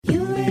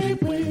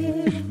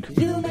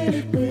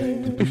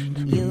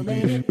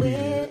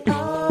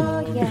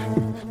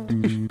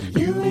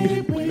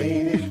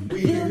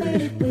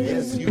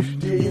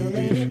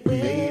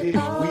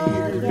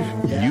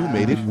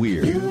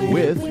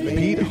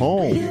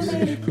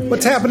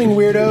What's happening,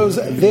 weirdos?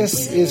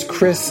 This is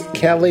Chris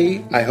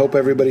Kelly. I hope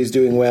everybody's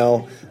doing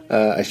well.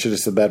 I should have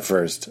said that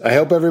first. I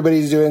hope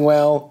everybody's doing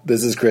well.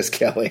 This is Chris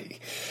Kelly.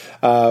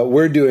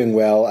 We're doing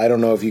well. I don't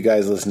know if you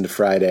guys listened to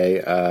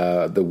Friday,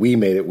 the We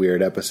Made It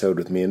Weird episode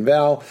with me and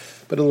Val,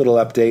 but a little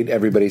update.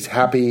 Everybody's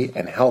happy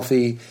and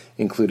healthy,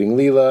 including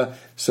Leela.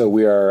 So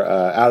we are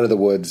out of the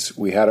woods.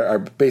 We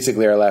had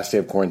basically our last day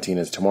of quarantine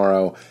is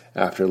tomorrow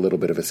after a little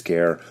bit of a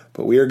scare,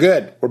 but we are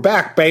good. We're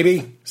back,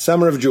 baby.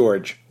 Summer of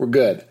George. We're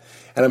good.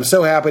 And I'm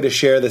so happy to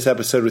share this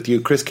episode with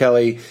you. Chris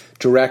Kelly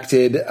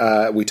directed,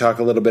 we talk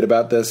a little bit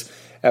about this,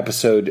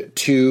 episode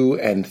 2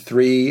 and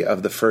 3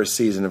 of the first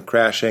season of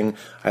Crashing.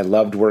 I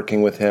loved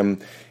working with him.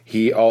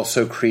 He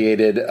also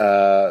created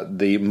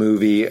the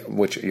movie,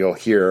 which you'll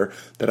hear,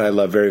 that I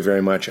love very,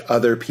 very much,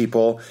 Other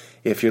People.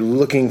 If you're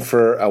looking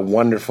for a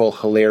wonderful,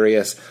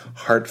 hilarious,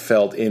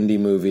 heartfelt indie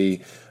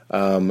movie,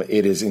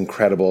 it is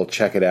incredible.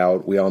 Check it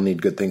out. We all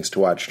need good things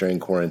to watch during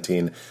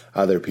quarantine.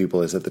 Other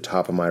People is at the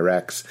top of my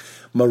recs.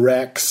 He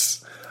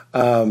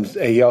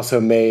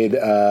also made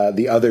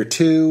The Other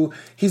Two.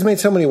 He's made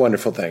so many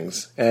wonderful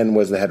things and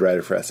was the head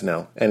writer for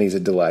SNL. And he's a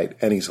delight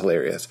and he's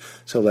hilarious.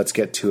 So let's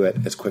get to it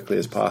as quickly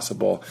as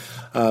possible.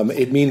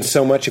 It means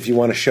so much if you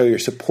want to show your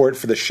support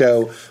for the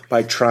show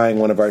by trying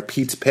one of our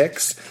Pete's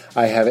Picks.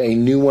 I have a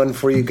new one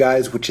for you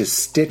guys, which is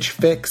Stitch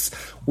Fix.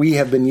 We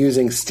have been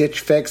using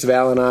Stitch Fix,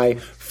 Val and I,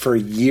 for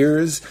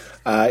years.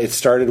 It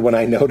started when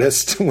I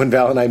noticed when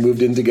Val and I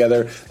moved in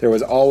together, there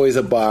was always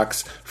a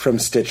box from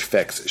Stitch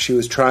Fix. She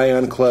was trying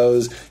on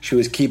clothes, she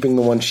was keeping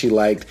the ones she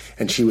liked,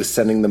 and she was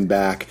sending them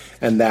back.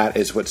 And that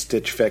is what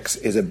Stitch Fix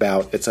is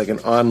about. It's like an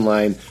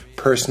online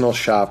personal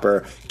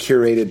shopper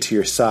curated to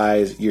your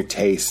size, your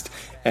taste,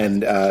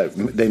 and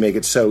they make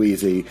it so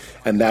easy.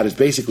 And that is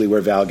basically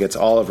where Val gets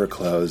all of her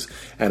clothes,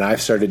 and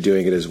I've started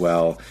doing it as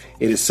well.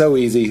 It is so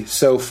easy,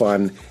 so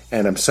fun,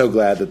 and I'm so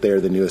glad that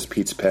they're the newest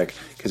Pete's Pick,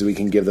 because we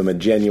can give them a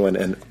genuine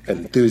and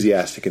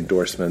enthusiastic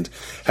endorsement.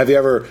 Have you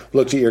ever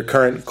looked at your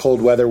current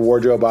cold weather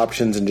wardrobe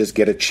options and just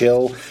get a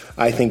chill?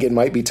 I think it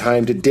might be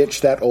time to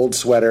ditch that old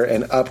sweater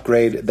and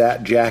upgrade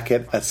that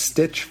jacket. A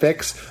Stitch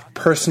Fix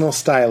personal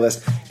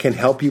stylist can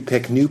help you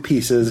pick new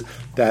pieces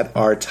that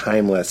are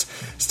timeless.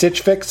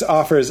 Stitch Fix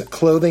offers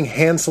clothing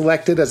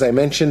hand-selected, as I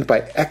mentioned,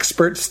 by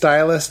expert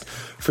stylists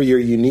for your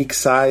unique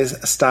size,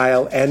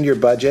 style, and your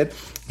budget.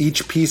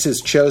 Each piece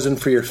is chosen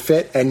for your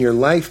fit and your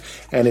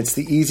life, and it's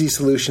the easy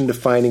solution to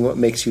finding what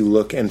makes you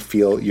look and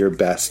feel your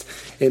best.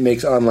 It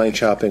makes online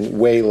shopping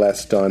way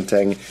less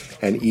daunting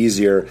and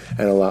easier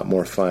and a lot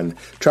more fun.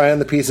 Try on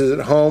the pieces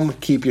at home,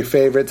 keep your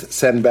favorites,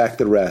 send back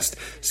the rest.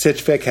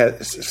 Stitch Fix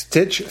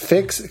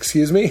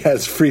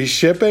has free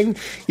shipping,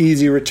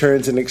 easy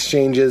returns and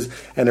exchanges,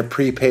 and a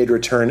prepaid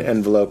return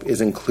envelope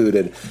is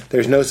included.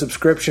 There's no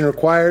subscription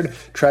required.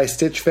 Try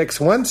Stitch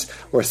Fix once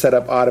or set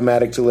up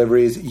automatic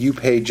deliveries. You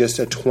pay just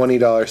a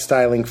 $20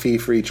 styling fee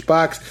for each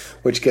box,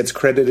 which gets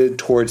credited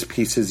towards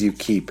pieces you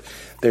keep.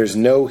 There's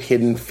no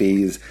hidden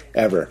fees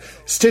ever.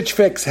 Stitch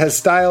Fix has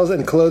styles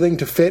and clothing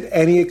to fit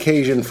any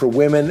occasion for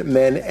women,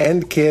 men,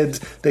 and kids.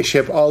 They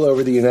ship all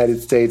over the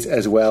United States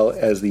as well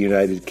as the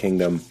United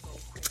Kingdom.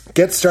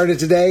 Get started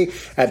today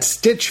at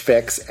Stitch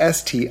Fix,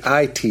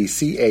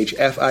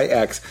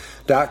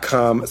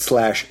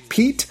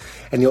 STITCHFIX.com/Pete,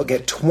 and you'll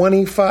get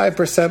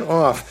 25%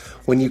 off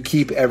when you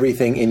keep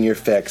everything in your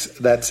fix.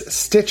 That's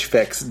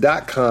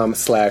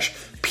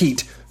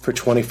StitchFix.com/Pete for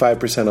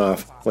 25%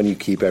 off when you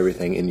keep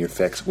everything in your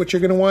fix, which you're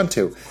going to want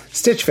to.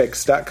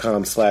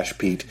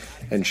 StitchFix.com/Pete,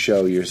 and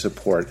show your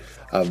support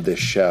of this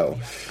show.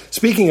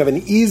 Speaking of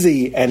an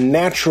easy and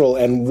natural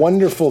and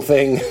wonderful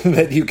thing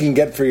that you can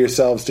get for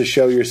yourselves to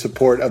show your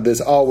support of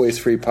this always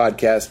free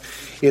podcast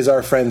is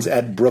our friends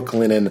at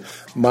Brooklinen,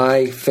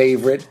 my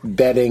favorite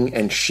bedding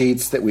and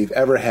sheets that we've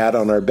ever had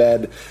on our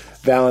bed.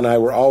 Val and I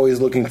were always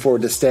looking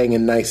forward to staying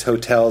in nice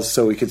hotels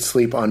so we could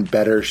sleep on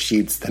better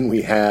sheets than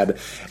we had.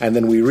 And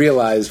then we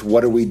realized,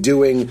 what are we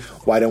doing?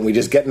 Why don't we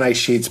just get nice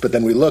sheets? But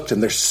then we looked,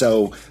 and they're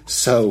so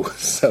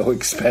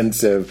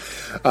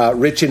expensive.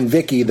 Rich and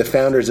Vicky, the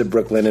founders of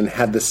Brooklinen,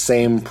 had the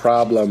same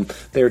problem.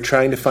 They were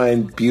trying to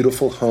find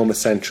beautiful home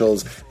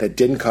essentials that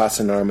didn't cost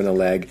an arm and a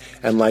leg.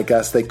 And like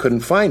us, they couldn't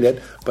find it.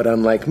 But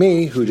unlike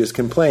me, who just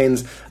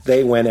complains,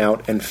 they went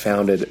out and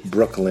founded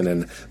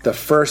Brooklinen, the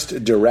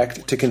first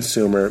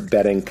direct-to-consumer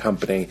bedding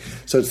company.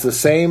 So it's the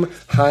same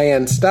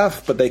high-end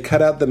stuff, but they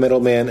cut out the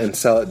middleman and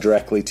sell it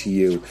directly to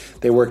you.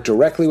 They work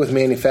directly with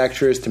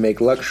manufacturers to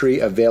make luxury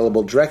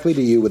available directly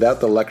to you without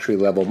the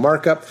luxury-level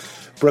markup.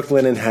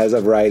 Brooklinen has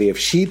a variety of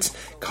sheets,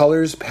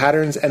 colors,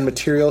 patterns, and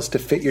materials to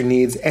fit your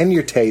needs and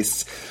your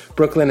tastes.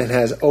 Brooklinen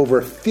has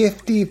over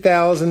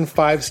 50,000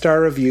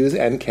 five-star reviews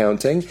and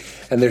counting,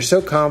 and they're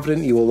so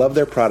confident you will love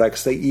their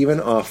products, they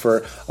even offer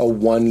a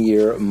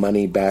 1-year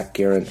money-back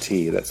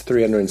guarantee. That's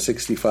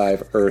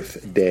 365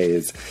 Earth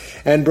days.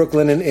 And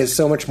Brooklinen is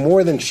so much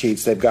more than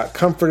sheets. They've got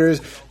comforters,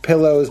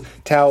 pillows,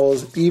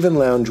 towels, even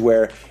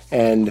loungewear,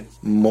 and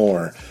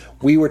more.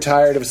 We were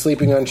tired of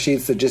sleeping on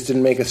sheets that just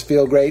didn't make us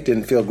feel great,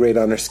 didn't feel great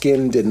on our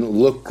skin, didn't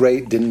look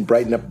great, didn't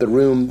brighten up the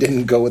room,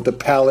 didn't go with the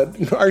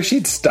palette. Our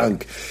sheets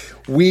stunk.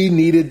 We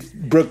needed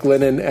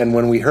Brooklinen, and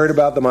when we heard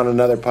about them on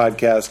another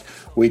podcast,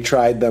 we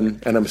tried them,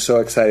 and I'm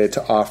so excited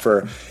to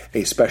offer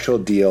a special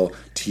deal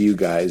to you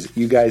guys.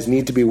 You guys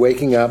need to be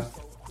waking up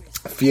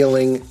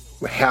feeling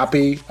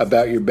happy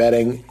about your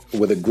bedding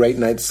with a great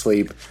night's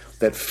sleep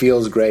that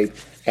feels great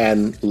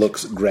and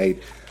looks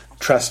great.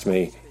 Trust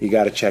me, you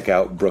got to check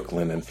out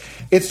Brooklinen.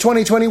 It's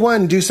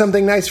 2021. Do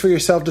something nice for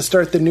yourself to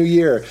start the new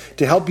year.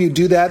 To help you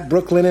do that,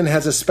 Brooklinen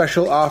has a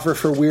special offer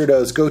for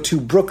weirdos. Go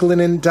to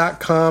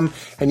brooklinen.com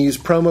and use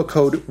promo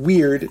code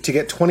WEIRD to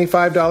get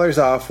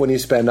 $25 off when you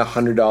spend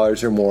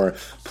 $100 or more,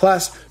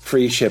 plus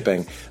free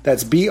shipping.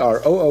 That's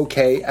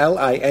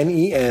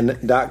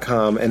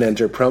BROOKLINEN.com and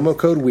enter promo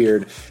code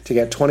WEIRD to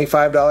get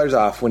 $25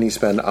 off when you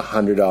spend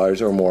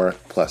 $100 or more,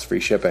 plus free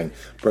shipping.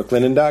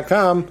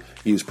 brooklinen.com.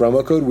 Use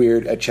promo code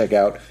WEIRD at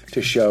checkout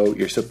to show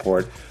your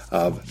support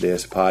of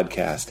this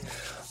podcast.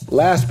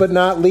 Last but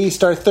not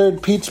least, our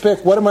third Pete's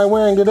pick. What am I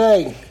wearing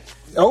today?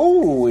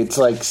 Oh, it's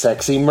like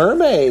sexy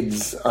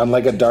mermaids on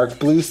like a dark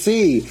blue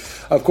sea.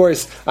 Of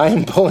course, I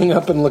am pulling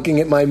up and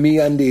looking at my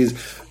MeUndies.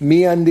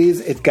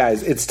 MeUndies,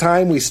 guys, it's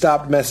time we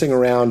stopped messing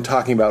around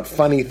talking about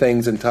funny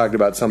things and talked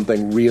about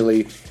something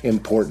really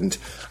important.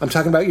 I'm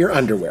talking about your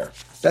underwear.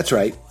 That's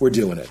right, we're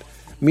doing it.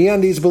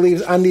 MeUndies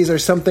believes undies are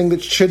something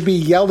that should be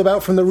yelled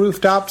about from the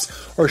rooftops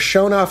or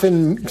shown off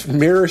in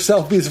mirror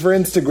selfies for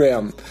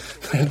Instagram.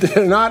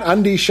 They're not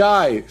undie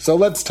shy, so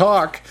let's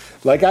talk.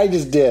 Like I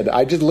just did.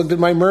 I just looked at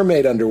my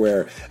mermaid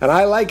underwear, and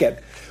I like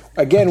it.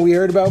 Again, we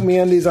heard about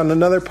MeUndies on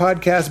another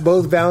podcast.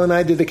 Both Val and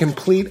I did a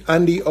complete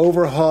undie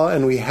overhaul,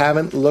 and we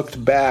haven't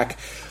looked back.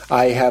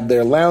 I have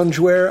their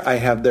loungewear. I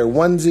have their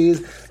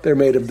onesies. They're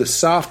made of the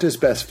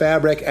softest, best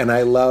fabric, and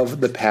I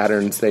love the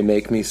patterns. They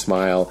make me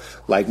smile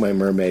like my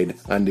mermaid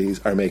undies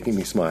are making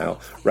me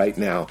smile right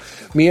now.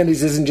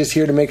 MeUndies isn't just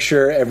here to make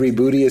sure every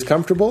booty is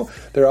comfortable.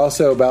 They're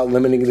also about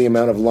limiting the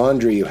amount of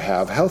laundry you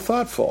have. How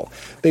thoughtful.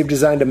 They've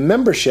designed a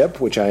membership,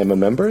 which I am a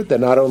member, that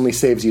not only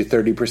saves you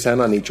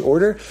 30% on each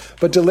order,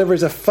 but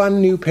delivers a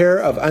fun new pair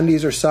of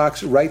undies or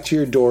socks right to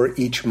your door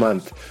each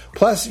month.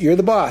 Plus, you're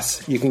the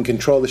boss. You can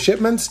control the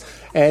shipments,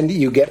 and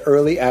you get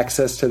early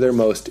access to their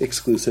most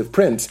exclusive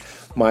prints.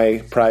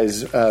 My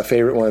prize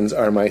favorite ones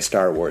are my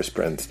Star Wars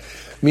prints.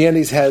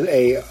 MeUndies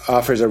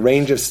offers a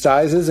range of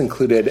sizes,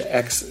 included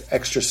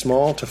extra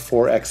small to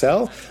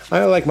 4XL.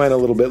 I like mine a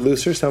little bit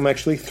looser, so I'm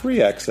actually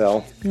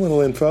 3XL.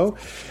 Little info.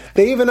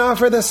 They even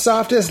offer the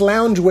softest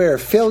loungewear.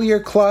 Fill your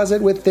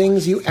closet with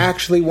things you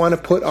actually want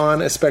to put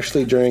on,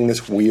 especially during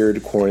this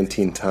weird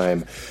quarantine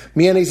time.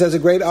 MeUndies has a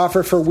great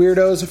offer for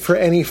weirdos. For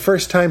any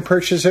first-time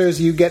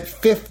purchasers, you get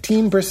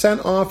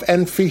 15% off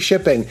and free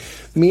shipping.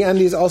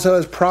 MeUndies also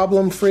has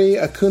problem-free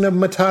Hakuna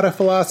Matata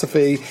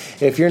philosophy.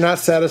 If you're not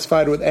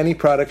satisfied with any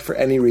product for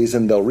any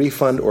reason, they'll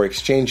refund or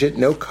exchange it.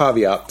 No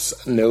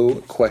caveats, no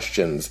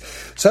questions.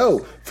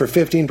 So, for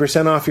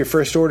 15% off your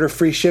first order,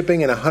 free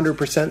shipping, and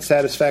 100%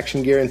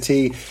 satisfaction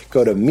guarantee,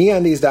 go to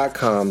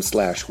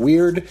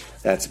MeUndies.com/weird.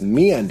 That's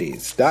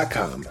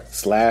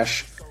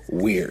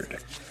MeUndies.com/weird.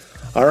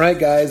 All right,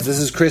 guys, this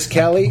is Chris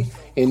Kelly.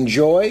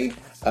 Enjoy,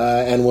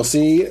 and we'll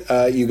see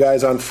you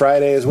guys on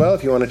Friday as well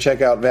if you want to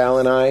check out Val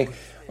and I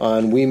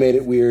on We Made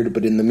It Weird.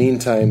 But in the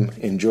meantime,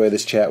 enjoy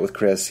this chat with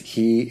Chris.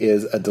 He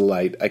is a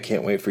delight. I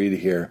can't wait for you to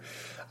hear.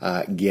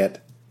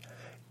 Get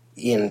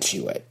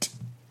into it.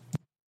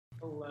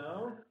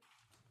 Hello?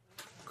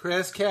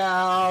 Chris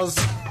Cows.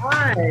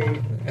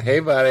 Hi. Hey,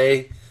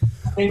 buddy.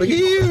 Look at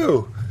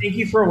you. Thank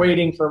you for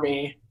waiting for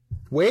me.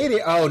 Waiting?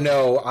 Oh,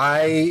 no.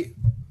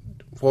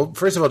 Well,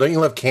 first of all, don't you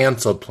love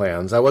canceled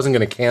plans? I wasn't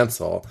going to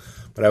cancel,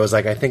 but I was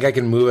like, I think I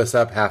can move us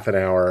up half an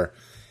hour.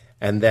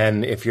 And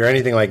then if you're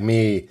anything like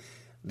me,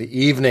 the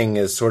evening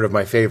is sort of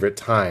my favorite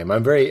time.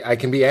 I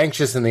can be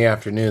anxious in the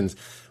afternoons,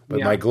 but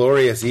my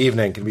glorious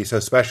evening can be so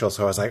special.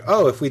 So I was like,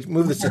 oh, if we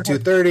move this to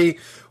 2:30,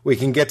 we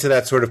can get to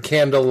that sort of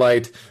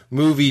candlelight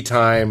movie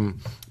time,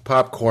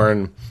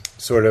 popcorn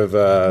sort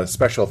of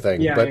special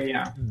thing.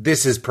 Yeah.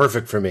 This is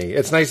perfect for me.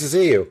 It's nice to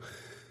see you.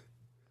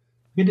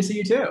 Good to see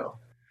you too.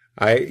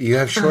 You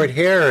have short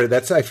hair.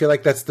 I feel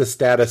like that's the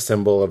status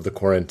symbol of the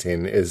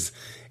quarantine, is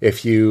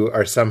if you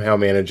are somehow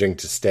managing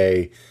to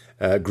stay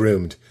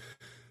groomed.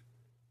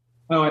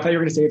 Oh, I thought you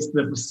were going to say it's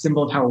the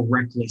symbol of how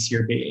reckless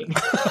you're being.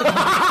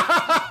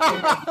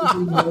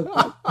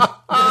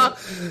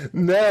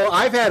 No,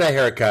 I've had a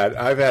haircut.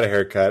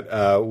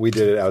 We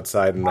did it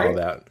outside and all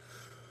that.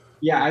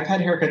 Yeah, I've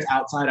had haircuts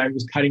outside. I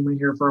was cutting my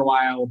hair for a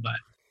while, but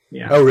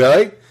yeah. Oh,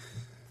 really?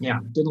 Yeah,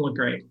 didn't look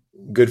great.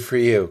 Good for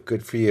you.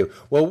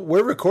 Well,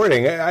 we're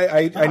recording.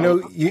 I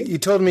know you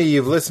told me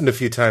you've listened a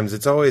few times.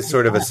 It's always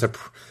sort of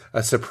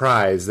a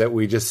surprise that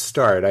we just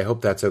start. I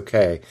hope that's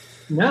okay.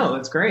 No,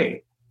 that's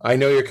great. I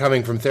know you're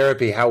coming from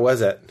therapy. How was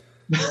it?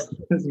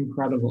 It was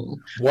incredible.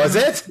 Was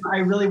it? I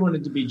really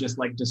wanted to be just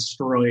like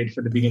destroyed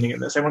for the beginning of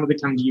this. I wanted to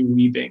come to you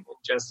weeping and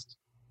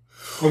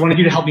I wanted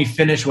you to help me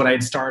finish what I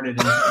had started.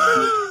 And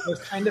it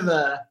was kind of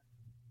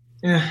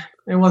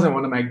It wasn't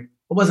one of my. It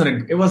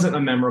wasn't a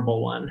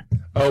memorable one.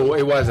 Oh,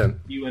 it wasn't.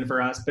 You and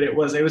for us, but it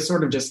was. It was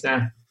sort of just.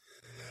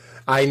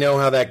 I know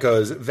how that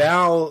goes.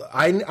 Val,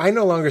 I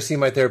no longer see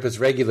my therapist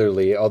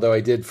regularly, although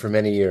I did for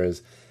many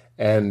years.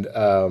 And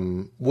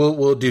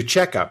we'll do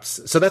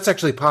checkups. So that's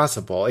actually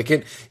possible. You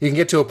can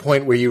get to a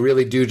point where you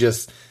really do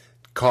just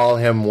call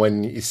him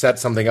when you set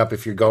something up.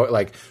 If you're going,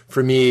 like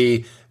for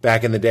me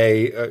back in the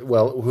day,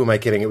 well, who am I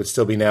kidding? It would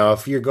still be now.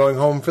 If you're going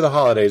home for the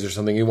holidays or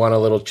something, you want a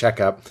little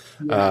checkup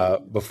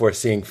before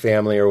seeing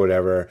family or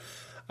whatever.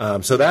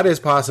 So that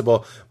is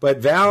possible. But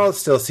Val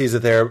still sees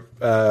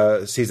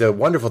sees a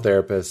wonderful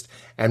therapist.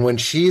 And when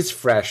she's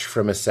fresh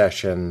from a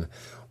session,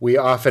 we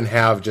often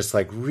have just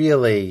like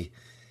really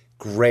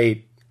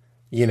great,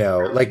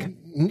 like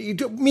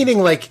meaning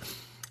like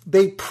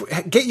they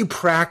get you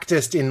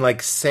practiced in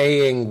like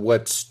saying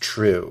what's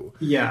true.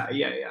 Yeah.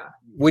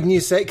 Wouldn't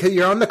you say? Because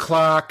you're on the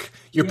clock,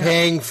 you're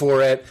paying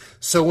for it.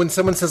 So when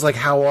someone says like,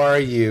 "How are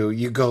you?"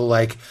 you go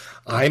like,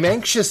 "I'm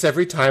anxious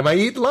every time I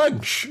eat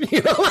lunch."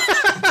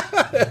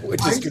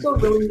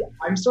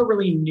 I'm still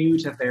really new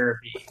to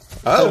therapy.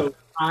 Oh. So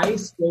I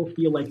still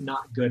feel like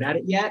not good at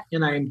it yet,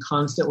 and I am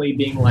constantly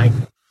being like,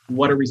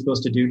 "What are we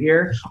supposed to do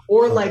here?"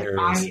 Or like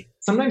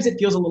sometimes it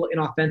feels a little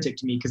inauthentic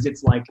to me because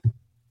it's like,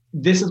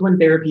 this is when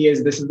therapy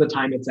is. This is the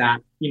time it's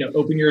at.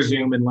 Open your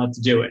Zoom and let's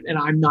do it. And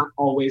I'm not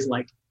always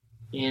like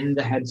in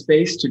the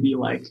headspace to be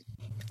like,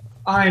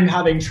 I'm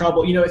having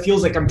trouble. It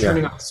feels like I'm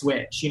turning on a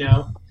switch.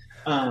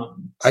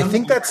 I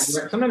think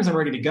sometimes I'm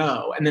ready to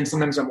go, and then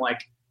sometimes I'm like,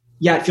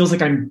 yeah, it feels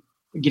like I'm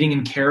getting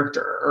in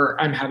character, or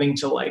I'm having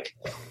to like.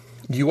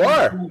 You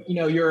are.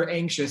 You're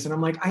anxious, and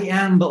I'm like, I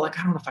am, but like,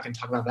 I don't know if I can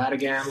talk about that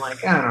again.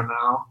 Like, I don't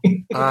know.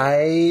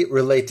 I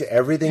relate to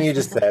everything you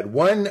just said.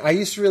 One, I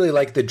used to really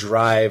like the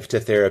drive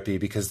to therapy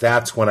because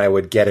that's when I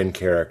would get in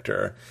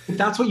character. But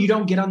that's what you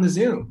don't get on the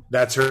Zoom.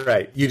 That's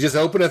right. You just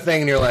open a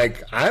thing and you're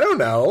like, I don't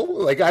know.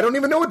 Like, I don't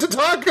even know what to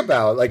talk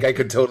about. Like, I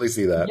could totally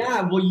see that.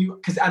 Yeah, well,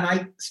 and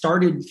I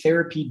started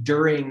therapy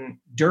during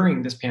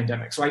this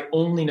pandemic, so I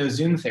only know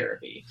Zoom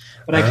therapy.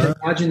 But I can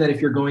imagine that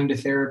if you're going to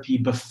therapy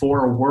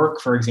before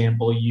work, for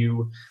example,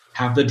 you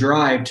have the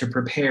drive to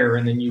prepare,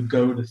 and then you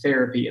go to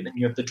therapy, and then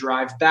you have the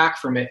drive back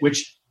from it,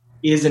 which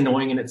is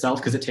annoying in itself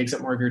because it takes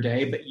up more of your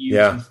day, but you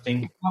can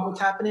think about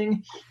what's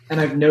happening. And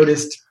I've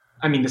noticed,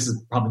 I mean, this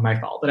is probably my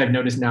fault, but I've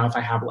noticed now if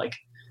I have like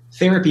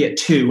therapy at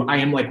 2, I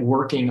am like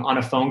working on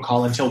a phone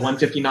call until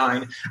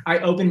 1:59. I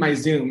open my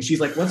Zoom.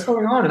 She's like, "What's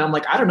going on?" And I'm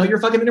like, "I don't know. You're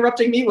fucking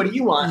interrupting me. What do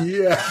you want?"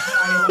 Yeah.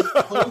 I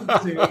like close the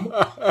Zoom.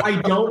 I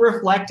don't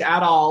reflect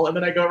at all. And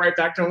then I go right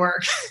back to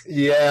work.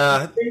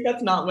 Yeah. I think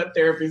that's not what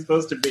therapy is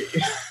supposed to be.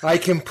 I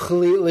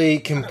completely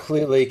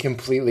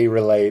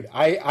relate.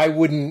 I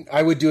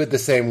would do it the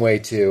same way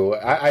too.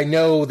 I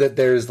know that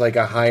there's like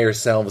a higher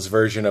selves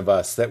version of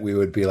us that we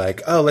would be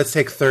like, oh, let's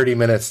take 30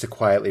 minutes to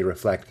quietly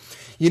reflect.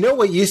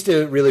 What used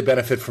to really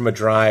benefit from a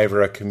drive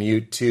or a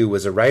commute too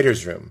was a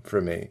writer's room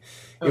for me.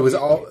 It was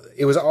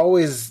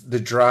always the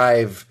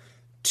drive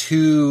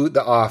to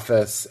the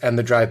office and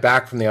the drive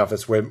back from the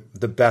office where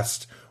the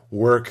best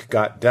work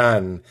got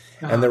done.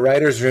 And the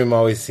writer's room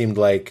always seemed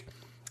like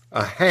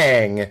a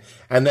hang,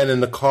 and then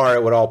in the car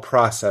it would all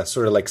process,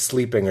 sort of like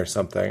sleeping or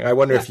something. I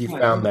wonder if you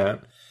found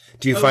that.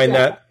 Do you find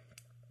that?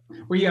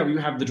 Well, yeah, you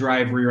have the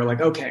drive where you're like,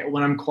 okay,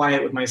 when I'm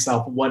quiet with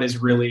myself, what is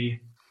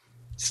really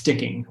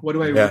sticking? What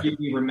do I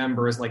really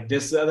remember is like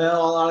this? A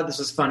lot of this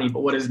is funny,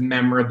 but what is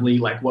memorably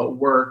like what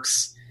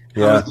works?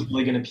 How is it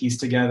really going to piece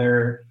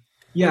together?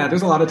 Yeah,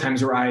 there's a lot of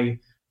times where I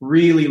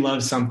really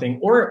love something,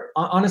 or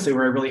honestly,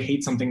 where I really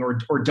hate something,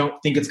 or don't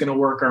think it's going to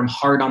work, or I'm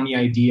hard on the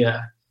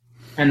idea,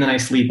 and then I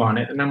sleep on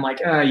it, and I'm like,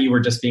 you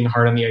were just being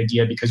hard on the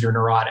idea because you're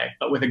neurotic.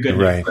 But with a good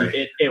number,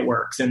 it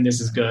works, and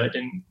this is good.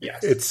 And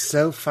yes, it's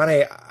so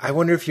funny. I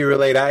wonder if you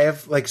relate. I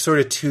have like sort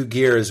of 2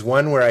 gears.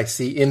 One where I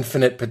see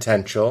infinite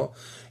potential.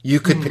 You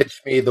could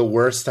pitch me the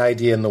worst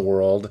idea in the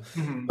world,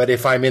 but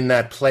if I'm in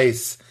that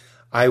place,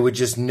 I would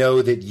just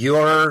know that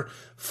you're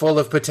full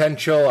of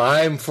potential.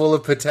 I'm full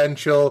of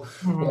potential.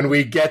 When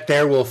we get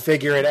there, we'll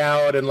figure it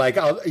out. And like,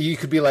 you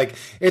could be like,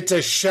 it's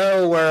a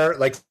show where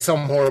like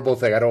some horrible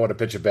thing. I don't want to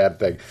pitch a bad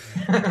thing.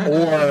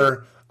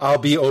 Or I'll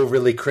be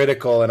overly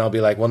critical and I'll be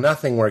like, well,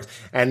 nothing works.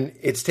 And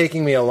it's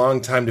taking me a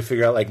long time to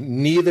figure out like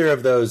neither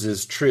of those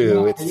is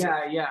true.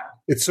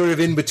 It's sort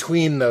of in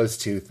between those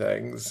two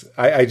things.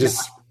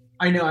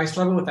 I know. I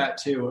struggle with that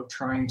too, of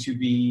trying to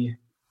be,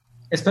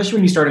 especially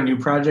when you start a new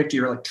project,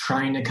 you're like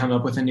trying to come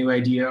up with a new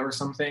idea or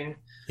something.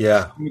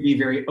 Yeah. You be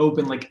very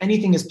open, like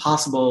anything is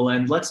possible,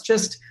 and let's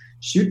just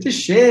shoot the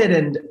shit.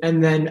 And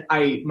then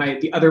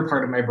the other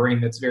part of my brain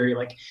that's very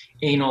like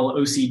anal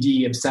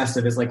OCD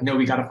obsessive is like, no,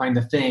 we got to find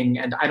the thing.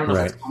 And I don't know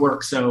if that's gonna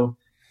work. So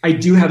I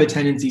do have a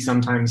tendency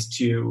sometimes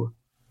to,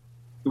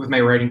 with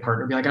my writing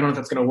partner, be like, I don't know if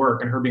that's going to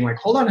work. And her being like,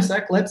 hold on a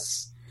sec.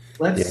 Let's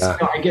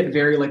I get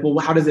very like, well,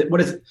 what is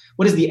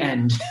the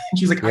end? And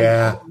she's like,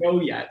 I don't know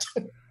yet.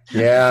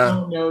 Yeah. I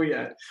don't know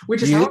yet.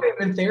 Which is how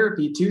I'm in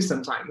therapy too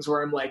sometimes,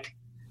 where I'm like,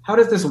 how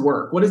does this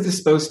work? What is this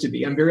supposed to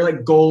be? I'm very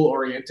like goal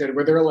oriented,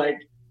 where they're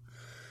like,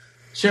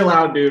 Chill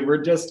out, dude.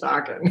 We're just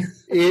talking.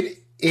 It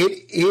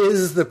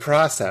is the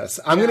process.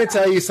 I'm going to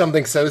tell you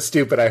something so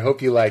stupid. I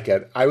hope you like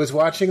it. I was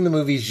watching the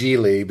movie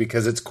Gigli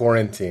because it's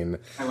quarantine.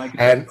 I like it.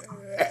 And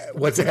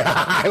what's it?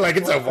 I like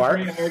it so far.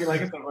 I already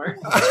like it so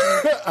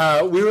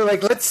far. We were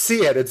like, let's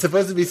see it. It's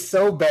supposed to be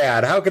so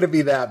bad. How could it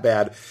be that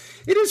bad?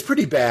 It is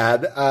pretty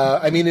bad.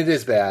 I mean, it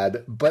is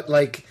bad. But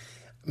like,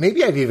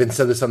 maybe I've even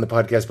said this on the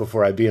podcast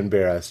before. I'd be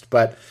embarrassed.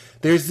 But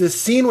there's this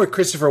scene where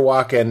Christopher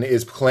Walken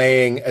is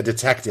playing a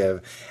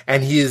detective,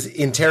 and he is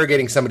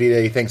interrogating somebody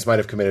that he thinks might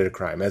have committed a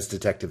crime, as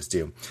detectives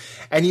do.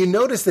 And you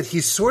notice that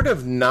he's sort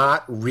of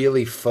not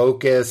really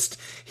focused.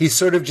 He's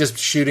sort of just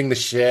shooting the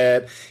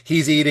shit.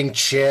 He's eating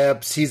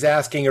chips. He's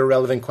asking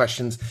irrelevant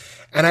questions.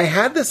 And I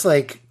had this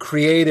like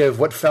creative,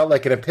 what felt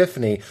like an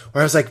epiphany,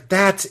 where I was like,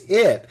 that's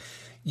it.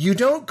 You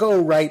don't go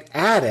right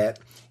at it.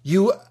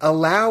 You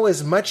allow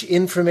as much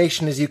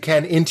information as you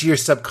can into your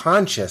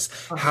subconscious.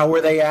 How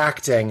were they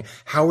acting?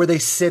 How were they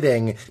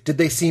sitting? Did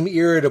they seem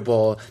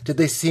irritable? Did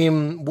they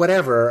seem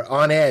whatever,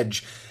 on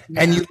edge?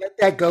 Yeah. And you let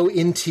that go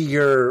into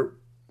your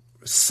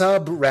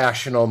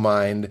sub-rational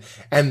mind,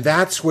 and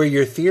that's where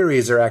your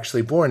theories are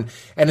actually born.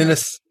 And in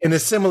a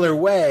similar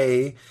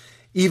way,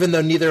 even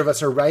though neither of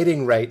us are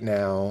writing right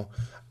now,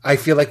 I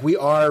feel like we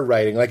are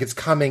writing, like it's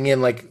coming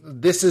in, like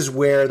this is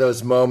where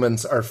those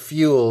moments are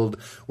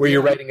fueled, where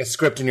you're writing a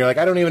script and you're like,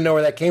 I don't even know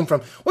where that came from.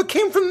 What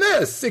came from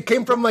this? It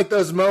came from like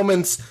those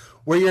moments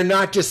where you're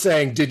not just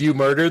saying, did you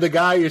murder the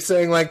guy? You're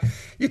saying like,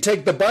 you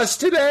take the bus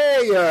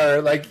today,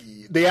 or like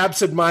the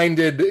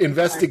absent-minded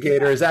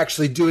investigator is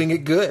actually doing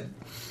it good.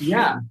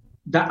 Yeah,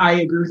 I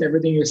agree with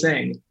everything you're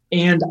saying.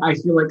 And I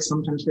feel like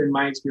sometimes in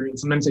my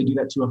experience, sometimes I do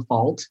that to a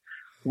fault.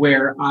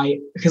 Where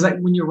because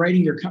when you're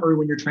writing or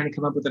when you're trying to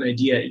come up with an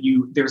idea,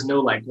 there's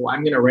no like, well,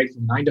 I'm going to write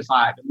from 9 to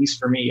 5. At least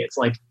for me, it's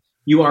like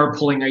you are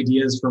pulling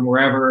ideas from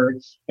wherever,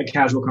 a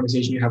casual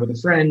conversation you have with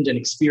a friend, an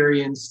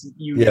experience,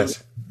 know,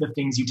 the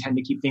things you tend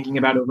to keep thinking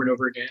about over and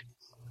over again.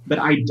 But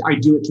I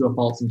do it to a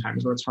fault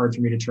sometimes, where it's hard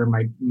for me to turn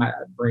my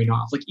brain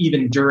off. Like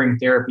even during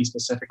therapy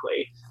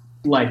specifically,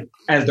 like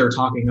as they're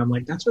talking, I'm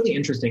like, that's really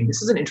interesting.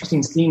 This is an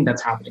interesting scene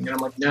that's happening, and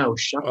I'm like, no,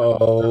 shut up.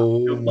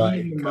 Oh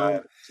my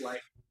God.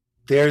 Like,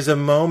 there's a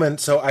moment.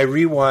 So I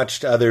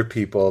rewatched Other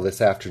People this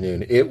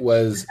afternoon. It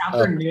was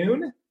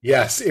afternoon.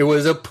 Yes, it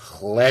was a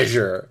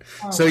pleasure.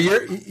 Oh. So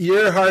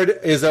your heart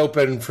is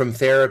open from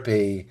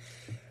therapy,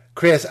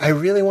 Chris. I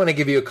really want to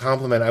give you a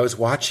compliment. I was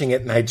watching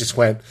it and I just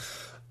went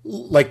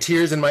like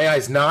tears in my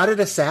eyes. Not at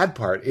a sad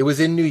part. It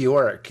was in New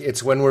York.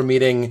 It's when we're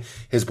meeting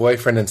his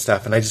boyfriend and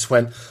stuff, and I just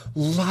went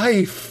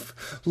life,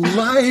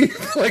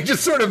 like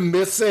just sort of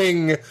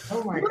missing.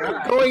 Oh my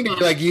God. Going to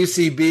like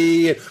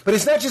UCB, but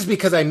it's not just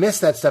because I miss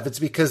that stuff. It's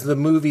because the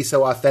movie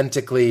so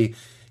authentically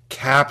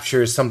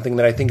captures something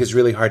that I think is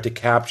really hard to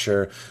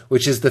capture,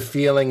 which is the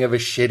feeling of a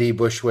shitty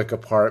Bushwick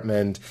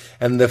apartment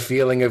and the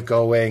feeling of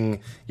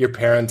your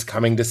parents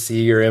coming to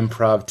see your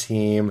improv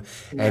team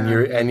and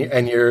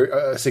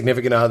your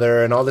significant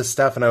other and all this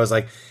stuff. And I was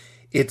like,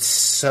 it's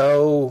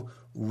so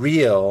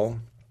real.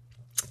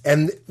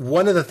 And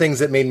one of the things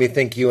that made me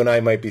think you and I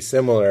might be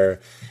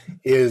similar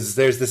is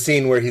there's the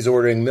scene where he's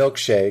ordering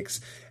milkshakes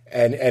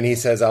and he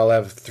says, I'll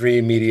have 3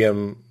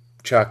 medium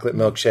chocolate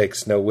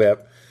milkshakes, no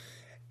whip.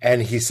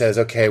 And he says,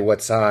 okay,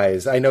 what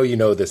size? I know you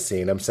know this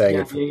scene. I'm saying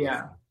it.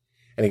 Yeah.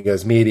 And he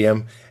goes,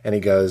 medium. And he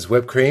goes,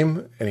 whipped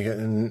cream? And he goes,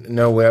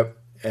 no whip.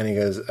 And he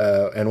goes,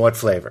 and what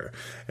flavor?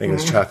 And he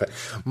goes, chocolate.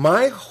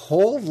 My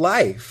whole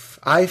life,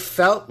 I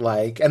felt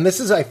like, and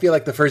this is, I feel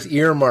like, the first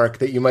earmark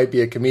that you might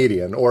be a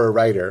comedian or a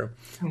writer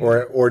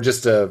or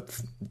just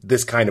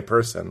this kind of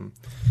person,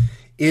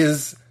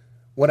 is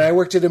when I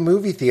worked at a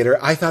movie theater,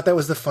 I thought that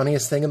was the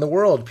funniest thing in the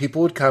world.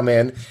 People would come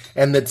in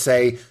and they'd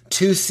say,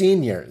 2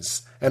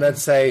 seniors. And I'd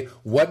say,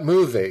 what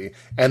movie?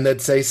 And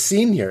they'd say,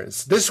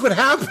 Seniors. This would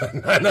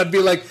happen. And I'd be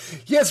like,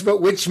 yes, but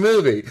which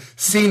movie?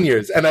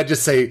 Seniors. And I'd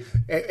just say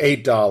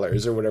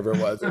 $8 or whatever it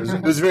was.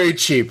 It was very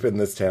cheap in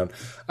this town.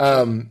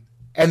 And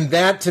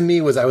that to me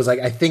I was like,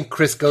 I think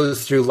Chris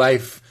goes through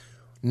life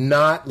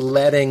not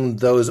letting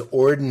those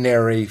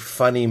ordinary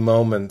funny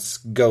moments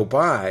go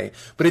by.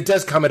 But it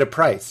does come at a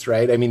price,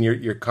 right? I mean,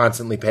 you're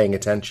constantly paying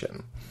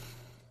attention.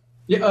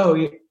 Yeah. Oh,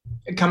 yeah.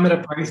 Come at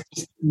a price,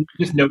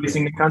 just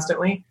noticing them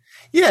constantly.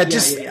 Yeah,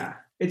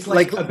 It's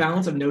like a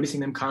balance of noticing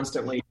them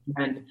constantly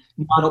and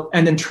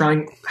then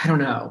trying, I don't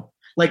know,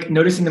 like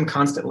noticing them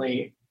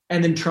constantly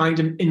and then trying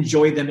to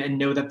enjoy them and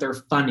know that they're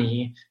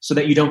funny so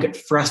that you don't get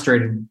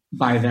frustrated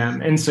by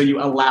them. And so you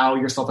allow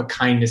yourself a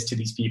kindness to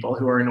these people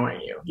who are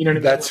annoying you. You know what I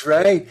mean? That's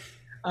right.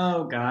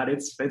 Oh God,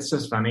 it's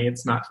just funny.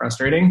 It's not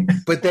frustrating.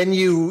 But then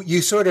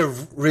you sort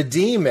of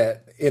redeem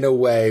it in a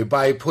way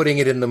by putting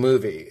it in the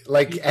movie.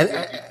 Like, and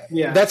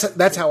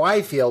that's how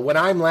I feel when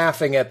I'm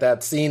laughing at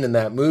that scene in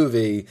that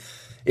movie.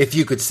 If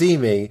you could see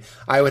me,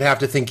 I would have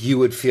to think you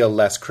would feel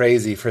less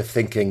crazy for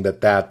thinking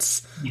that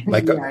that's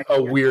like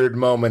a weird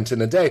moment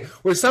in a day.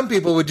 Where some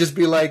people would just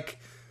be like,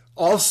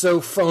 also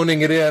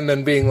phoning it in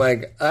and being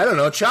like, I don't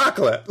know,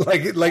 chocolate.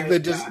 Like they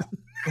just.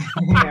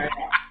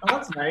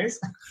 that's nice.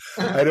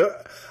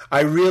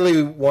 I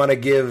really want to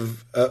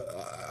give.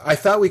 I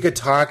thought we could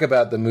talk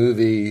about the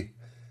movie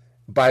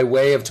by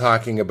way of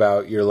talking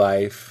about your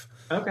life.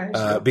 Okay.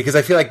 Sure. Because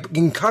I feel like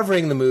in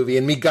covering the movie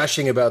and me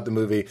gushing about the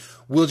movie,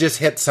 we'll just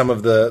hit some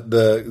of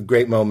the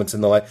great moments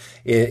in the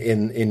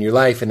in your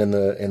life and in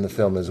the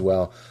film as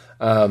well.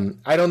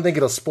 I don't think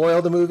it'll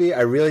spoil the movie.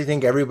 I really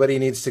think everybody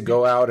needs to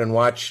go out and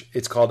watch.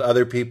 It's called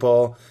Other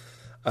People,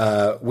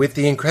 with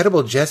the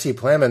incredible Jesse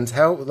Plemons.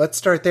 Let's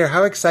start there.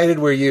 How excited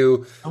were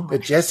you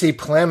that Jesse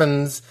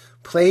Plemons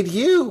played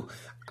you?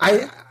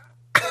 I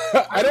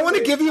don't want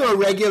to give you a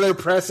regular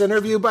press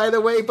interview, by the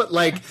way, but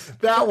like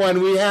that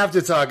one, we have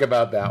to talk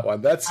about that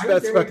one. That's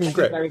fucking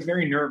great. I was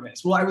very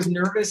nervous. Well, I was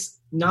nervous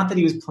not that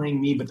he was playing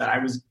me, but that I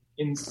was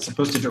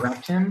supposed to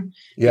direct him.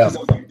 Yeah, because I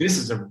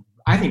was like,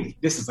 I think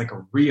this is like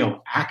a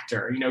real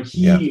actor. You know,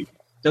 he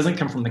doesn't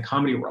come from the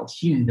comedy world.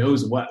 He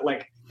knows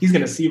he's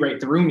going to see right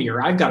through me,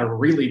 or I've got to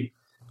really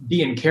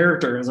be in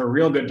character as a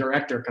real good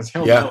director because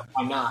he'll know if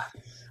I'm not.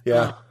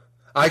 Yeah,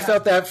 I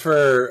felt that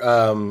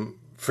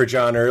for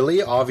John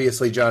Early.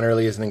 Obviously, John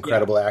Early is an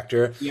incredible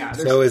actor. Yeah,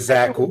 so is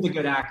Zach. Everyone's a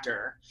good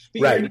actor.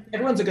 Right.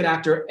 Everyone's a good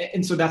actor,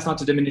 and so that's not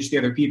to diminish the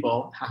other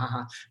people.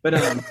 But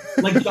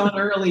like John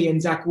Early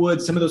and Zach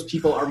Woods, some of those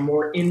people are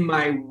more in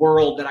my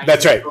world that I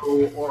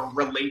know or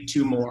relate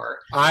to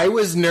more. I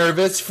was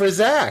nervous for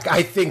Zach.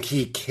 I think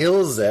he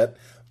kills it,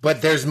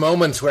 but there's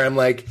moments where I'm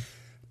like,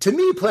 to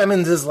me,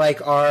 Plemons is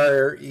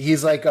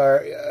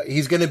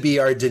he's going to be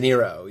our De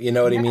Niro. You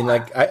know what I mean?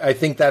 Like, I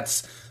think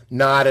that's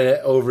not an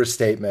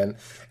overstatement.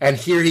 And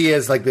here he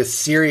is, like this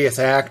serious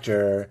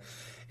actor.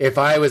 If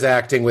I was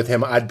acting with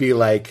him, I'd be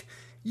like,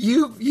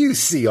 you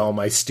see all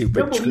my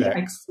stupid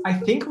tricks. I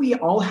think we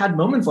all had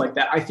moments like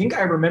that. I think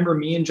I remember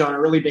me and John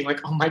Early being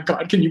like, oh my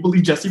God, can you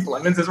believe Jesse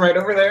Plemons is right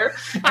over there?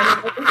 And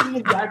I think me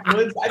and Zach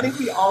Woods, I think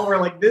we all were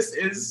like, this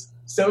is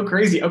so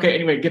crazy. Okay,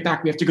 anyway, get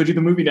back. We have to go do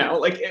the movie now.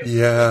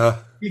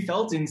 We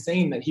felt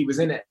insane that he was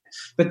in it.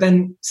 But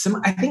then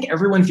I think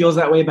everyone feels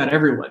that way about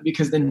everyone,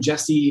 because then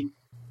Jesse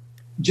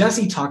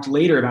talked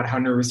later about how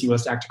nervous he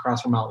was to act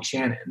across from Molly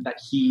Shannon, that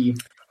he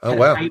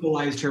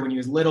idolized her when he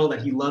was little,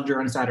 that he loved her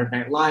on Saturday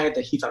Night Live,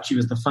 that he thought she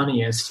was the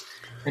funniest.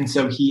 And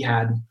so he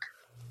had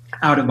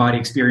out-of-body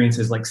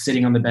experiences, like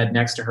sitting on the bed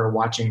next to her,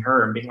 watching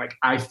her and being like,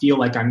 I feel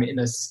like I'm in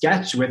a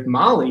sketch with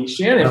Molly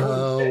Shannon.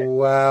 Oh,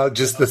 wow.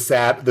 Just the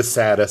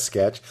saddest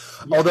sketch.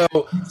 Yeah,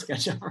 although,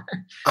 sketch of her.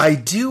 I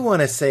do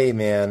want to say,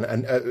 man,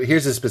 and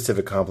here's a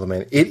specific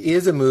compliment. It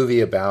is a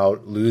movie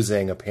about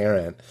losing a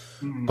parent,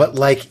 but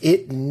like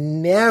it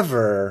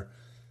never...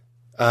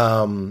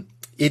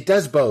 it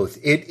does both.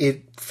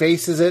 It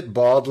faces it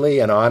baldly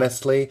and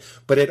honestly,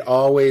 but it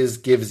always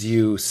gives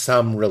you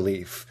some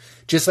relief.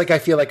 Just like I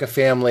feel like a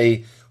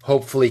family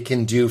hopefully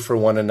can do for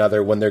one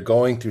another when they're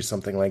going through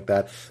something like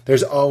that.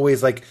 There's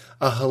always like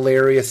a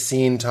hilarious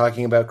scene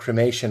talking about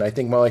cremation. I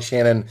think Molly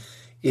Shannon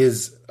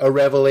is a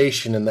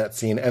revelation in that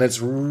scene, and it's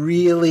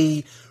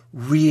really,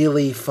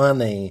 really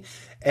funny.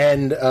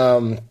 And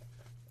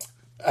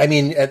I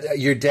mean,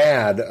 your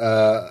dad,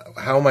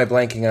 how am I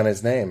blanking on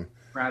his name?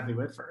 Bradley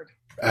Whitford.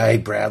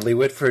 Bradley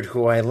Whitford,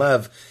 who I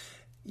love.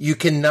 You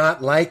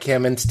cannot like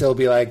him and still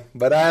be like,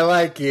 but I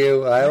like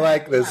you. I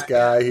like this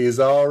guy. He's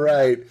all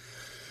right.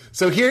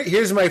 So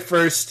here's my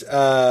first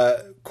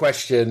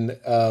question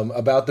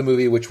about the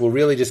movie, which will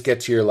really just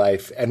get to your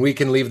life, and we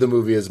can leave the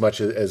movie as much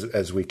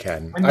as we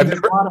can. There's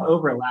a lot of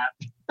overlap.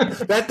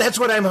 That's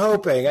what I'm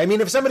hoping. I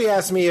mean, if somebody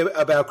asked me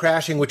about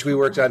Crashing, which we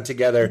worked on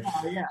together,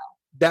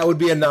 that would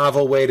be a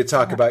novel way to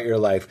talk about your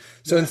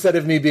life. So instead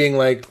of me being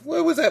like,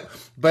 what was that?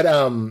 But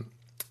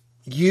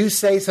you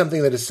say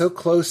something that is so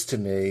close to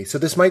me, so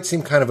this might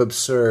seem kind of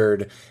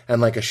absurd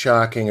and like a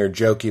shocking or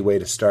jokey way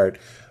to start,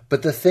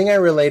 but the thing I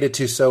related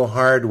to so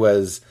hard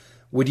was,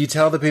 would you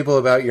tell the people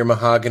about your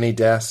mahogany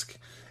desk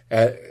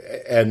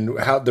and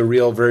how the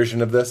real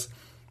version of this?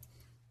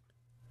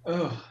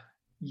 Oh,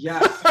 yeah.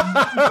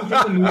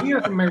 From the movie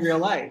or from my real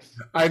life?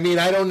 I mean,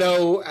 I don't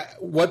know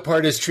what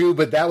part is true,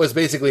 but that was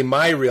basically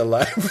my real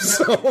life.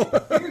 So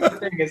the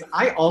thing is,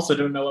 I also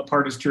don't know what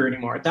part is true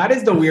anymore. That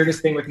is the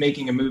weirdest thing with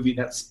making a movie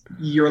that's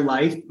your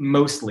life,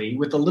 mostly,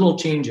 with the little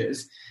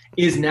changes,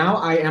 is now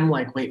I am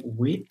like, wait,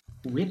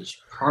 which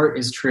part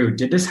is true?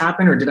 Did this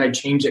happen or did I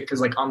change it?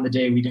 Because like on the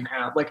day we didn't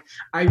have, like,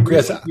 I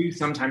really do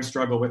sometimes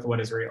struggle with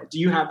what is real. Do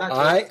you have that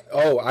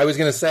too? I was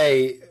going to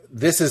say,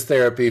 this is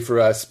therapy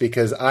for us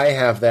because I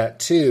have that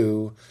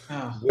too,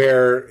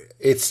 where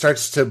it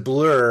starts to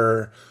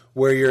blur,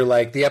 where you're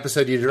like, the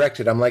episode you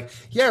directed, I'm like,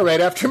 yeah,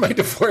 right after my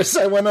divorce,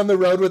 I went on the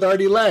road with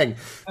Artie Lang.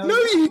 No,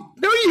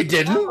 you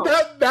didn't.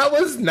 Oh. That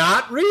was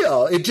not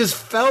real. It just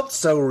felt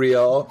so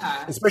real,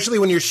 especially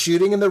when you're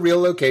shooting in the real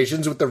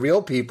locations with the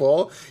real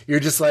people. You're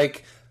just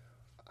like,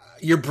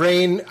 your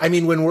brain, I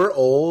mean, when we're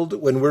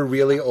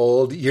really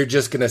old, you're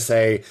just going to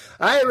say,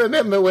 I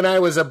remember when I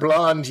was a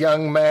blonde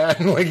young man.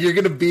 Like, you're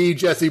going to be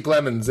Jesse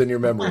Plemons in your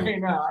memory. I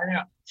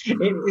know.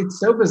 It's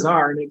so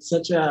bizarre, and it's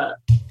such a...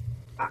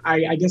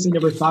 I guess I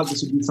never thought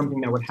this would be something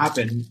that would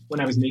happen when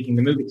I was making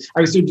the movie.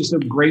 I was just so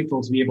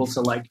grateful to be able to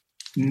like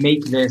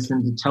make this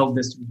and to tell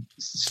this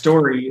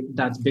story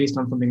that's based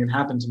on something that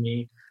happened to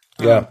me.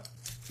 Yeah.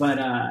 But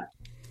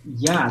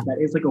that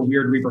is like a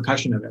weird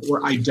repercussion of it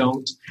where I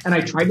don't, and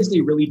I tried to stay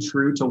really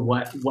true to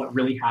what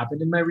really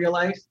happened in my real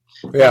life.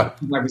 Yeah.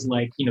 I was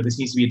like, this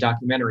needs to be a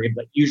documentary,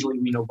 but usually,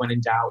 when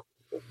in doubt,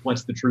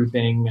 what's the true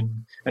thing? And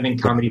I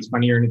think comedy is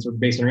funnier and it's sort of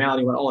based on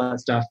reality, all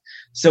that stuff.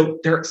 So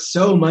there's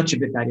so much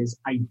of it that is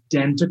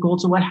identical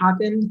to what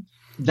happened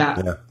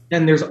that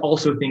then there's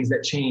also things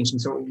that change.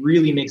 And so it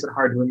really makes it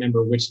hard to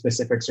remember which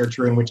specifics are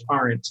true and which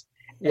aren't.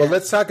 Well,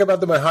 let's talk about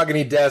the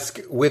mahogany desk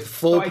with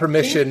full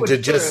permission to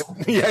just...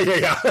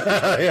 Yeah.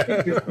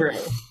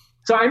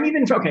 So I'm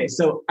even... Okay,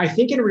 so I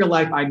think in real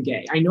life I'm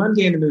gay. I know I'm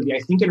gay in the movie. I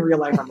think in real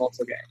life I'm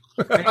also gay.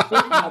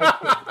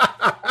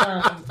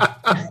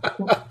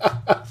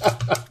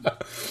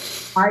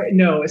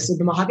 So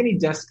the mahogany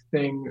desk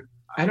thing,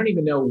 I don't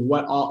even know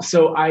what all...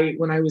 So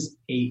when I was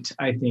 8,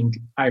 I think,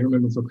 I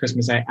remember for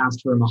Christmas, I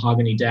asked for a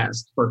mahogany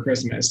desk for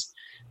Christmas.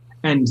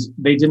 And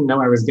they didn't know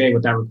I was gay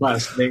with that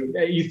request.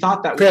 You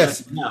thought that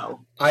Chris, was no.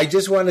 I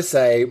just want to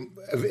say,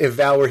 if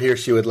Val were here,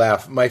 she would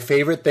laugh. My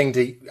favorite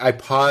thing I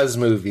pause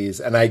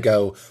movies and I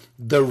go,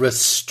 the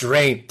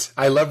restraint.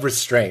 I love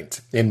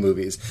restraint in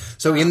movies.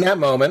 So in that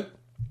moment,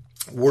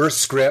 we're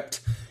script.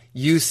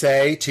 You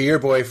say to your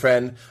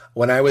boyfriend,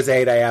 when I was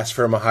 8, I asked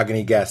for a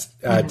mahogany desk.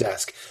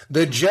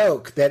 The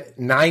joke that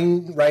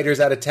 9 writers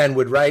out of 10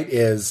 would write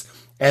is,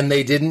 and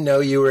they didn't know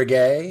you were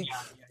gay.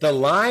 Yeah. The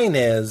line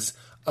is,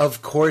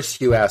 of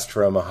course you asked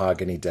for a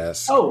mahogany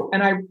desk. Oh,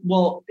 and I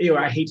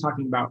hate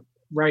talking about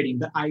writing,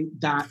 but ew.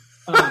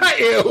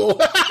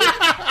 But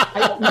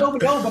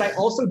I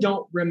also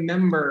don't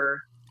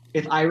remember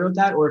if I wrote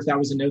that or if that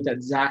was a note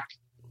that Zach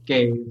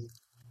gave,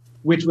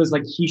 which was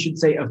like, he should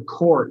say, of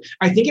course.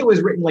 I think it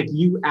was written like,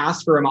 you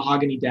asked for a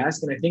mahogany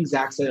desk. And I think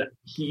Zach said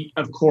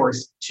of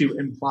course, to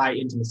imply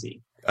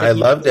intimacy. I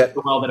loved it.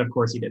 Well, that of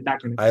course he did.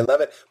 That kind of thing. I love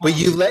it. But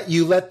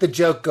you let the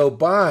joke go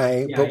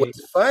by. Yeah, but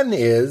what's fun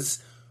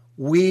is,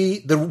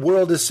 the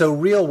world is so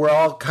real, we're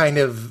all kind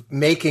of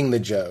making the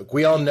joke.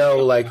 We all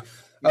know,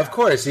 of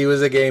course, he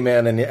was a gay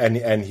man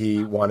and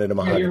he wanted a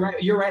mahogany. Yeah,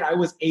 you're right. I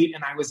was 8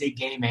 and I was a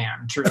gay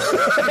man. True.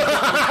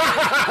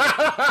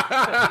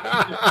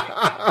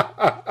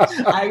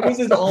 I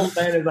was as old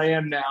then as I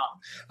am now.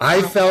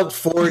 I felt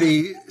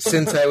 40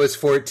 since I was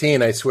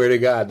 14. I swear to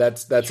God,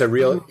 that's a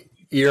real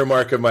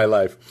earmark of my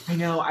life. I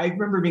know. I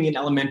remember being in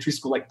elementary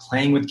school,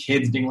 playing with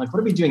kids, being like, "What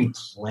are we doing?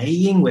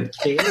 Playing with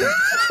kids?"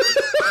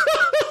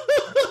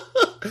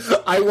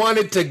 I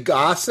wanted to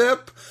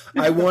gossip.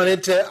 I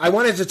wanted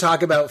to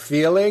talk about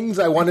feelings.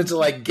 I wanted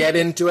to get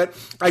into it.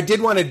 I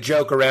did want to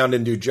joke around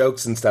and do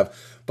jokes and stuff,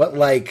 but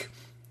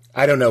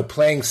I don't know,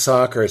 playing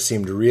soccer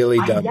seemed really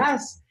dumb.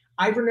 Yes.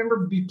 I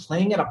remember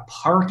playing at a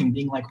park and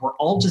being like, we're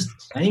all just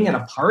playing at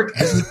a park.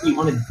 This is what you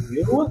want to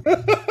do?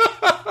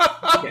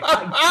 Get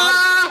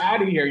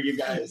out of here, you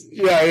guys.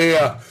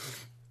 Yeah.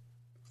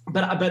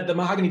 But the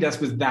mahogany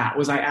desk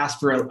was I asked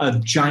for a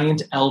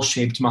giant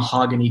L-shaped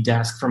mahogany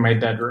desk for my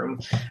bedroom,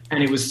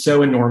 and it was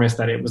so enormous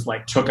that it was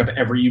took up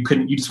you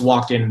just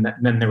walked in and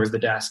then there was the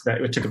desk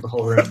that it took up the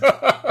whole room.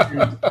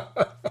 And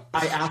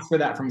I asked for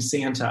that from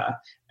Santa,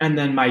 and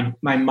then my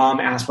mom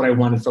asked what I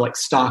wanted for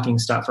stocking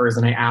stuffers,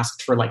 and I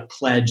asked for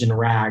Pledge and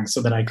rags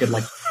so that I could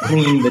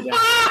clean the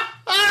desk.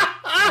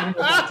 I don't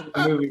know if that's in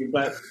the movie,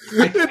 but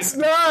it's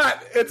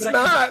not.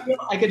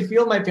 I could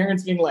feel my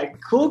parents being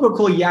like,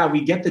 cool. Yeah,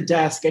 we get the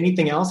desk.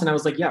 Anything else? And I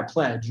was like, yeah,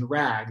 Pledge,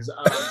 rags.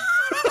 I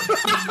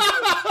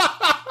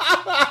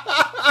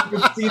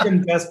could see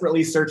them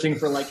desperately searching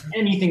for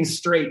anything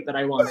straight that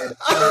I wanted.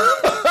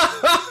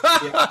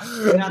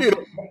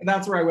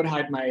 That's where I would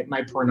hide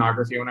my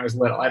pornography when I was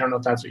little. I don't know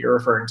if that's what you're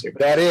referring to.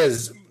 That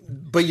is.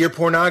 But your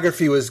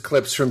pornography was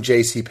clips from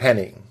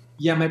JCPenney.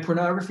 Yeah, my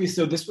pornography.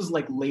 So this was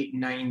late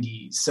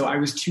 90s. So I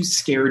was too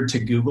scared to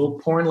Google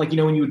porn. When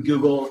you would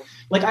Google,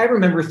 I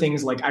remember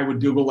things I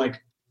would Google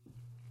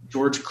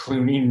George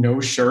Clooney, no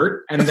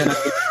shirt. And then I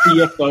would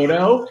see a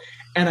photo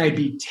and I'd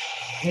be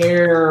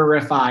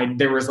terrified.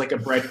 There was a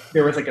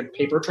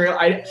paper trail.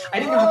 I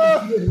didn't know how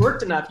computers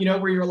worked enough,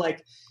 where you're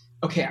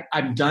okay,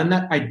 I'm done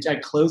that. I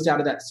closed out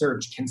of that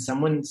search. Can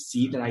someone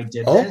see that I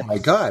did this? Oh my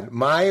God.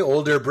 My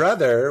older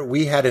brother,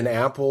 we had an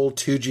Apple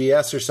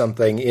 2GS or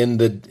something in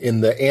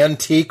the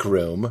antique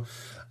room.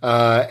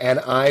 And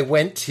I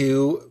went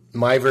to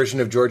my version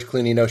of George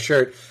Clooney, no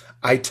shirt.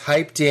 I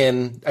typed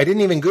in, I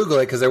didn't even Google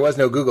it because there was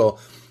no Google,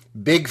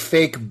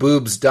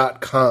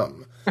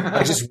 bigfakeboobs.com.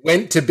 I just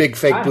went to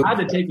bigfakeboobs. I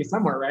had to take you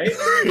somewhere, right?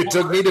 It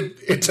took me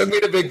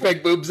to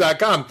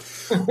bigfakeboobs.com.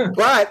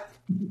 But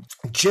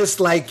just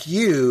like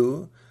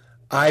you,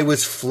 I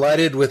was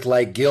flooded with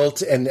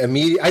guilt and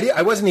immediate.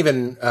 I wasn't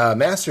even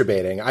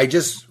masturbating. I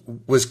just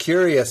was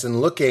curious and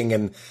looking,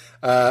 and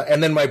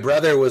then my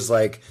brother was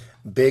like,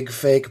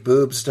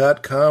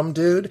 "bigfakeboobs.com,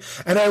 dude,"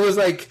 and I was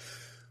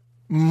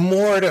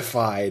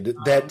mortified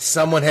that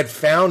someone had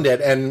found it,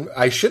 and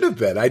I should have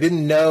been. I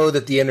didn't know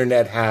that the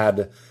internet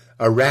had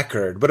a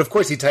record, but of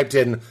course he typed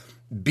in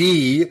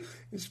B.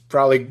 He's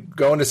probably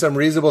going to some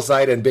reasonable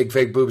site, and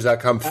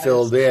bigfakeboobs.com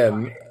filled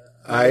in.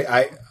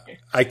 I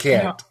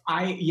can't.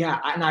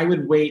 And I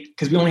would wait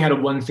because we only had a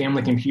one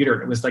family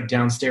computer. It was like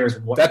downstairs.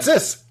 That's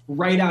this.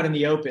 Right out in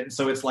the open.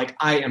 So it's like,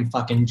 I am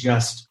playing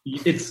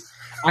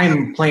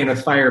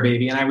with fire,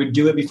 baby. And I would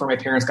do it before my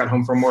parents got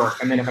home from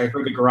work. And then if I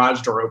heard the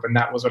garage door open,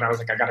 that was when I was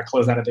like, I got to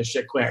close out of this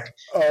shit quick.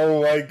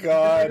 Oh my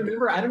God.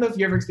 I don't know if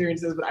you ever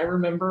experienced this, but I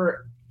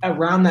remember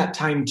around that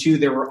time too,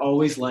 there were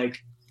always like,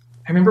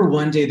 I remember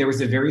one day there was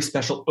a very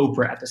special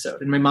Oprah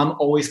episode, and my mom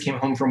always came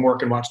home from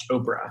work and watched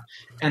Oprah.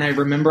 And I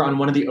remember on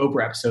one of the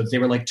Oprah episodes, they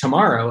were like,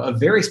 tomorrow, a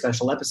very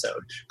special episode.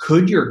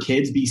 Could your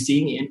kids be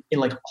seeing in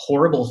like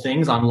horrible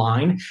things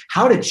online?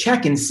 How to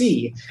check and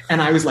see.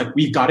 And I was like,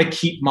 we've got to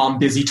keep mom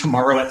busy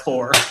tomorrow at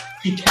 4.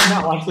 She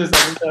cannot watch this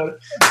episode.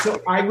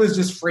 So I was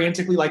just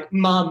frantically like,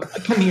 Mom,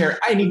 come here.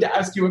 I need to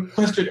ask you a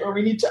question. Or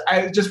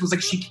I just was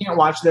like, she can't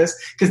watch this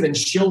because then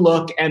she'll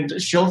look and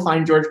she'll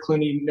find George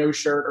Clooney no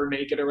shirt or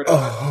naked or whatever.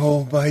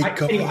 Oh my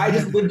God. Anyway, I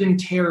just lived in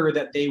terror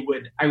that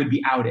I would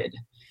be outed.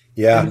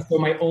 Yeah. And so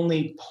my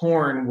only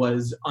porn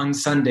was on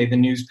Sunday, the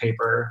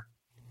newspaper.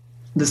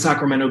 The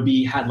Sacramento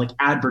Bee had like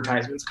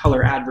advertisements,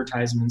 color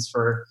advertisements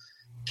for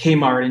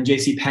Kmart and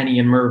JCPenney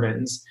and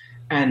Mervyn's.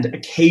 And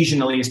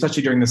occasionally,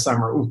 especially during the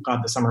summer, oh God,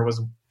 the summer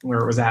was where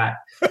it was at.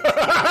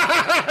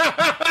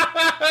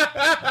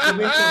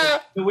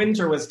 The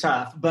winter was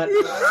tough, but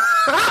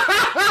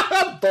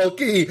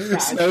bulky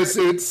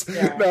snowsuits,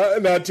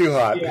 not too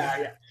hot.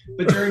 Yeah.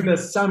 But during the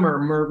summer,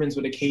 Mervyn's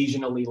would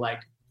occasionally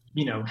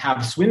have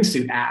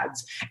swimsuit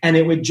ads, and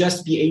it would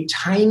just be a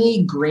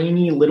tiny,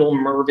 grainy little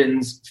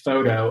Mervyn's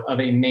photo of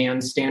a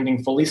man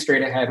standing fully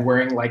straight ahead,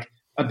 wearing like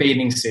a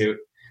bathing suit,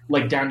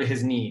 like down to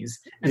his knees.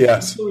 And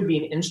yes. It would be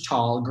an inch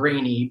tall,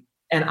 grainy,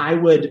 and I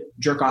would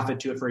jerk off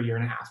to it for a year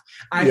and a half.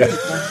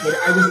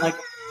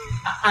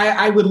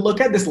 I would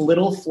look at this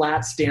little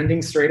flat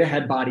standing straight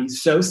ahead body,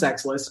 so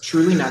sexless,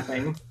 truly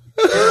nothing.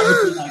 And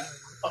I would be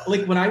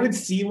like when I would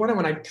see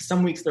one,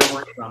 some weeks there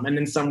weren't some, and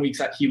then some weeks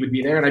that he would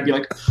be there, and I'd be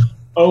like,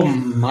 oh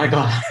my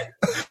God.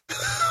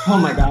 Oh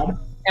my God.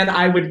 And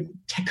I would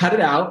cut it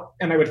out,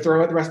 and I would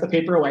throw the rest of the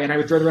paper away, and I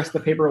would throw the rest of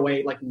the paper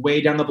away like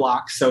way down the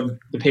block so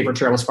the paper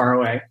trail was far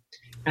away.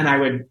 And I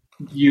would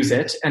use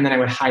it, and then I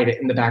would hide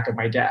it in the back of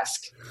my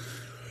desk.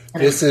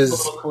 And this is a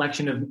little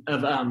collection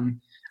of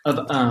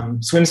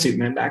swimsuit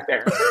men back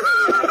there.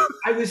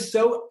 I was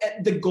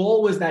the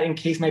goal was that in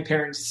case my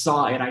parents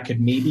saw it, I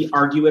could maybe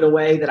argue it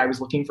away that I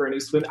was looking for a new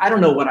swim. I don't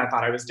know what I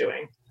thought I was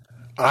doing.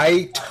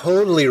 I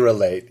totally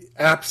relate.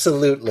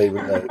 Absolutely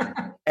relate.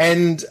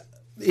 And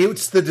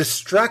it's the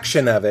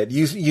destruction of it.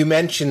 You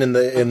mentioned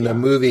in the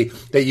movie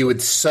that you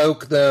would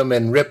soak them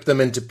and rip them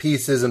into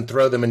pieces and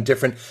throw them in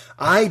different.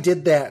 I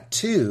did that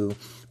too.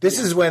 This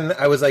is when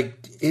I was like,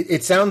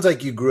 it sounds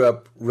like you grew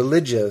up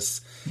religious.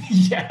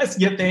 Yes,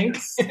 you think?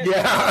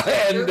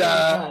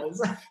 Yeah,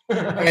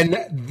 and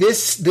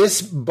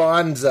this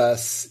bonds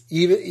us.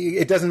 Even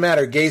it doesn't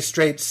matter, gay,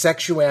 straight,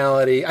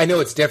 sexuality. I know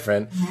it's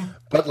different,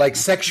 but like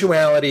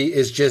sexuality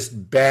is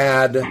just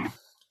bad,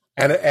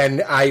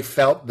 and I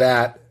felt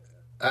that.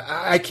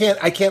 I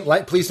can't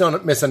like. Please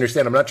don't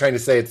misunderstand. I'm not trying to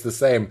say it's the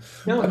same.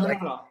 No, not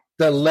like, at all.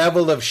 The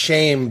level of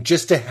shame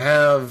just to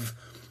have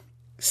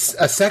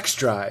a sex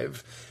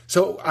drive.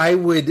 So I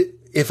would,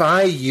 if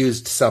I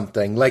used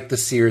something like the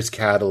Sears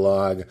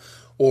catalog,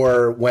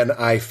 or when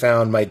I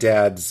found my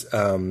dad's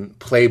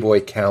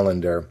Playboy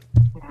calendar,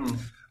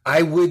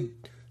 I would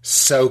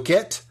soak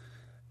it,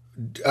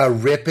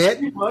 rip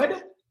it,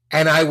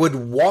 and I would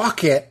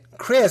walk it.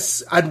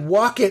 Chris, I'd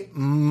walk it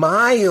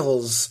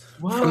miles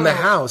from the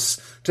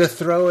house to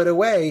throw it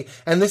away.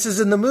 And this is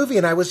in the movie.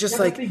 And I was just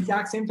like... That's the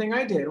exact same thing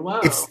I did. Wow.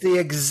 It's the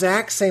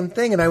exact same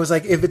thing. And I was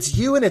like, if it's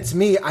you and it's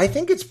me, I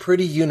think it's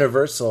pretty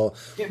universal.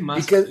 It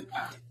must because be.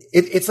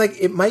 It's like,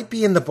 it might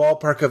be in the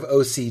ballpark of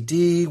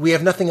OCD. We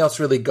have nothing else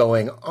really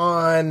going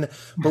on.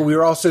 But we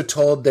were also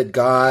told that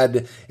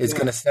God is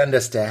going to send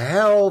us to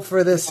hell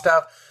for this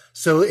stuff.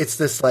 So it's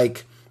this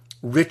like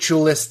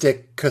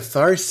ritualistic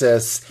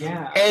catharsis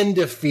and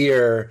a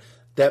fear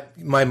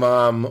that my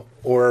mom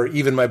or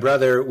even my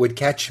brother would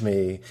catch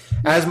me,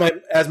 as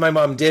my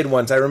mom did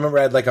once. I remember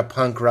I had like a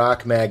punk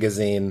rock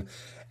magazine,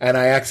 and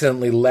I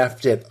accidentally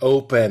left it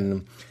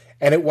open,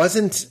 and it was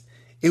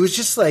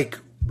just like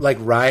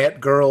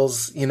Riot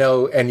Girls,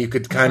 and you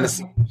could kind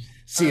of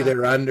see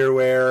their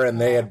underwear,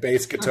 and they had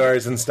bass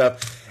guitars and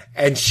stuff.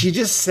 And she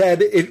just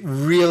said, it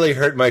really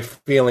hurt my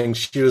feelings.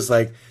 She was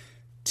like,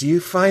 "Do you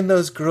find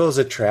those girls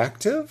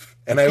attractive?"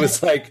 And I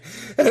was like,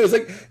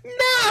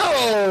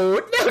 no,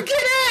 get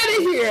out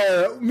of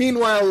here.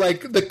 Meanwhile,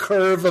 like the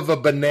curve of a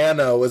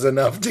banana was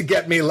enough to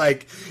get me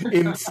like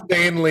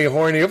insanely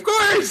horny. Of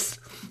course.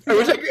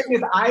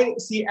 I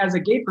see, as a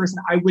gay person,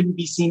 I wouldn't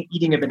be seen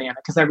eating a banana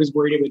because I was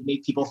worried it would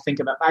make people think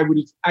about. I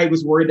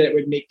was worried that it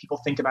would make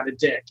people think about a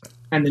dick,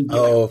 and then.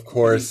 Of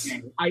course.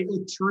 I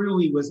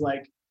truly was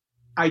like,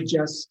 I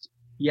don't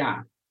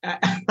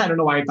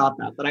know why I thought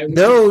that, but I was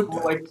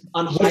like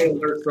on high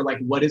alert for like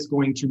what is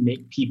going to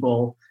make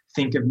people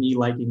think of me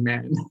liking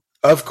men.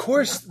 Of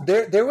course,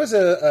 there was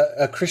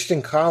a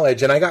Christian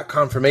college, and I got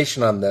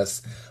confirmation on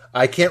this.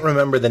 I can't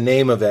remember the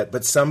name of it,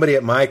 but somebody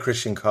at my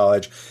Christian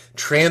college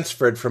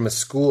transferred from a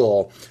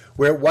school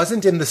where it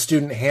wasn't in the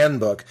student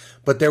handbook,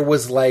 but there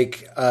was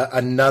like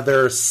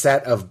another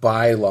set of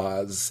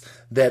bylaws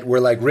that were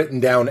like written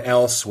down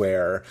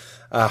elsewhere,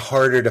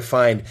 harder to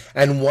find.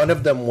 And one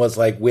of them was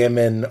like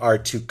women are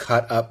to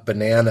cut up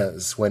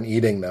bananas when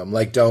eating them.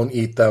 Like don't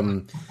eat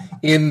them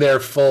in their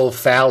full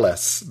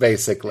phallus,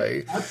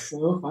 basically. That's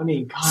so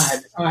funny.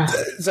 God.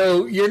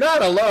 So you're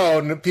not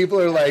alone. People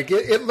are like,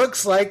 it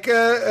looks like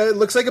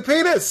a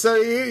penis. So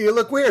you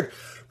look weird.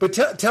 But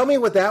tell me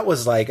what that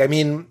was like. I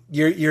mean,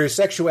 your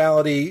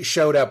sexuality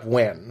showed up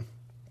when?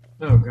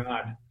 Oh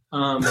God.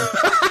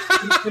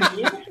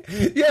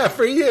 Yeah,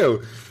 for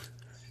you.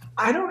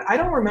 I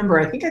don't remember.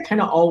 I think I kind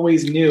of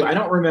always knew. I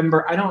don't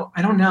remember. I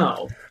don't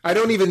know. I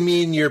don't even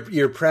mean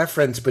your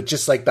preference, but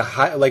just like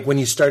like when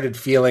you started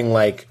feeling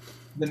like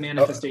the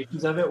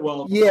manifestations of it.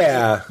 Well,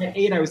 yeah. At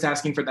 8, I was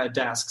asking for that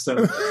desk.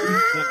 So.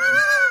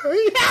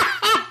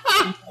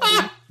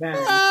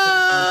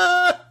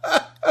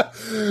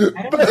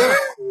 I don't know.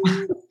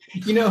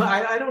 You know,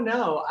 I don't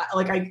know.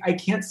 I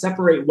can't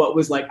separate what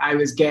was like, I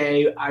was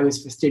gay, I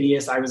was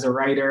fastidious, I was a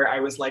writer, I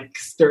was like,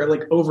 there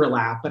like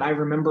overlap. But I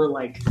remember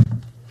like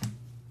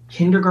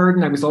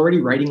kindergarten, I was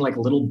already writing like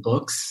little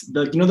books.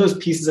 You know those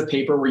pieces of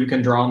paper where you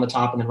can draw on the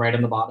top and then write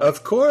on the bottom?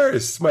 Of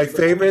course. My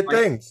favorite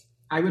things.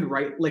 I would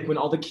write, like when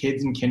all the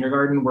kids in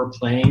kindergarten were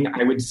playing,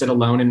 I would sit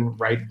alone and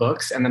write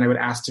books, and then I would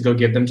ask to go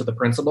give them to the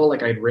principal.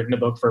 Like I'd written a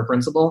book for a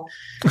principal.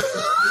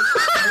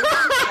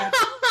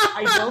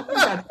 I don't think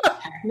that's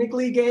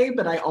technically gay,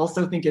 but I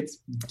also think it's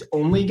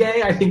only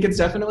gay. I think it's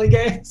definitely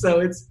gay.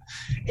 So it's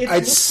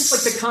just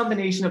like the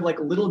combination of like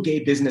little gay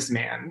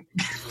businessman.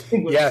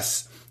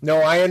 Yes. No,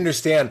 I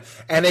understand.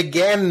 And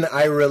again,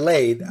 I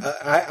relate.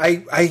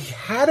 I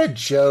had a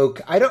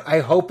joke. I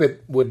hope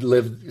it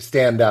would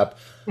stand up.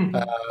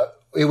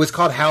 It was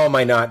called How Am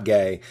I Not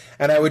Gay?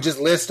 And I would just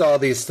list all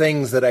these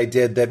things that I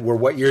did that were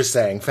what you're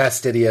saying,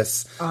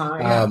 fastidious,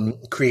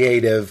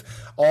 creative.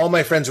 All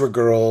my friends were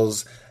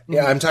girls.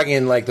 Yeah, I'm talking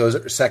in like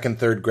those second,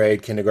 third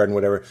grade, kindergarten,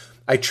 whatever.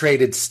 I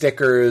traded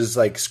stickers,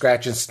 like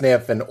scratch and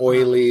sniff and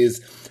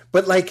oilies.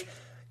 But like,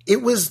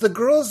 it was the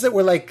girls that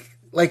were like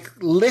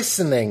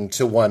listening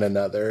to one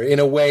another in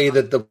a way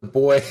that the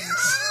boys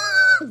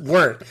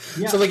weren't.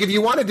 Yeah. So like if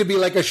you wanted to be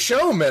like a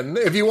showman,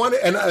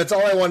 and that's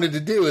all I wanted to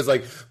do is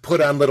like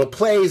put on little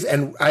plays.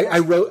 And I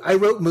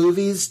wrote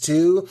movies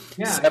too.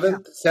 Yeah,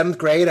 seventh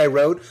grade, I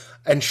wrote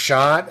and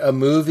shot a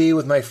movie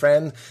with my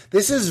friend.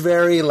 This is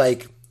very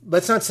like,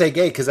 let's not say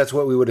gay because that's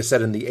what we would have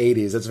said in the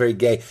 80s. That's very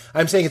gay.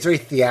 I'm saying it's very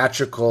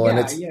theatrical and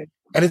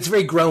it's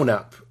very grown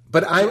up.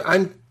 But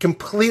I'm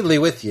completely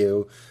with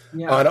you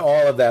on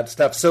all of that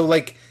stuff. So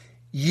like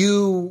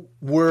you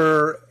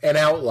were an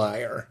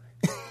outlier.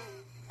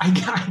 I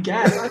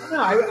guess. I don't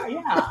know.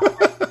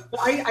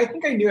 I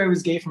think I knew I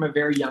was gay from a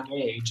very young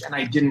age, and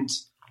I didn't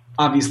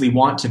obviously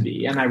want to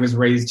be. And I was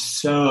raised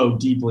so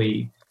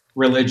deeply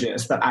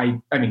religious that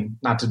I mean,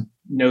 not to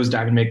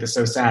nosedive and make this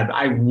so sad, but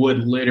I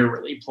would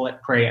literally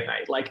pray at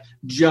night, like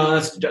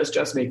just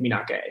make me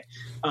not gay.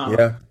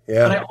 Yeah.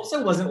 But I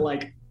also wasn't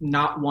like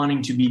not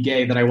wanting to be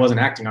gay that I wasn't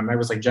acting on. I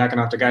was like jacking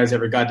off to guys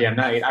every goddamn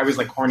night. I was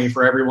like horny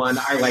for everyone.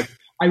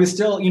 I was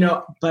still,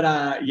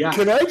 but yeah.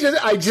 Can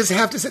I just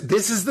have to say,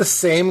 this is the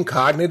same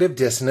cognitive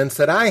dissonance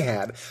that I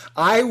had.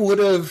 I would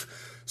have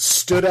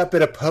stood up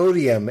at a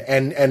podium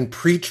and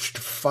preached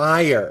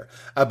fire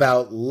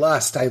about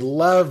lust. I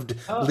loved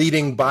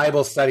leading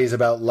Bible studies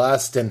about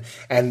lust and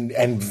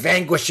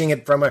vanquishing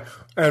it from her.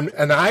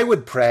 And I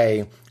would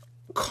pray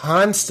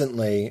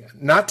constantly,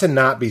 not to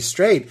not be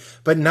straight,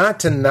 but not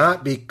to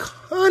not be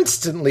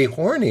constantly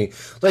horny.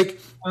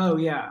 Like, oh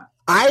yeah.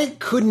 I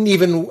couldn't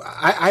even,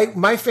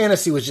 my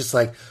fantasy was just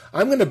like,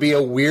 I'm going to be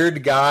a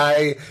weird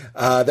guy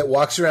that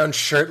walks around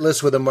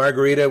shirtless with a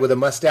margarita with a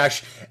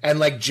mustache, and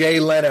like Jay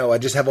Leno, I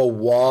just have a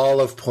wall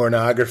of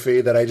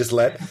pornography that I just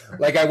like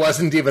I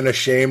wasn't even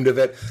ashamed of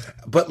it.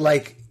 But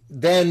like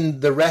then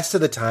the rest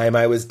of the time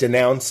I was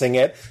denouncing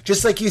it,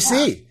 just like you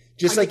see.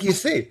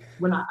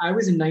 When I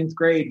was in 9th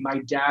grade, my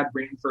dad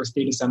ran for a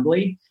state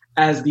assembly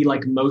as the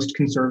like most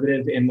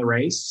conservative in the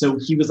race. So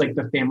he was like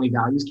the family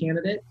values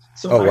candidate.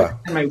 So I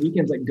spent my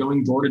weekends like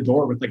going door to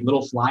door with like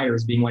little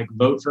flyers being like,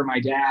 vote for my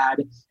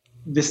dad.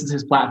 This is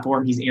his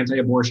platform. He's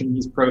anti-abortion.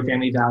 He's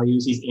pro-family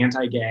values. He's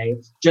anti-gay.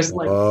 Just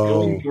like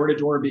going door to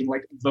door being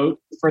like, vote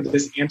for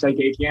this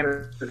anti-gay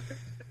candidate.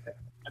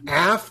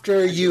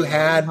 After you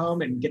had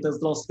home and get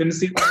those little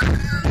swimsuit.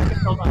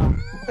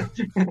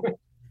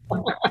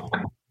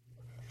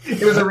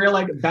 It was a real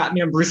like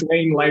Batman Bruce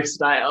Wayne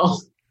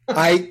lifestyle.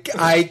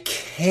 I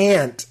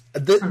can't.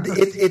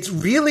 It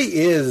really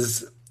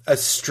is a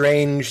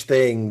strange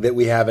thing that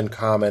we have in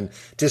common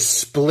to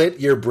split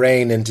your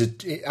brain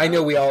into. I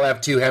know we all have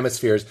two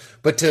hemispheres,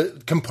 but to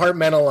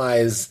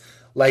compartmentalize,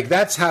 like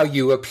that's how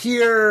you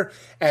appear,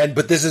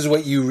 but this is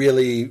what you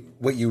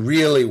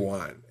really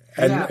want.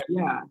 And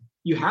yeah,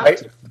 you have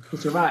to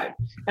survive.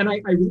 And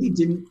I really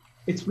didn't.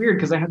 It's weird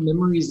because I have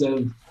memories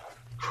of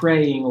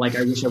praying like,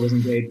 I wish I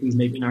wasn't gay, please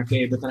make me not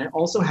gay. But then I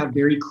also have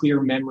very clear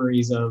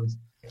memories of,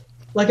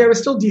 like, I was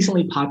still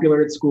decently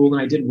popular at school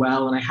and I did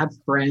well and I had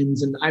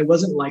friends and I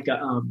wasn't like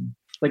a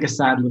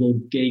sad little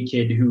gay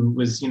kid who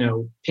was,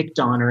 picked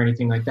on or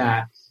anything like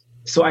that.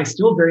 So I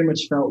still very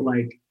much felt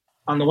like,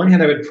 on the one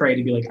hand, I would pray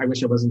to be like, I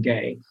wish I wasn't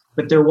gay.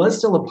 But there was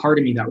still a part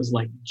of me that was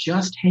like,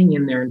 just hang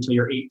in there until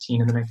you're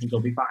 18 and then I think you'll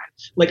be fine.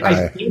 Like,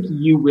 I think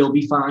you will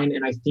be fine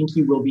and I think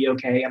you will be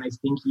okay. And I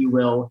think you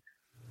will,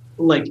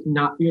 like,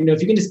 not, if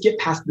you can just get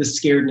past the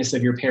scaredness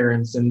of your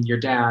parents and your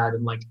dad.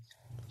 And like,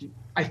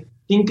 I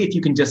think if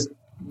you can just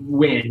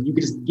win, you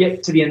could just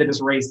get to the end of this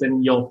race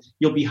and you'll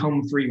be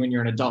home free when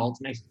you're an adult.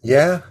 And I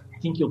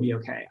think you'll be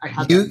okay. I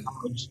have that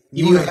knowledge.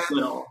 Even when I was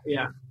little.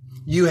 Yeah.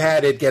 You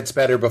had It Gets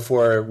Better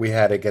before we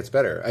had It Gets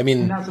Better. I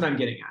mean, and that's what I'm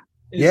getting at.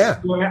 Yeah.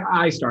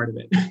 I started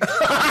it.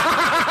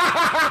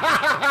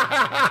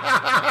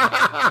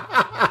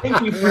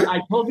 Thank you.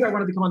 I told you I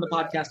wanted to come on the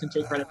podcast and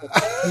take credit for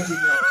that.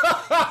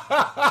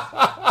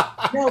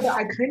 No, but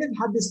I kind of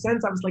had this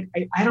sense. I was like,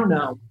 I don't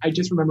know. I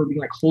just remember being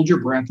like, hold your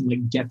breath and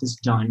like, get this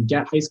done.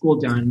 Get high school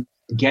done.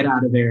 Get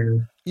out of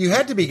there. You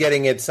had to be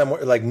getting it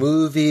somewhere, like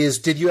movies.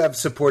 Did you have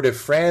supportive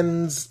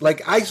friends?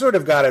 Like, I sort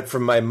of got it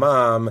from my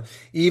mom,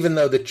 even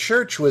though the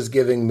church was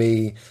giving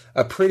me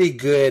a pretty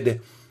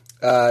good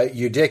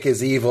your dick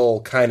is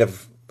evil kind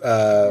of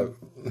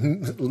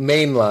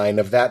mainline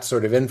of that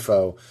sort of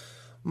info.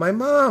 My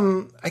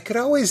mom, I could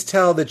always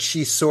tell that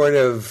she sort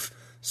of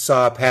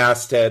saw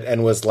past it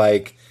and was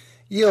like,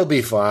 you'll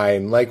be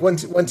fine. Like,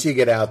 once you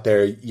get out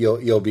there,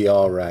 you'll be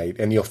all right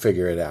and you'll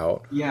figure it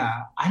out. Yeah.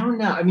 I don't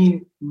know. I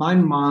mean, my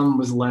mom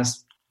was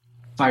less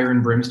fire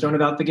and brimstone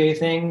about the gay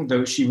thing,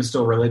 though she was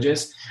still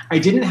religious. I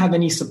didn't have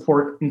any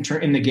support in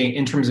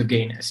terms of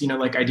gayness.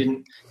 Like, I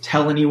didn't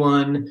tell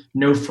anyone.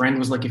 No friend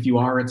was like, if you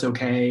are, it's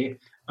okay.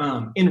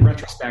 In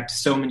retrospect,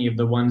 so many of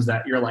the ones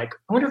that you're like,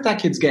 I wonder if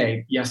that kid's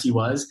gay. Yes, he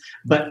was.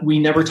 But we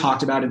never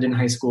talked about it in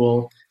high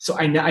school. So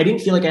I didn't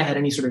feel like I had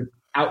any sort of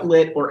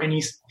outlet or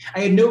I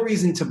had no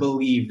reason to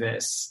believe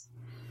this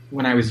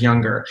when I was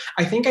younger.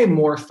 I think I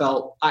more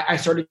felt, I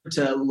started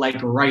to like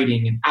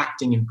writing and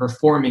acting and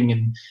performing,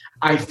 and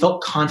I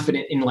felt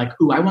confident in like,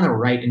 ooh, I want to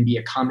write and be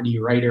a comedy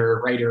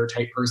writer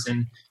type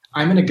person.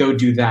 I'm going to go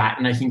do that.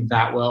 And I think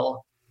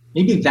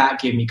maybe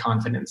that gave me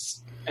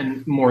confidence,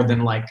 and more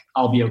than like,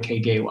 I'll be okay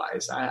gay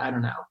wise. I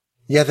don't know.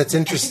 Yeah, that's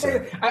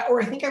interesting.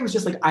 I think I was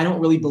just like, I don't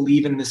really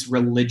believe in this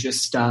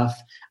religious stuff.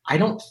 I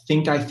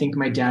think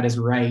my dad is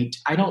right.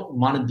 I don't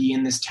want to be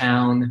in this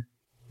town.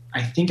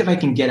 I think if I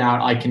can get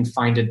out, I can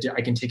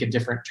I can take a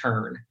different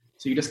turn.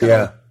 So you just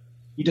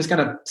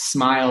gotta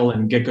smile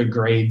and get good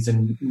grades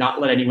and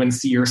not let anyone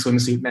see your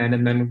swimsuit men,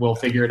 and then we'll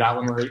figure it out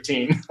when we're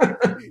 18.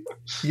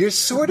 You're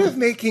sort of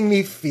making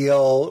me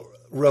feel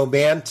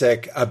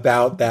romantic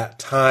about that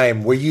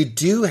time where you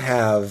do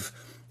have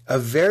a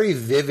very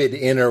vivid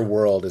inner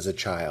world as a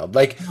child.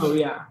 Like, oh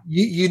yeah,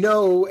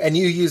 and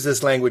you use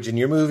this language in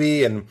your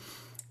movie, and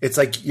it's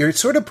like you're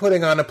sort of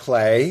putting on a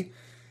play.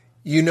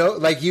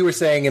 Like you were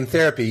saying in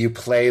therapy, you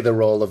play the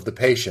role of the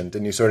patient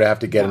and you sort of have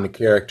to get into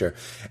character.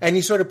 And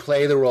you sort of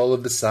play the role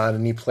of the son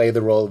and you play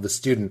the role of the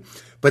student.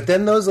 But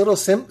then those little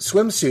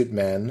swimsuit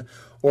men,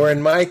 or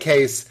in my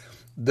case,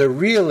 the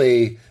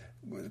really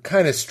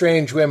kind of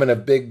strange women of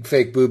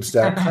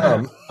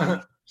bigfakeboobs.com,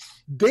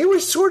 they were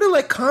sort of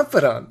like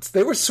confidants.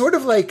 They were sort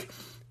of like,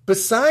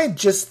 beside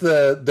just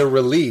the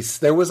release,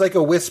 there was like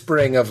a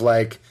whispering of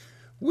like,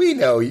 we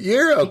know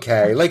you're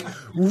okay. Like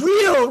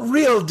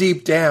real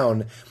deep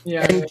down.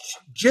 Yeah. And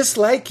just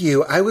like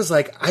you, I was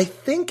like, I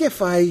think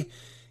if I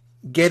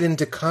get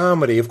into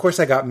comedy, of course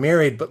I got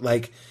married, but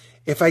like,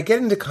 if I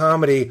get into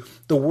comedy,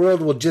 the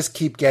world will just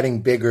keep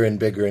getting bigger and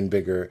bigger and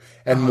bigger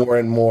and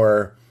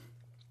more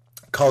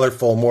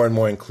colorful, more and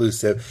more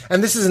inclusive.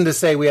 And this isn't to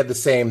say we had the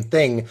same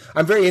thing.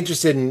 I'm very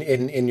interested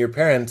in your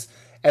parents.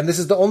 And this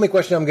is the only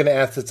question I'm going to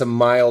ask that's a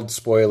mild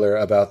spoiler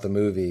about the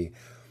movie.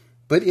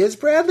 But is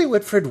Bradley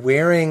Whitford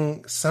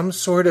wearing some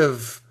sort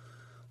of,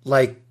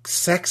 like,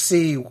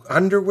 sexy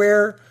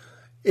underwear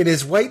in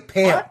his white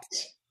pants?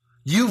 What?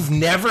 You've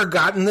never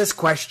gotten this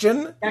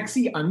question?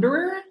 Sexy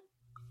underwear?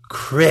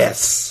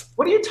 Chris.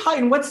 What are you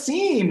talking? What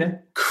scene?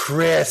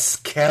 Chris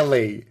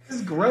Kelly. This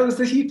is gross.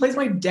 He plays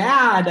my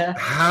dad.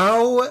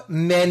 How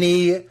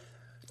many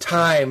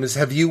times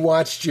have you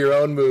watched your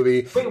own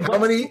movie? Wait, how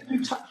many?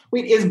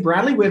 Wait, is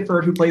Bradley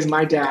Whitford, who plays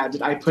my dad,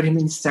 did I put him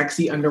in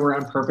sexy underwear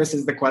on purpose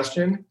is the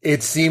question?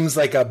 It seems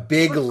like a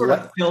big... What sort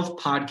of filth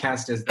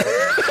podcast is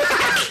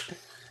this?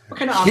 What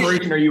kind of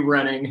operation are you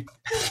running?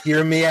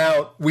 Hear me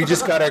out. We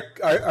just got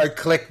our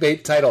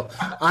clickbait title.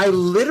 I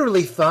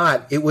literally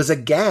thought it was a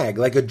gag,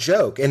 like a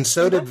joke, and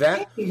so did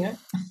that.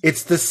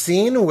 It's the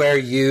scene where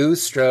you,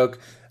 Jesse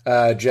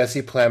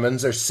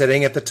Plemons, are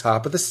sitting at the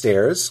top of the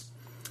stairs.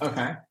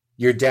 Okay.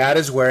 Your dad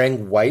is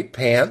wearing white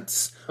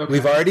pants. Okay.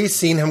 We've already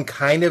seen him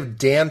kind of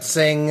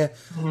dancing,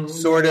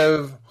 sort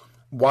of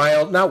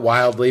not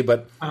wildly,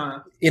 but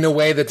in a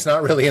way that's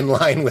not really in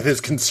line with his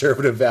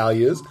conservative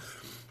values.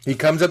 He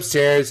comes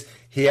upstairs.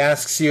 He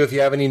asks you if you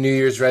have any New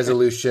Year's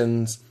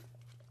resolutions.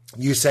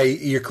 you say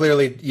you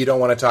don't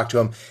want to talk to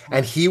him,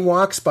 and he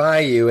walks by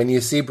you, and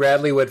you see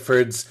Bradley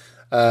Whitford's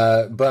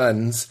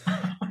buns.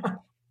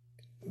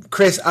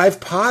 Chris, I've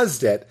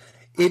paused it.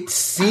 It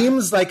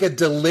seems like a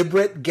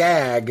deliberate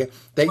gag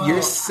that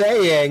you're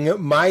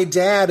saying my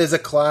dad is a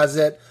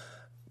closet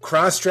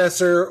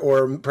crossdresser,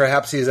 or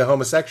perhaps he's a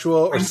homosexual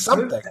or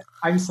something.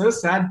 I'm so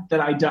sad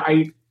that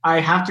I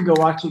have to go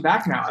watch it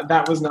back now.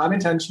 That was not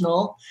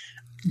intentional.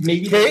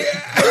 Maybe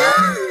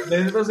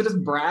those are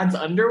just Brad's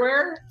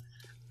underwear.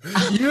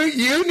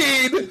 You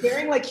need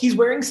he's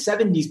wearing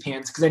 70s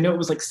pants, because I know it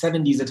was like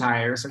 70s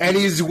attire. So and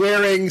he's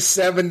wearing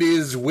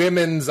 70s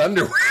women's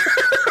underwear.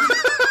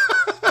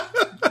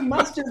 He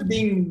must have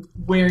been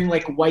wearing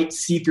like white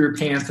see-through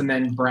pants, and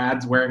then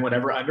Brad's wearing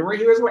whatever underwear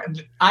he was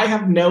wearing. I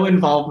have no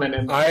involvement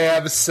in that. I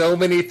have so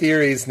many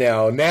theories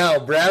now. Now,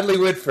 Bradley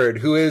Whitford,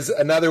 who is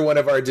another one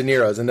of our De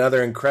Niro's,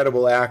 another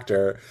incredible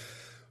actor,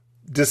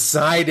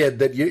 decided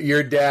that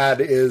your dad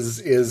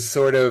is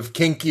sort of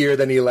kinkier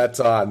than he lets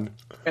on.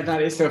 And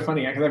that is so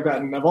funny, because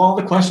of all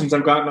the questions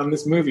I've gotten on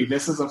this movie,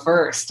 this is a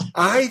first.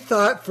 I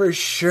thought for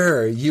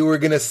sure you were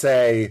going to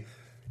say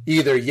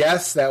either,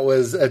 yes, that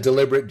was a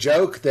deliberate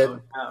joke,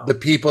 that the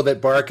people that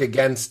bark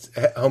against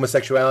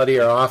homosexuality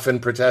are often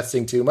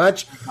protesting too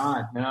much.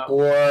 God, no.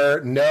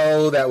 Or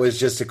no, that was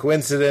just a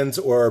coincidence,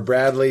 or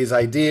Bradley's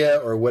idea,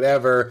 or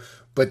whatever.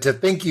 But to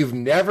think you've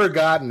never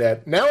gotten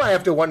it, now I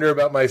have to wonder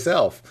about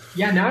myself.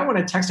 Yeah, now I want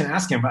to text and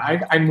ask him, but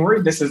I'm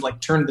worried this has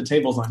turned the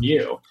tables on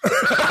you.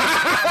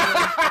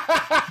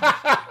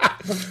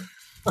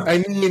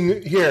 I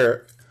mean,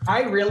 here.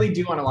 I really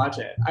do want to watch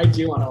it. I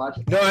do want to watch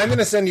it. No, I'm going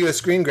to send you a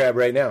screen grab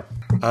right now.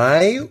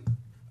 I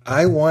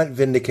want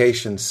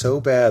vindication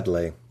so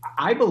badly.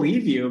 I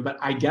believe you, but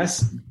I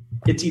guess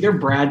it's either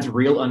Brad's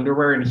real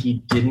underwear and he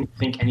didn't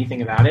think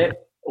anything about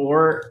it,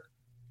 or...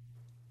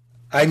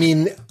 I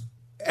mean,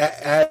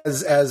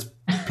 as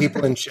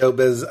people in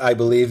showbiz, I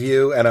believe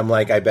you, and I'm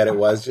like, I bet it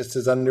was just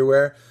his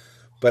underwear.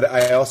 But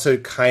I also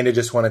kind of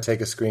just want to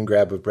take a screen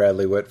grab of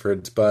Bradley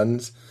Whitford's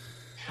buns.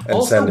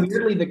 Also,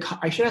 weirdly,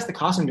 I should ask the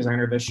costume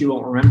designer this. She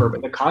won't remember,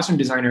 but the costume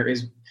designer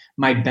is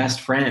my best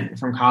friend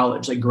from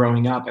college, like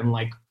growing up, and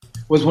like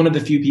was one of the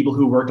few people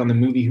who worked on the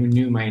movie who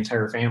knew my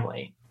entire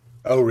family.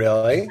 Oh,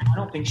 really? I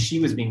don't think she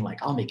was being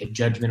like, I'll make a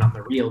judgment on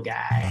the real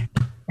guy.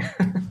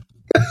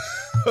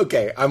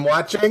 Okay, I'm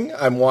watching.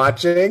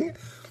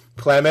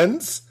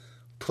 Plemons.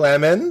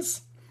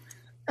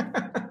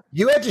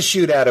 You had to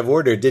shoot out of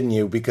order, didn't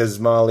you? Because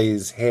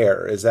Molly's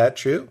hair. Is that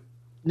true?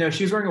 No,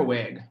 she was wearing a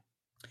wig.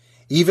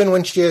 Even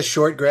when she has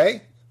short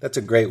gray? That's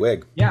a great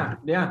wig. Yeah.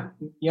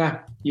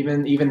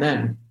 Even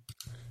then.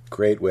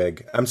 Great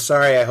wig. I'm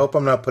sorry. I hope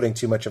I'm not putting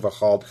too much of a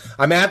halt.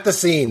 I'm at the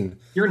scene.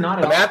 You're not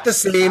at I'm all at the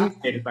scene.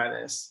 Fascinated by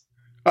this.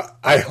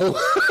 I hope.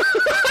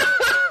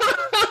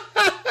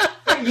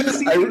 You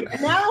see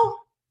it now?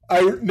 I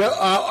don't.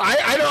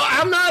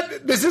 I'm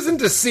not. This isn't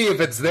to see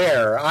if it's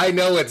there. I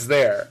know it's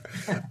there.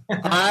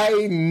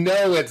 I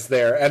know it's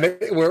there, and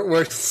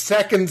we're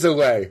seconds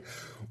away.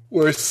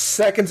 We're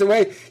seconds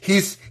away.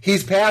 He's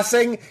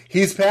passing.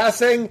 He's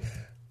passing.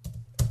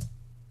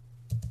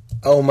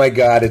 Oh my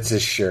God! It's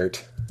his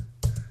shirt.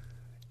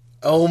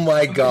 Oh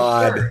my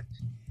God!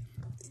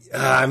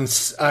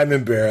 I'm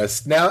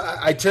embarrassed now.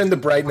 I turned the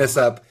brightness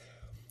up.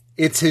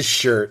 It's his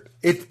shirt.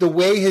 It's the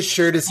way his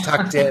shirt is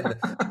tucked in.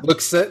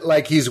 Looks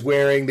like he's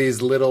wearing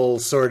these little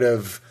sort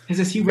of.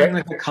 Is he wearing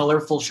like a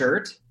colorful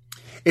shirt?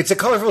 It's a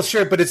colorful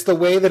shirt, but it's the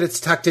way that it's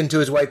tucked into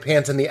his white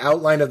pants, and the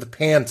outline of the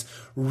pants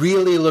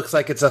really looks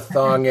like it's a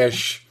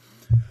thongish.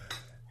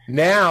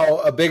 Now,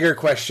 a bigger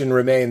question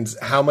remains: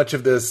 how much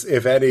of this,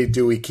 if any,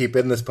 do we keep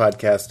in this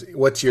podcast?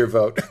 What's your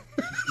vote?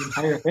 The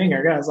entire thing,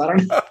 I guess. I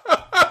don't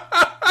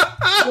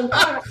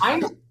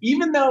know.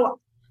 Even though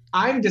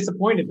I'm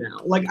disappointed now.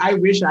 Like, I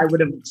wish I would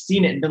have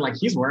seen it and been like,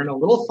 he's wearing a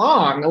little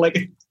thong.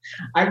 Like,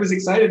 I was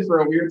excited for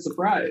a weird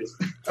surprise.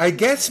 I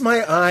guess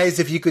my eyes,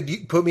 if you could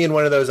put me in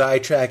one of those eye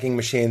tracking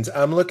machines,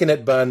 I'm looking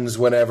at buns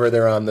whenever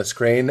they're on the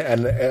screen,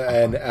 and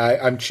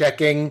I'm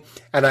checking,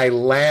 and I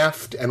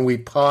laughed, and we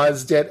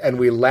paused it, and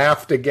we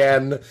laughed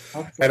again,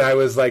 and I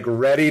was like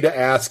ready to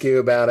ask you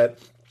about it.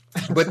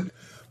 But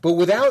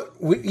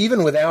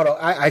even without,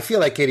 I feel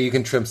like, Katie, you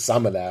can trim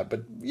some of that,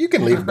 but you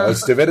can leave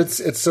most of it.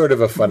 It's sort of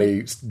a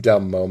funny,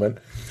 dumb moment.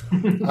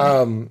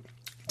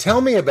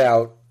 Tell me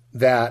about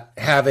that,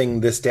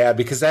 having this dad,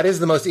 because that is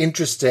the most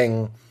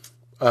interesting,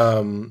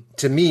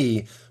 to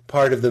me,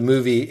 part of the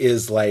movie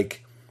is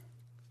like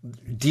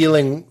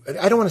dealing.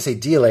 I don't want to say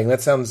dealing.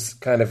 That sounds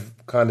kind of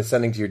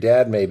condescending to your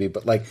dad, maybe,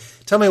 but like,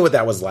 tell me what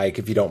that was like,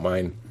 if you don't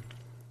mind.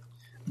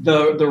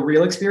 The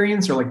real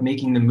experience, or like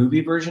making the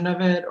movie version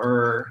of it,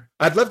 or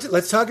I'd love to.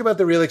 Let's talk about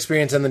the real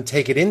experience and then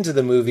take it into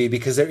the movie,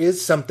 because there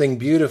is something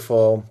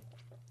beautiful,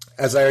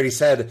 as I already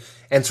said,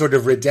 and sort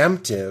of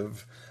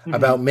redemptive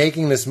about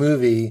making this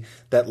movie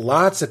that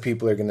lots of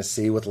people are going to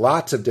see, with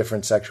lots of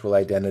different sexual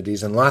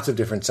identities and lots of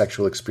different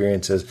sexual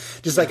experiences.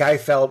 Just like I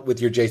felt with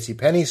your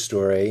JCPenney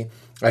story,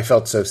 I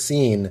felt so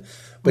seen.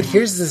 But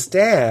here's this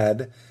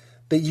dad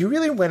that you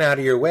really went out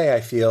of your way,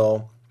 I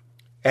feel,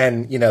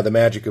 and the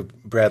magic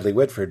of Bradley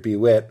Whitford, B.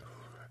 Whit,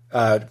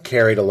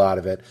 carried a lot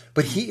of it.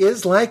 But he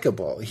is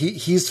likable.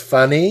 He's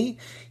funny.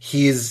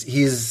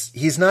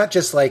 He's not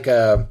just like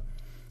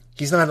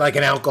he's not like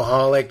an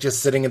alcoholic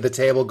just sitting at the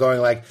table going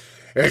like,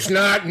 it's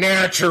not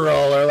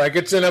natural, or like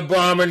it's an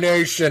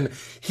abomination.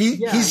 He's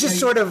just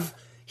sort of.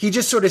 He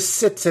just sort of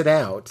sits it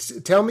out.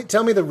 Tell me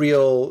the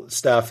real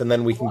stuff, and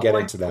then we can get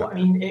into that. Well, I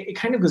mean, it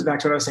kind of goes back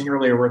to what I was saying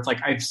earlier, where it's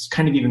like I've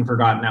kind of even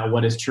forgotten now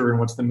what is true and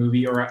what's the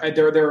movie. Or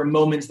there are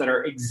moments that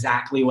are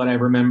exactly what I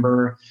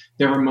remember.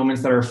 There are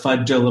moments that are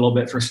fudged a little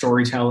bit for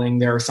storytelling.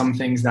 There are some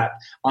things that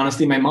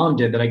honestly my mom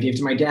did that I gave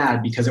to my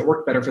dad because it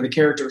worked better for the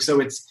character. So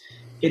it's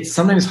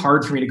sometimes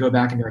hard for me to go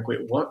back and be like,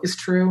 wait, what is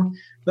true?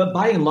 But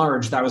by and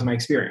large, that was my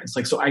experience.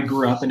 Like, so I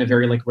grew up in a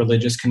very like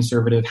religious,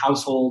 conservative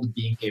household.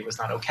 Being gay was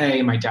not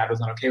okay. My dad was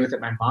not okay with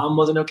it. My mom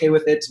wasn't okay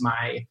with it.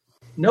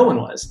 No one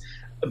was.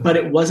 But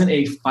it wasn't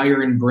a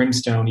fire and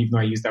brimstone, even though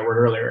I used that word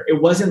earlier.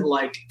 It wasn't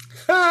like...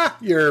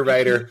 You're a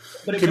writer.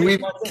 Can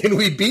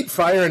we beat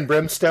fire and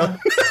brimstone?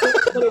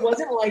 But it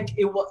wasn't like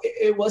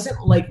it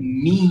wasn't like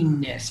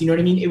meanness. You know what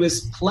I mean? It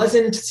was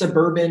pleasant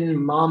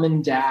suburban mom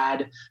and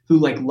dad who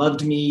like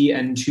loved me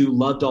and who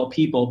loved all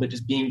people, but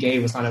just being gay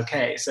was not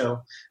okay.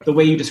 So the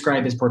way you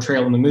describe his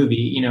portrayal in the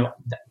movie,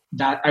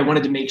 that I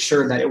wanted to make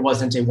sure that it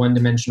wasn't a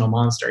one-dimensional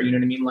monster. You know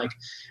what I mean? Like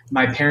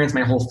my parents,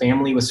 my whole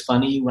family was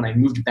funny. When I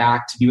moved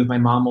back to be with my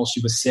mom while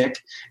she was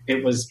sick,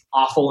 it was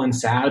awful and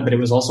sad, but it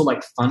was also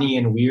like funny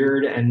and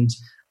weird and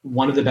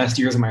one of the best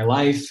years of my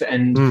life.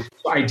 And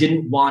so I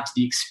didn't want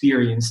the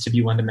experience to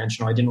be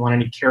one-dimensional. I didn't want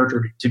any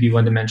character to be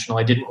one-dimensional.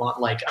 I didn't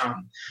want like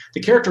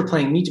the character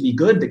playing me to be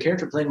good, the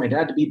character playing my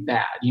dad to be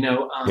bad,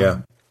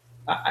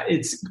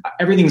 it's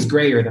everything's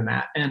grayer than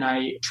that. And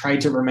I try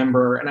to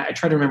remember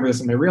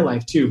this in my real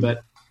life too,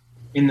 but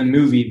in the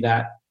movie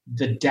that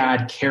the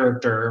dad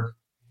character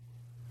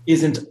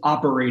isn't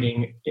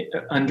operating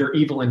under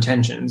evil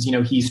intentions.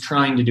 He's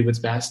trying to do what's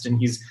best and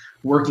he's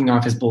working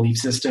off his belief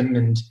system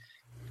and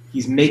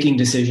he's making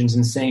decisions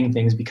and saying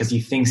things because he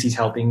thinks he's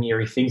helping me or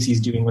he thinks he's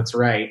doing what's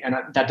right. And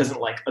that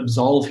doesn't like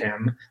absolve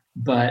him,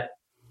 but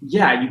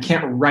yeah, you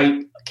can't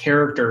write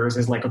characters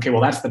as like, okay,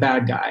 well, that's the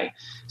bad guy.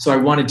 So I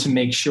wanted to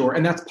make sure,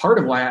 and that's part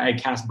of why I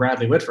cast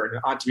Bradley Whitford,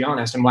 to be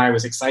honest, and why I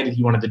was excited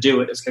he wanted to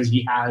do it is because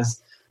he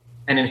has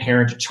an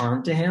inherent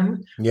charm to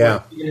him.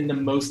 Yeah. Even in the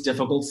most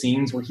difficult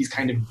scenes where he's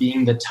kind of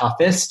being the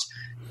toughest,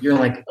 you're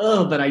like,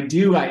 oh, but I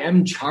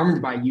am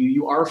charmed by you.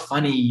 You are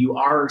funny. You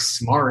are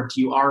smart.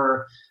 You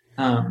are,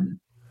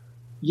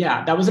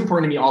 that was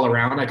important to me all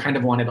around. I kind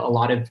of wanted a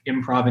lot of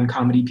improv and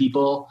comedy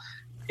people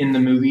in the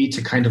movie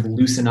to kind of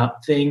loosen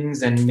up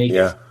things and make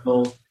it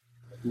feel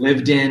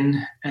lived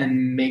in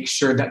and make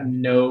sure that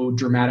no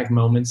dramatic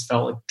moments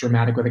felt like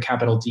dramatic with a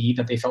capital D,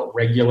 that they felt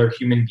regular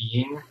human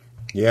being.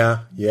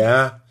 Yeah.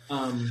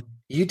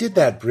 You did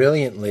that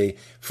brilliantly.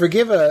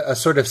 Forgive a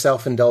sort of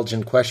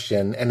self-indulgent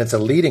question, and it's a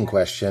leading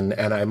question,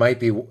 and I might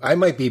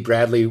be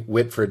Bradley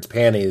Whitford's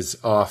panties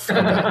off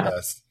about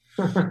this.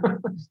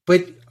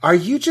 But are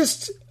you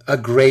just a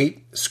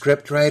great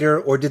script writer,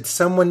 or did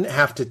someone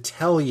have to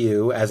tell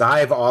you, as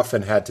I've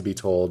often had to be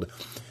told,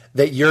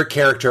 that your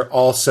character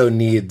also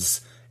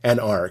needs an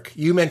arc?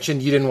 You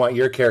mentioned you didn't want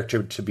your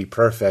character to be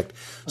perfect,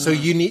 so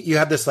you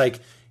have this like,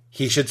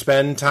 he should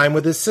spend time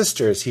with his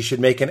sisters, he should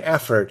make an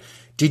effort.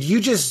 Did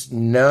you just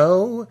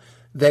know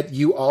that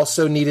you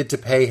also needed to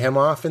pay him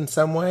off in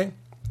some way?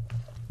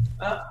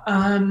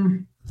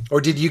 Or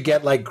did you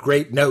get like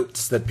great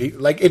notes that people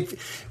like it?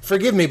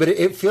 Forgive me, but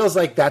it feels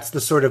like that's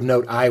the sort of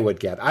note I would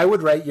get. I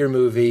would write your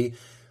movie.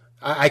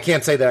 I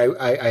can't say that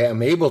I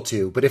am able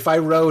to, but if I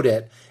wrote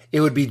it,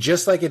 it would be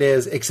just like it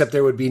is, except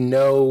there would be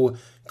no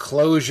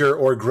closure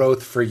or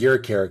growth for your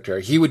character.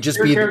 He would just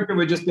your character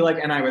would just be like,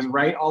 and I was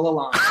right all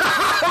along.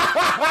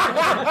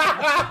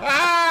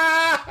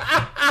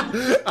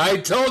 I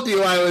told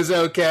you I was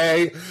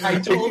okay. I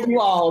told you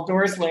all,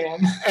 door slam.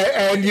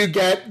 And you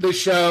get the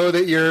show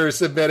that you're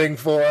submitting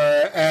for,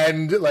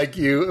 and like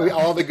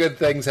all the good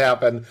things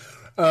happen.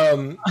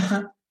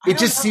 It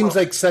just seems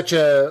like such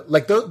a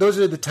like those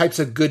are the types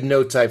of good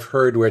notes I've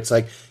heard where it's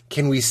like,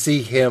 can we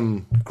see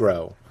him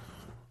grow?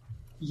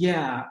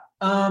 Yeah.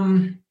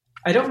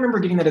 I don't remember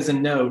getting that as a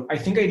note. I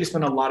think I just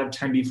spent a lot of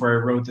time before I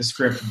wrote the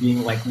script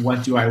being like,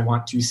 what do I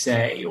want to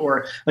say?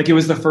 Or like it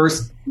was the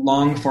first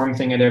long form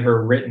thing I'd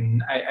ever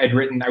written.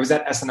 I was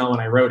at SNL when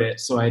I wrote it.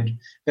 So I'd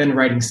been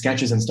writing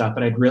sketches and stuff,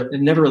 but I'd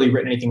never really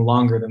written anything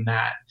longer than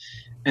that.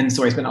 And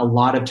so I spent a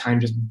lot of time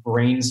just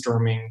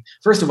brainstorming.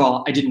 First of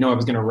all, I didn't know I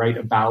was going to write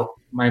about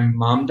my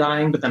mom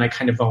dying, but then I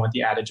kind of went with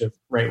the adage of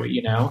write what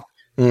you know.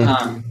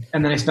 Mm.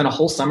 And then I spent a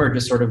whole summer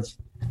just sort of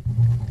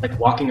like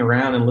walking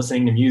around and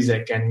listening to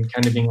music and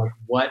kind of being like,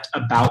 what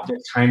about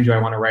this time do I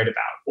want to write about?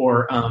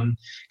 Or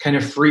kind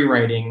of free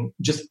writing,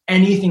 just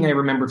anything I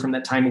remembered from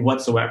that time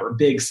whatsoever,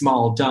 big,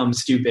 small, dumb,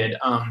 stupid.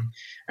 I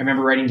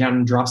remember writing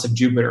down Drops of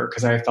Jupiter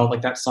because I felt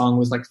like that song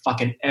was like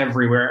fucking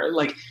everywhere.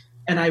 Like,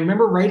 and I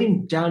remember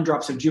writing down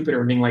Drops of Jupiter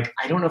and being like,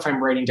 I don't know if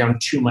I'm writing down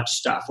too much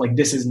stuff. Like,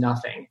 this is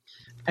nothing.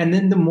 And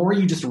then the more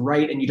you just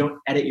write and you don't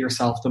edit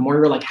yourself, the more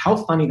you're like, how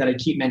funny that I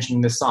keep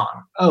mentioning this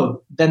song.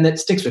 Oh, then that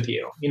sticks with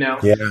you, you know?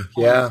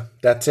 Yeah,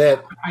 that's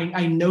it.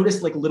 I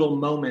noticed like little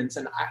moments,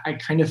 and I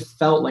kind of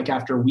felt like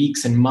after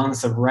weeks and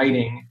months of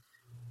writing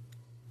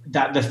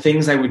that the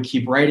things I would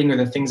keep writing or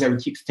the things I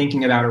would keep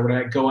thinking about, or when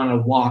I go on a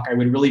walk, I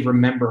would really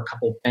remember a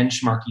couple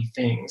benchmarky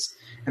things.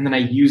 And then I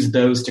used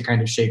those to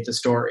kind of shape the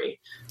story.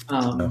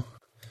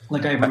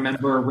 Like I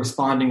remember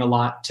responding a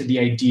lot to the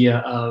idea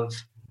of,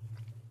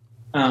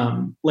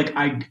 like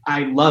I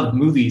love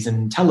movies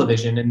and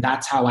television, and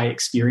that's how I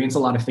experience a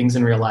lot of things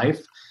in real life.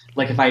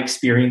 Like if I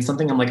experience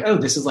something, I'm like, oh,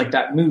 this is like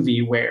that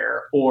movie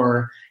where,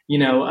 or,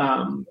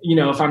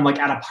 if I'm like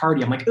at a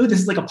party, I'm like, oh, this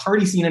is like a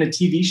party scene in a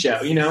TV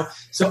show, you know?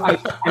 So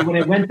when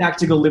I went back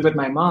to go live with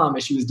my mom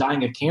as she was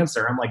dying of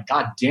cancer, I'm like,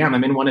 God damn,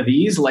 I'm in one of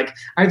these. Like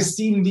I've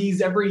seen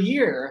these every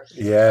year.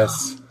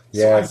 Yes.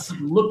 So I was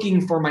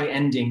looking for my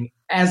ending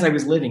as I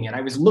was living it. I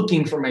was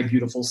looking for my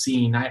beautiful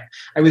scene. I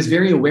was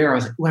very aware. I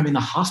was like, oh, I'm in the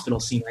hospital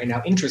scene right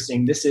now.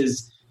 Interesting. This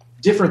is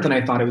different than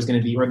I thought it was going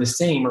to be, or the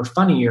same, or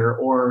funnier,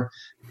 or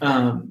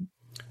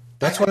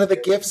that's one of the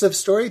gifts of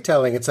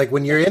storytelling. It's like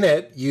when you're in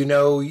it, you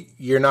know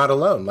you're not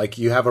alone. Like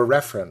you have a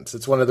reference.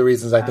 It's one of the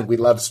reasons I think we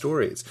love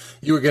stories.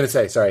 You were going to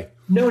say, sorry.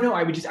 No,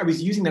 I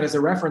was using that as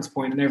a reference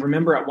point. And I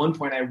remember at one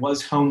point I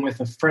was home with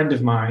a friend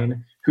of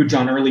mine who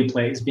John Early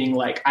plays, being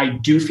like, I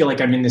do feel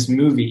like I'm in this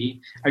movie.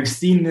 I've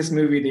seen this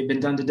movie. They've been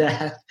done to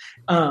death.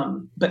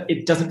 But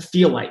it doesn't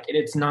feel like it.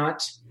 It's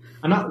not,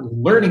 I'm not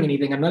learning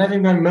anything. I'm not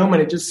having a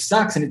moment. It just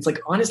sucks. And it's like,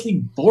 honestly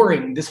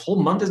boring. This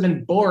whole month has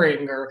been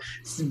boring, or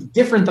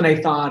different than I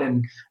thought.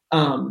 And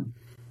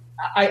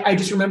I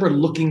just remember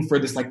looking for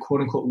this like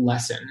quote unquote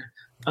lesson.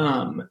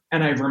 And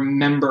I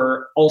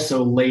remember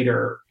also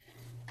later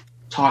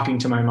talking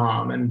to my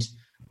mom and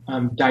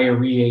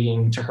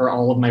diarrheaing to her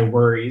all of my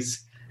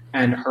worries,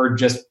 and her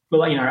just,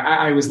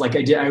 I was like,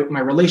 my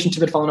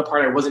relationship had fallen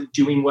apart. I wasn't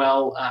doing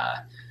well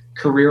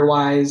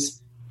career-wise.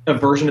 A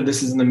version of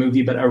this is in the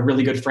movie, but a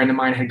really good friend of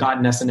mine had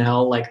gotten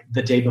SNL like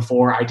the day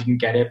before. I didn't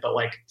get it, but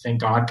like, thank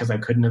God, because I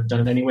couldn't have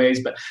done it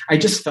anyways. But I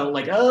just felt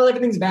like, oh,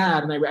 everything's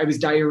bad. And I was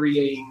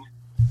diarrheaing.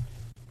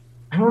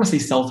 I don't want to say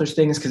selfish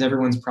things because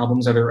everyone's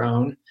problems are their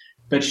own.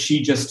 But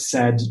she just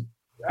said,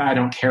 I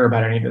don't care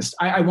about any of this.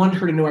 I wanted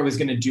her to know I was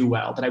going to do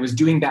well, that I was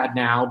doing bad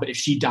now. But if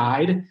she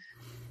died,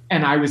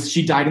 and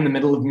she died in the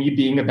middle of me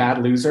being a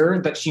bad loser,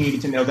 that she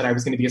needed to know that I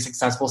was going to be a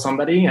successful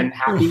somebody and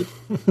happy.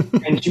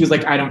 And she was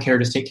like, I don't care,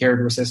 just take care of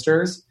your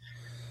sisters.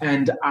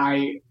 And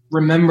I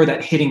remember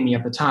that hitting me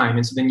at the time.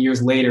 And so then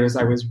years later, as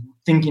I was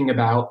thinking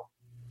about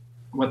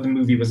what the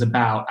movie was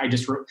about, I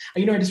just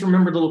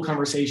remembered little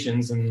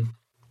conversations and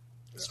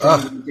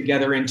strung them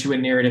together into a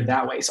narrative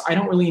that way. So I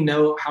don't really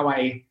know how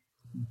I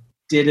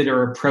did it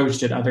or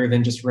approached it other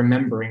than just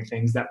remembering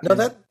things that. No,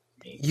 that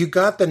you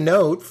got the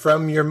note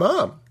from your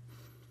mom.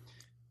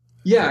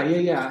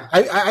 Yeah.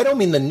 I don't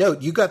mean the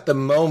note. You got the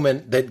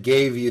moment that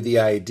gave you the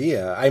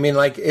idea. I mean,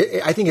 like,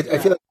 I feel like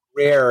it's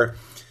rare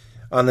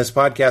on this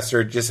podcast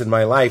or just in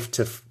my life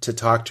to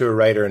talk to a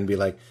writer and be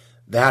like,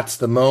 that's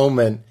the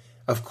moment.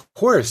 Of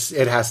course,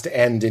 it has to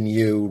end in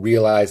you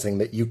realizing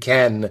that you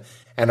can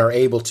and are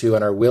able to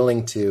and are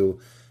willing to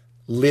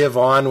live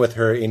on with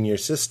her in your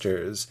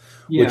sisters,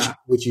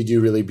 which you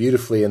do really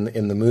beautifully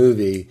in the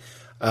movie.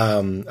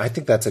 I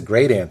think that's a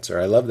great answer.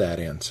 I love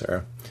that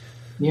answer.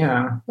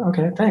 Yeah.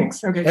 Okay.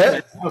 Thanks. Okay.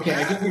 Good. Okay.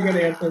 I give you a good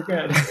answer.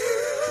 Good.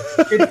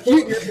 It's so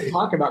weird to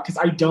talk about because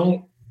I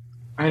don't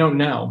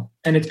know,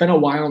 and it's been a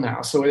while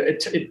now, so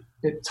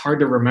it's hard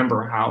to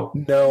remember how.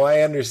 No,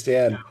 I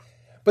understand,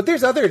 but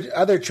there's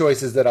other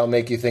choices that I'll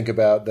make you think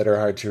about that are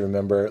hard to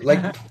remember.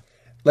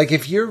 Like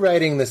if you're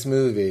writing this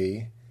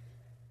movie,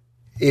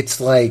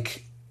 it's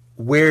like,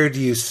 where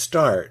do you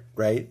start?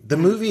 Right? The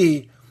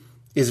movie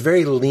is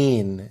very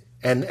lean,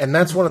 and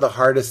that's one of the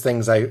hardest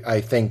things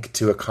I think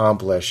to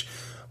accomplish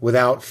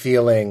without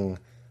feeling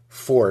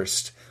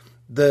forced.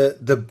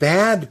 The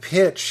bad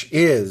pitch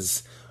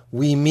is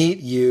we meet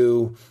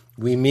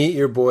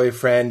your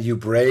boyfriend, you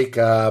break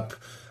up,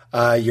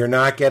 you're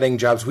not getting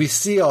jobs. We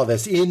see all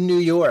this in New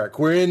York.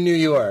 We're in New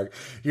York.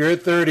 You're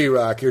at 30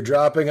 Rock. You're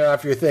dropping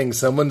off your things.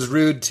 Someone's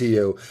rude to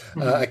you.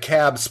 A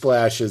cab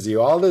splashes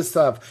you. All this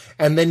stuff.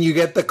 And then you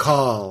get the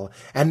call.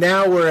 And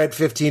now we're at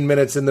 15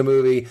 minutes in the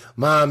movie.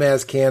 Mom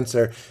has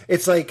cancer.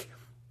 It's like,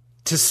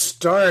 to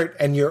start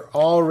and you're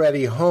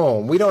already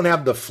home. We don't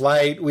have the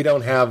flight. We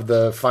don't have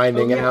the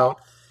finding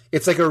out.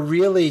 It's like a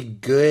really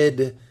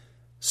good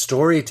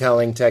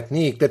storytelling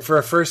technique that for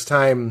a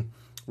first-time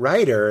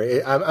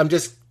writer, I'm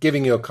just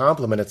giving you a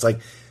compliment. It's like,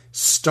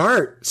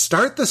 start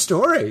the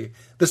story.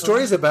 The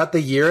story is about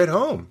the year at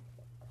home.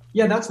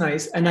 Yeah, that's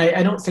nice. And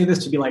I don't say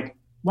this to be like,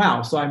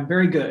 wow, so I'm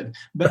very good.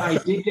 But I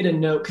did get a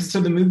note, because so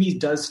the movie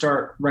does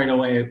start right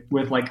away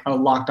with like a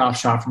locked off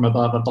shot from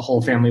above of the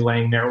whole family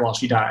laying there while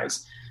she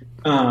dies.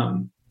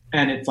 And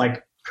it's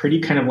like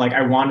pretty kind of like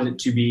I wanted it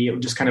to be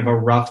just kind of a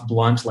rough,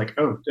 blunt, like,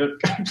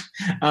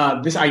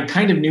 this, I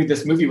kind of knew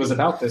this movie was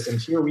about this, and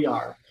here we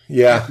are.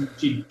 Yeah.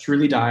 She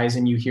truly dies,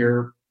 and you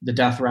hear the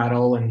death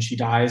rattle and she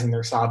dies and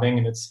they're sobbing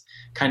and it's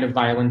kind of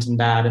violent and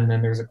bad. And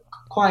then there's a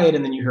quiet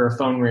and then you hear a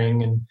phone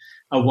ring and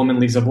a woman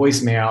leaves a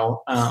voicemail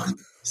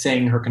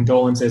saying her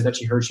condolences that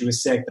she heard she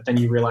was sick. But then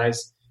you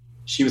realize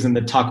she was in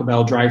the Taco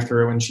Bell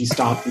drive-thru and she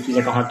stopped and she's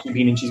like, I'll have 2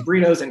 bean and cheese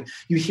burritos. And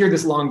you hear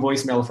this long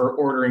voicemail of her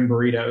ordering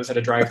burritos at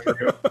a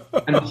drive-thru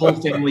and the whole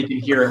family can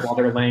hear it while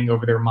they're laying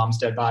over their mom's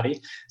dead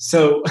body.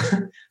 So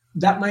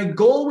that my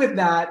goal with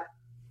that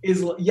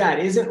is, it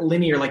isn't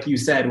linear like you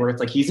said, where it's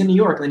like he's in New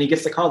York and then he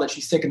gets the call that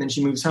she's sick and then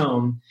she moves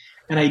home.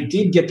 And I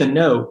did get the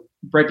note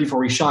right before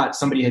we shot.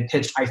 Somebody had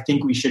pitched, I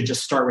think we should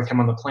just start with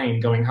him on the plane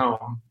going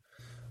home.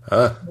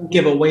 Don't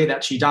give away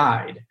that she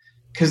died.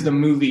 Because the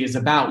movie is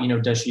about,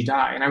 does she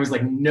die? And I was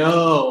like,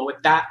 no,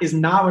 that is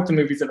not what the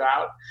movie's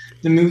about.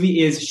 The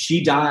movie is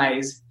she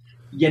dies.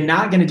 You're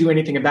not going to do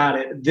anything about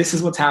it. This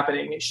is what's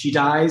happening. She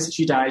dies,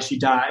 she dies, she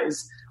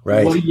dies.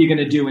 Right. What are you going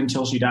to do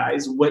until she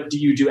dies? What do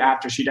you do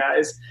after she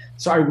dies?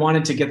 So I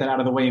wanted to get that out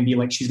of the way and be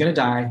like, she's going to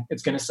die.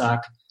 It's going to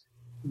suck.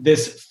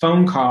 This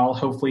phone call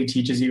hopefully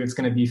teaches you it's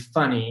going to be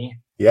funny.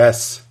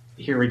 Yes.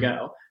 Here we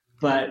go.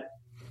 But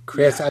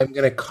Chris, I'm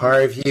going to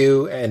carve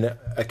you an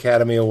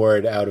Academy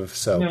Award out of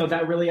soap. No,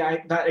 that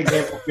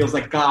example feels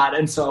like God,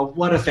 and so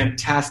what a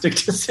fantastic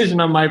decision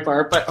on my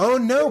part. But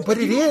but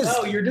it is.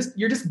 No, you're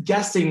just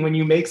guessing when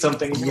you make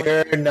something.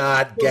 You're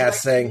not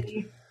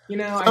guessing.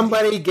 Like,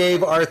 somebody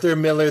gave Arthur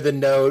Miller the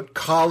note.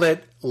 Call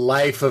it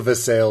Life of a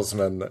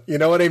Salesman. You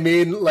know what I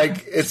mean?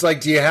 Like it's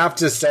like, do you have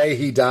to say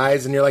he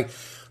dies? And you're like,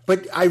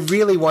 but I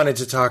really wanted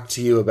to talk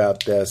to you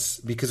about this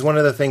because one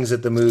of the things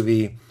that the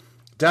movie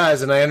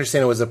does, and I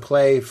understand it was a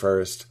play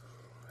first,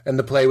 and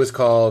the play was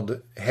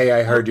called Hey,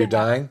 I Heard You're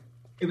Dying.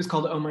 It was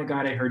called Oh My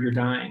God, I Heard You're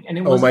Dying. And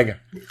it was,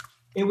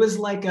 it was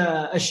like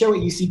a show at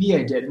UCB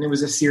I did, and it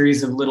was a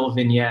series of little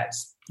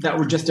vignettes that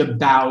were just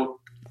about,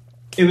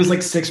 it was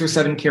like 6 or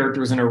 7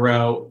 characters in a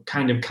row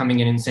kind of coming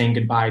in and saying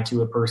goodbye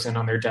to a person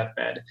on their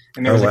deathbed.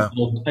 And there was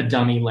a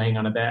dummy laying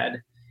on a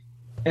bed.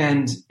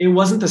 And it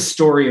wasn't the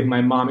story of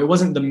my mom. It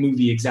wasn't the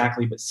movie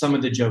exactly, but some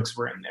of the jokes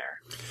were in there.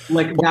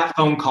 Like that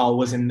phone call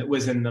was in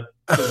the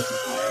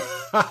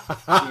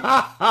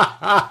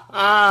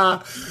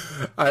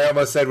I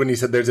almost said when you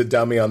said there's a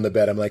dummy on the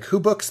bed, I'm like, who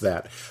books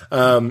that?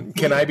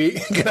 Can I be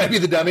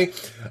the dummy?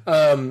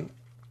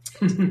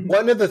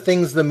 One of the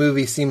things the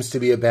movie seems to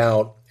be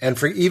about, and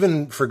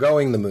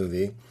forgoing the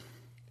movie,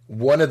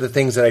 one of the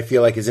things that I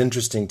feel like is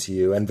interesting to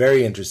you and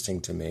very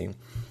interesting to me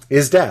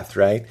is death,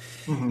 right?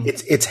 Mm-hmm.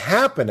 It's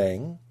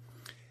happening.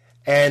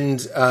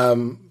 And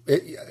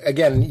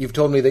again, you've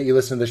told me that you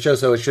listen to the show,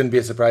 so it shouldn't be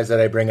a surprise that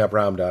I bring up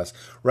Ram Dass.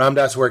 Ram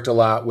Dass worked a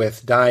lot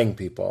with dying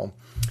people.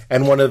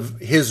 And one of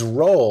his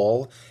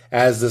role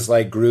as this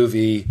like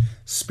groovy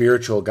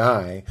spiritual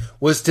guy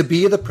was to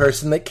be the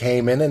person that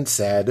came in and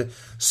said,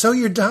 so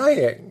you're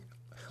dying.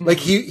 Mm-hmm. Like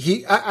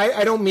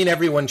I don't mean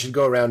everyone should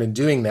go around and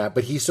doing that,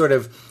 but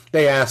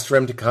they asked for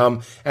him to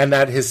come and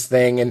that his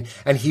thing.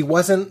 And he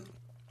wasn't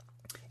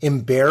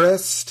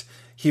embarrassed.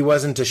 He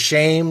wasn't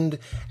ashamed,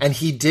 and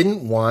he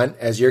didn't want,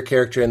 as your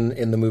character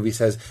in the movie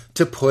says,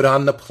 to put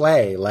on the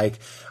play. Like,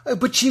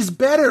 but she's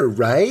better,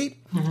 right?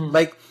 Mm-hmm.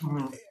 Like,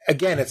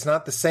 again, it's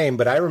not the same,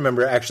 but I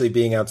remember actually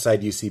being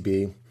outside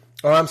UCB.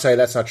 Oh, I'm sorry,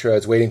 that's not true. I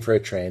was waiting for a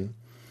train,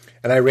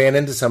 and I ran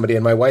into somebody,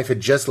 and my wife had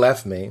just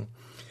left me,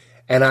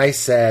 and they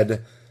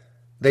said,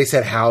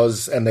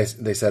 how's, and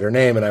they said her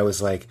name, and I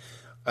was like,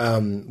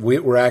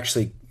 we're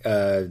actually,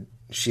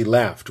 she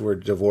left, we're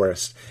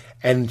divorced.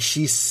 And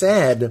she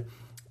said...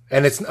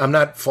 And I'm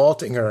not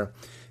faulting her.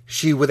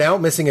 She, without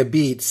missing a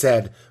beat,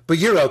 said, but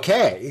you're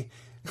okay.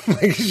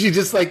 Like she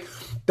just like,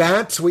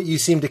 that's what you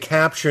seem to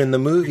capture in the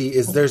movie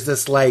is there's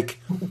this like,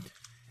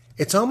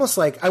 it's almost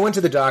like, I went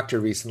to the doctor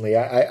recently.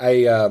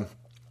 I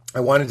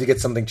wanted to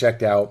get something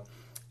checked out.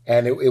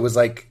 And it was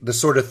like the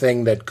sort of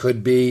thing that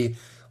could be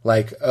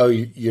like, oh,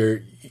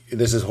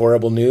 this is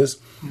horrible news.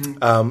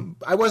 Mm-hmm.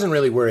 I wasn't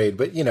really worried,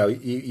 but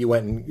you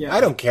went and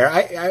I don't care.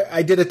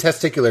 I did a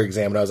testicular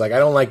exam and I was like, I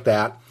don't like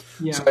that.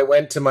 Yeah. So I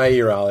went to my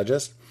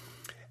urologist,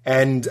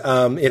 and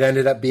it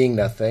ended up being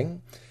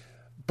nothing.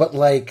 But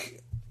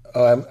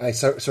I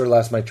sort of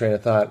lost my train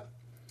of thought.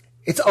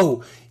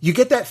 You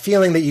get that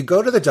feeling that you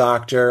go to the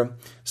doctor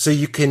so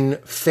you can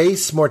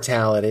face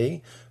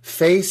mortality,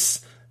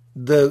 face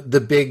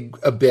the big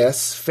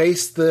abyss,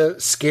 face the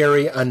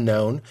scary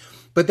unknown.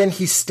 But then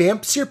he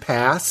stamps your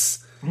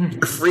pass,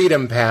 your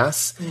freedom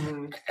pass,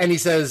 and he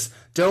says,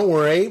 don't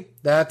worry.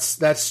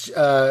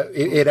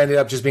 It ended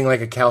up just being like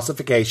a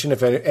calcification.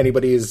 If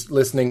anybody is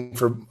listening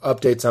for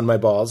updates on my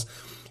balls,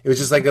 it was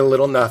just like a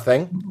little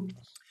nothing.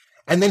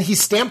 And then he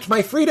stamped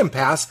my freedom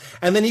pass,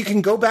 and then you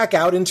can go back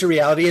out into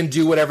reality and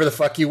do whatever the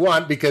fuck you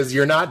want because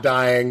you're not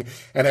dying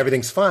and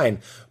everything's fine.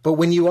 But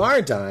when you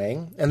are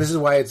dying, and this is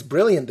why it's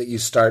brilliant that you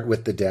start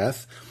with the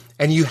death,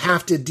 and you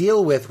have to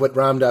deal with what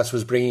Ram Dass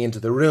was bringing into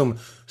the room,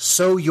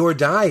 so you're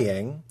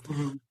dying,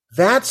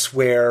 that's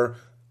where...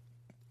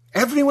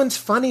 Everyone's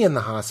funny in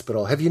the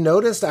hospital. Have you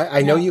noticed?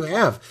 I know you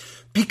have.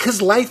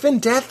 Because life and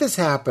death is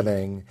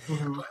happening.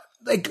 Mm-hmm.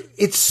 like,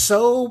 it's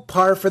so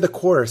par for the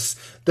course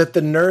that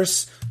the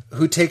nurse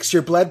who takes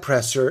your blood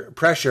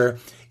pressure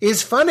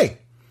is funny.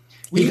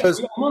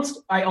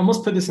 I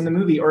almost put this in the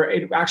movie, or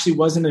it actually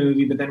was in the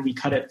movie, but then we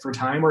cut it for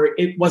time, or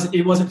it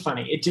wasn't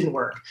funny. It didn't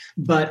work.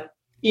 But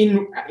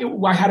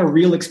I had a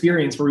real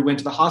experience where we went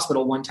to the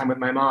hospital one time with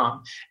my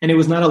mom, and it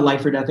was not a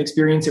life or death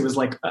experience. It was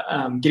like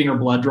getting her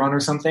blood drawn or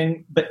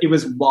something, but it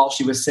was while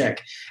she was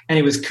sick, and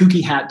it was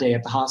Kooky Hat Day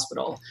at the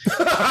hospital.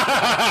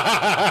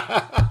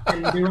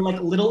 And there were like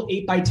little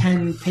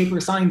 8x10 paper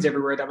signs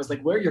everywhere that was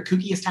like, wear your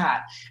kookiest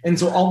hat. And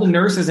so all the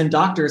nurses and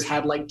doctors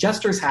had like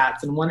jester's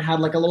hats, and one had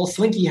like a little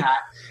slinky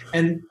hat.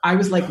 And I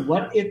was like,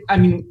 what if,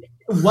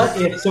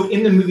 so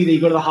in the movie they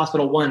go to the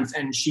hospital once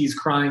and she's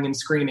crying and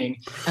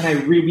screaming,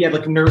 and we had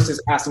like nurses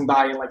passing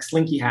by in like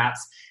slinky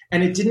hats,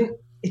 and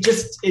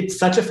it's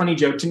such a funny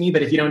joke to me,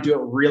 but if you don't do it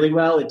really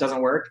well, it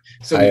doesn't work.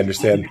 So I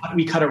understand.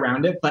 We cut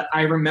around it, but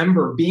I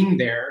remember being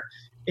there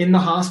in the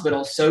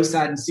hospital, so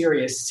sad and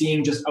serious,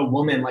 seeing just a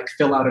woman like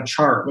fill out a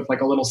chart with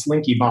like a little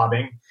slinky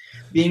bobbing,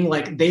 being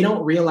like, they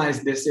don't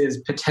realize this is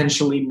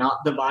potentially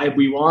not the vibe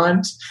we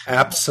want.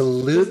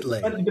 Absolutely.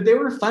 But they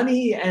were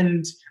funny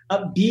and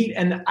upbeat,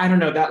 and I don't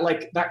know,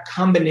 that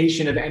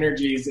combination of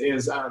energies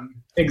is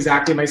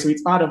exactly my sweet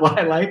spot of what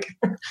I like.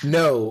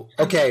 No.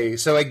 Okay.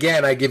 So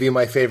again, I give you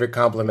my favorite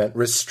compliment: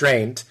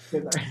 restraint.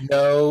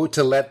 No,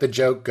 to let the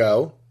joke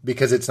go,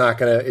 because it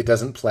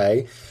doesn't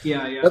play.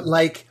 Yeah. But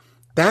like,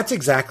 that's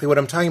exactly what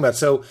I'm talking about.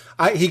 So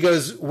he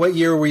goes, what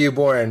year were you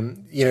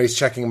born? He's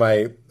checking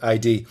my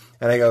ID.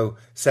 And I go,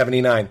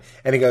 79.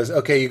 And he goes,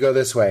 okay, you go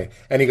this way.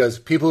 And he goes,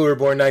 people who were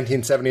born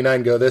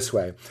 1979 go this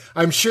way.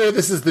 I'm sure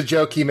this is the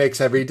joke he makes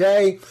every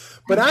day,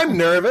 but I'm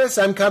nervous.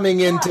 I'm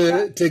coming in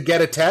to get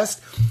a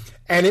test.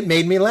 And it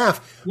made me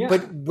laugh. Yeah.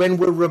 But when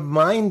we're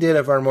reminded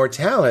of our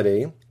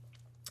mortality,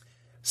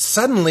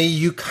 suddenly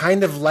you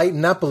kind of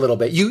lighten up a little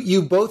bit.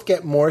 You both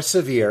get more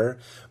severe,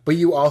 but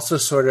you also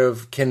sort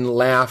of can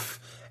laugh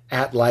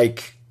at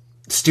like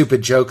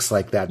stupid jokes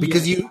like that,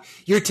 because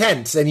you're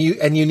tense and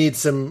you need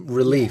some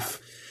relief.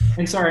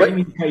 And sorry, I didn't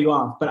mean to cut you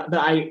off, but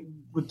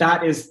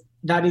that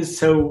is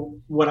so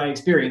what I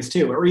experienced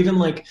too. Or even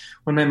like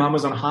when my mom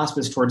was on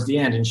hospice towards the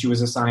end and she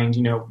was assigned,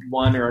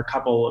 one or a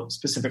couple of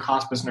specific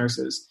hospice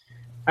nurses,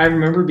 I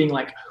remember being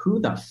like,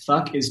 who the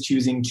fuck is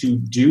choosing to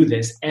do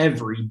this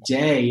every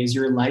day? Is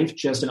your life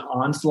just an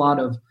onslaught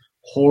of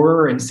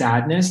horror and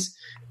sadness?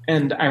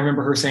 And I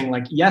remember her saying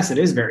like, yes, it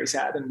is very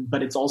sad.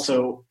 But it's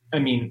also,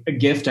 a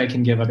gift I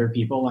can give other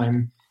people.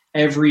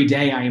 Every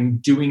day I am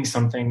doing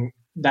something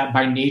that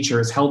by nature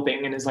is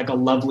helping and is like a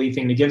lovely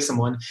thing to give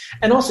someone.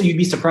 And also you'd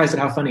be surprised at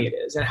how funny it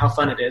is and how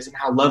fun it is and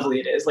how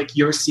lovely it is. Like,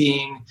 you're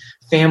seeing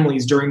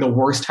families during the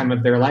worst time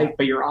of their life,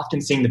 but you're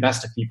often seeing the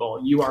best of people.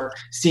 You are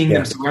seeing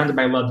them surrounded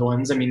by loved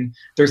ones.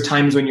 There's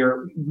times when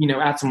you're,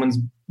 at someone's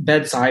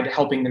bedside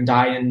helping them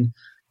die and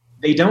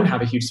they don't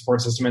have a huge support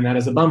system, and that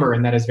is a bummer,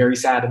 and that is very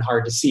sad and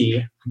hard to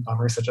see.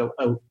 Bummer is such a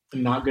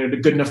not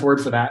good enough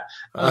word for that.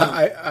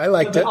 I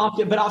liked it.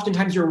 But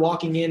oftentimes you're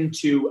walking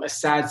into a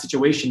sad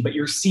situation, but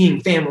you're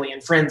seeing family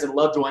and friends and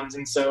loved ones,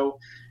 and so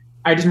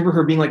I just remember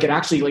her being like, it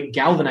actually like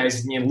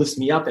galvanizes me and lifts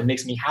me up and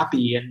makes me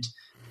happy. And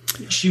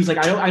she was like,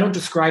 I don't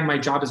describe my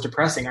job as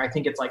depressing. I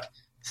think it's like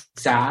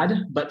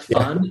sad but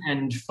fun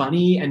and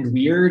funny and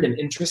weird and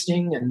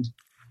interesting, and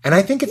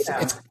I think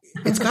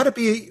it's got to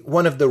be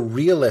one of the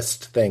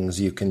realest things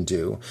you can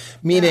do.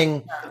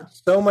 Meaning,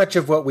 so much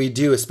of what we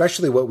do,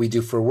 especially what we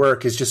do for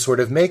work, is just sort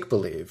of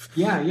make-believe.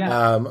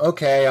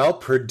 Okay, I'll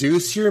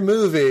produce your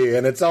movie,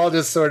 and it's all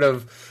just sort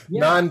of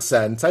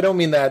nonsense. I don't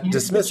mean that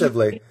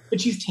dismissively.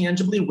 But she's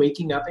tangibly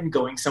waking up and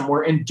going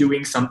somewhere and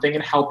doing something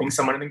and helping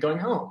someone and then going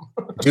home.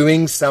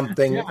 Doing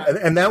something.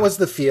 And that was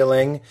the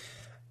feeling.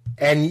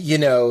 And,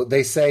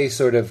 they say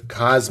sort of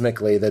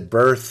cosmically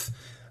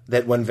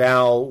that when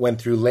Val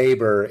went through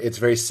labor, it's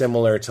very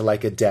similar to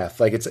like a death.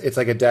 Like it's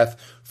like a death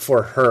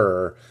for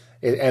her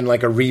and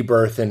like a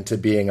rebirth into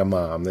being a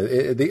mom.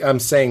 I'm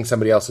saying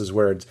somebody else's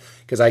words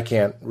because I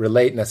can't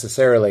relate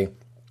necessarily.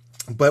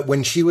 But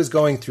when she was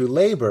going through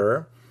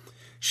labor,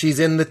 she's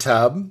in the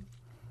tub,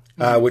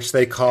 which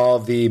they call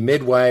the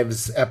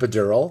midwife's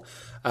epidural.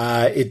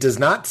 It does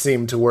not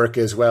seem to work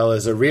as well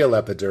as a real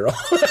epidural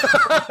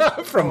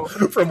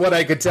from what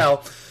I could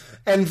tell.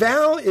 And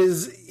Val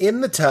is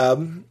in the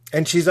tub,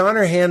 and she's on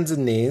her hands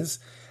and knees,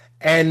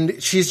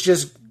 and she's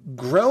just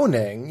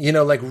groaning,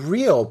 like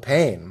real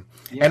pain.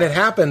 Yeah. And it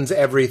happens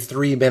every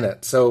 3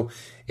 minutes. So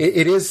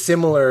it is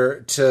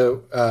similar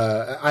to,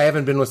 I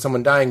haven't been with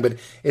someone dying, but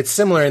it's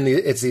similar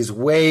it's these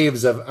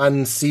waves of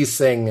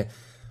unceasing.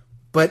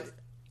 But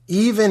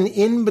even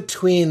in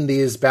between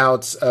these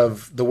bouts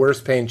of the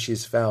worst pain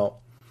she's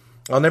felt,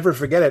 I'll never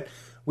forget it.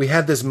 We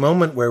had this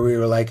moment where we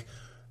were like,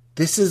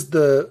 this is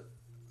the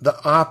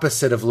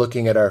opposite of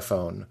looking at our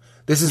phone.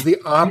 This is the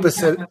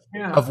opposite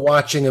of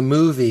watching a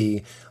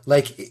movie.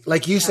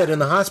 Like you said in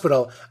the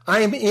hospital,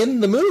 I am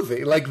in the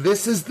movie. Like,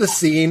 this is the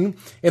scene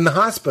in the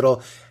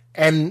hospital.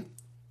 And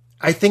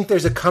I think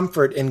there's a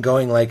comfort in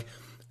going like,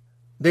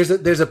 there's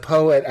a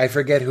poet, I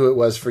forget who it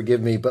was,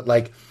 forgive me, but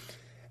like,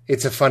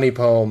 it's a funny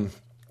poem.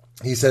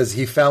 He says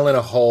he fell in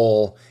a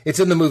hole. It's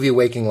in the movie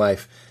Waking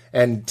Life,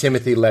 and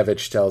Timothy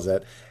Levitch tells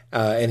it.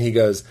 And he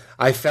goes,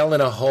 I fell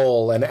in a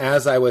hole, and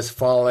as I was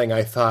falling,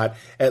 I thought,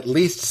 at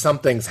least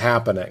something's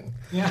happening.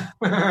 Yeah.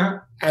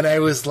 And I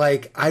was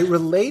like, I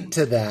relate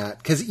to that.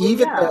 Because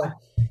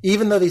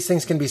even though these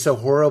things can be so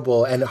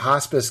horrible and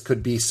hospice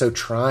could be so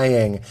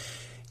trying,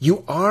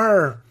 you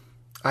are,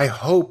 I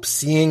hope,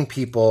 seeing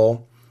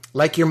people,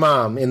 like your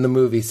mom in the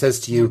movie says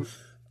to you,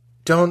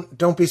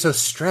 don't be so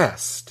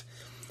stressed.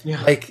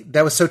 Yeah. Like,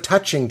 that was so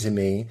touching to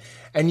me.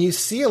 And you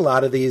see a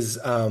lot of these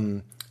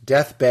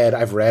deathbed,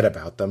 I've read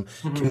about them,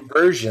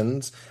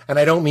 conversions, and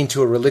I don't mean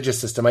to a religious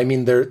system. I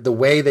mean the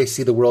way they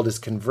see the world is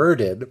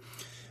converted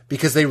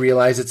because they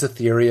realize it's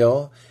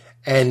ethereal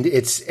and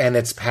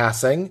it's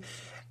passing,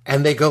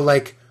 and they go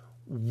like,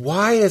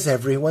 why is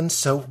everyone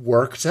so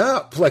worked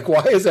up? Like,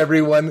 why is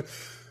everyone,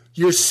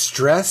 you're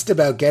stressed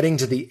about getting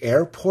to the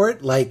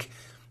airport? Like,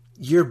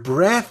 your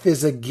breath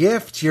is a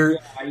gift. Your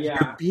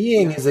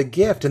being is a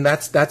gift. And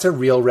that's a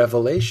real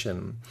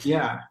revelation.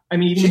 Yeah. I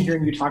mean, even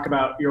hearing you talk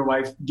about your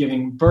wife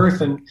giving birth,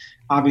 and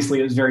obviously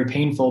it was very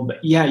painful,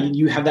 but yeah,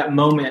 you have that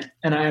moment.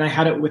 And I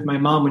had it with my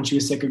mom when she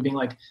was sick, of being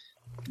like,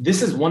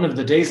 this is one of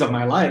the days of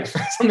my life.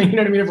 Something, you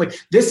know what I mean? Of like,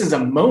 this is a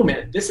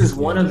moment. This is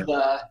one of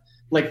the,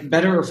 like,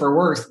 better or for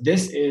worse,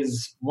 this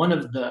is one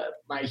of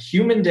my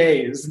human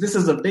days. This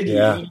is a big,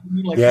 this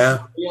is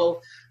a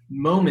real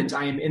moment.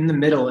 I am in the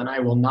middle and I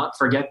will not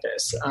forget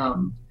this.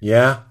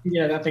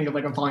 That thing of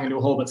like, I'm falling into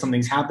a hole, but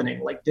something's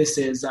happening. Like, this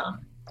is,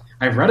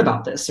 I've read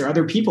about this, or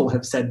other people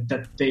have said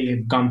that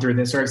they've gone through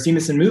this, or I've seen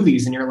this in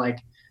movies, and you're like,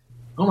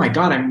 oh my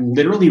God, I'm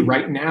literally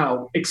right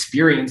now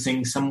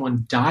experiencing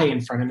someone die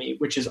in front of me,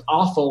 which is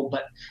awful,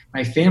 but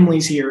my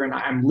family's here and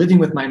I'm living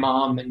with my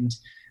mom. And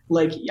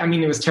like, I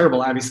mean, it was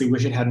terrible. I obviously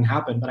wish it hadn't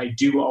happened, but I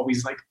do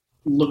always like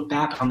look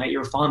back on that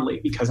year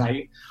fondly, because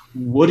I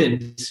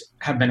wouldn't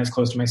have been as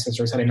close to my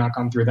sisters had I not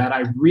gone through that.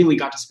 I really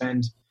got to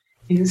spend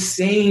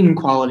insane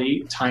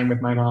quality time with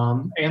my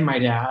mom and my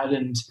dad.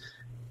 And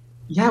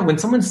yeah, when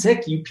someone's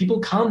sick, people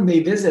come,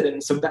 they visit.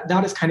 And so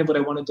that is kind of what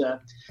I wanted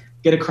to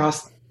get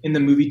across in the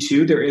movie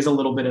too. There is a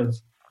little bit of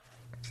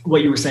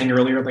what you were saying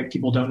earlier, like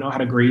people don't know how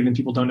to grieve and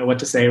people don't know what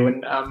to say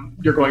when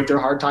you're going through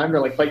a hard time.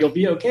 They're like, but you'll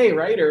be okay,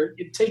 right? Or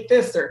take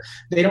this, or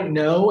they don't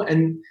know.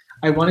 And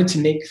I wanted to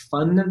make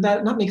fun of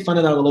that, not make fun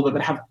of that a little bit,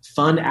 but have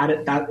fun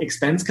at that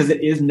expense, because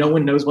it is, no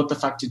one knows what the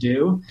fuck to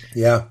do.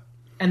 Yeah.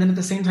 And then at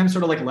the same time,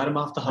 sort of like let them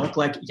off the hook.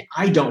 Like,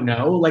 I don't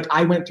know. Like,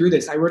 I went through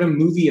this. I wrote a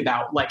movie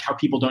about like how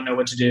people don't know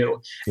what to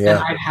do. Yeah. And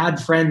I've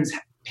had friends,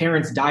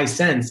 parents die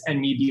since, and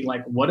me be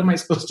like, what am I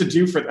supposed to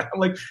do for them?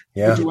 Like,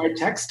 do I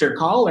text or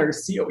call or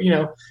see,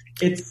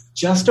 it's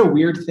just a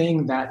weird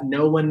thing that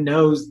no one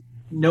knows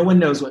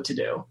what to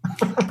do.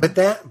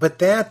 but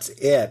that's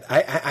it.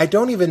 I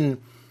don't even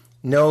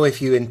know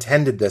if you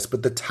intended this,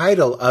 but the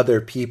title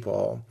Other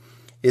People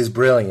is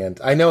brilliant.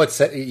 I know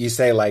you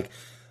say like,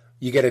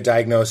 you get a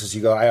diagnosis,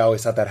 you go, I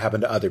always thought that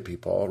happened to other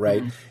people,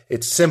 right? Mm-hmm.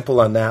 It's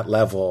simple on that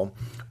level.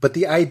 But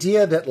the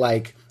idea that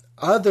like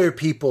other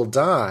people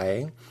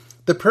die,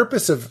 the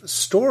purpose of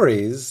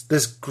stories,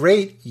 this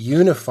great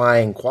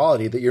unifying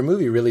quality that your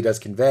movie really does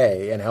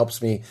convey and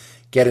helps me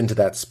get into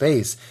that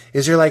space,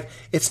 is you're like,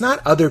 it's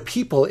not other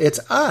people, it's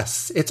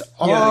us. It's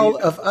all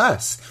of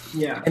us.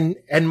 Yeah.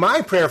 And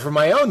my prayer for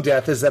my own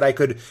death is that I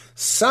could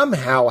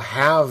somehow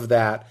have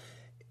that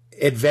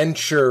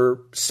adventure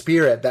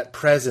spirit, that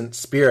present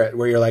spirit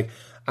where you're like,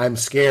 I'm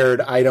scared,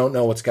 I don't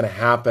know what's going to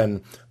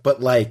happen,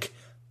 but like,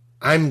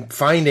 I'm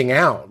finding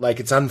out, like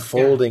it's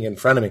unfolding in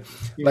front of me.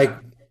 Yeah. Like,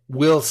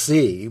 we'll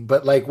see,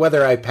 but like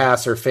whether I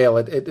pass or fail,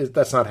 it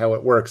that's not how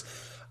it works.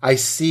 I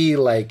see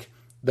like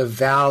the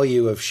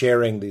value of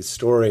sharing these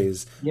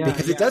stories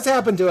because it does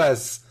happen to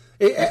us.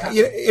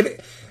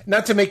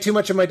 Not to make too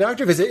much of my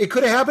doctor visit, it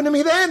could have happened to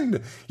me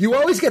then. You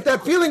always get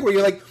that feeling where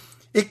you're like,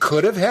 it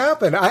could have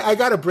happened. I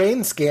got a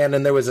brain scan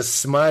and there was a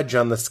smudge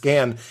on the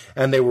scan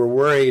and they were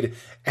worried.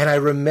 And I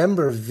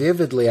remember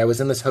vividly, I was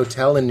in this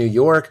hotel in New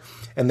York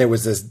and there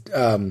was this,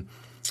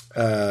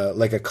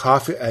 like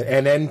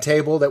an end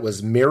table that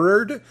was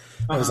mirrored.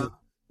 Uh-huh. I was like,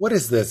 what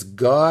is this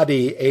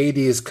gaudy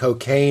 80s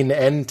cocaine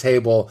end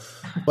table?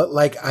 But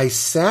like I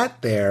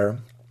sat there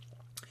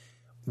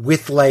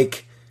with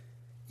like,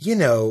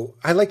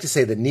 I like to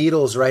say the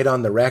needle's right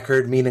on the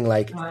record, meaning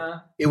like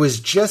it was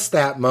just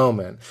that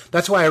moment.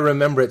 That's why I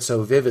remember it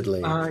so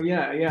vividly.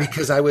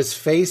 Because I was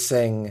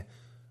facing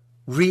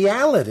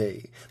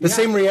reality. The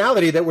same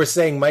reality that we're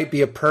saying might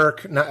be a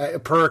perk. Not, a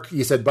perk,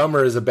 you said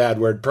bummer is a bad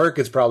word. Perk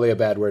is probably a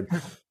bad word.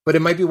 But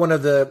it might be one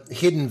of the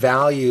hidden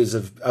values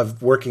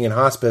of working in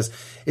hospice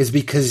is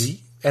because,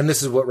 and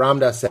this is what Ram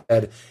Dass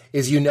said,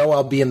 is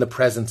I'll be in the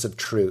presence of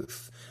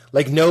truth.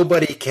 Like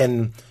nobody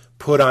can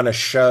put on a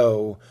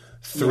show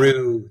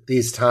through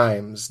these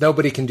times.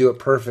 Nobody can do it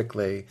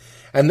perfectly.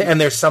 And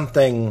there's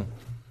something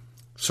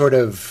sort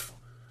of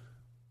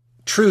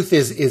truth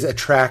is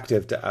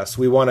attractive to us.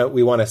 We want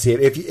to see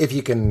it if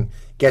you can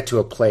get to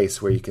a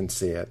place where you can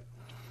see it.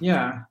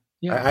 Yeah.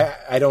 Yeah.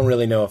 I don't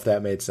really know if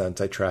that made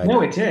sense. I tried.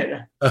 No, it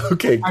did.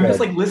 Okay, good. I'm just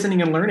like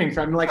listening and learning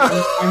from. I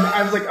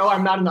was like, oh,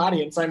 I'm not an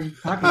audience. I'm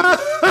talking.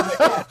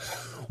 To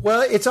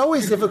Well, it's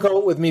always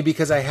difficult with me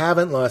because I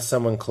haven't lost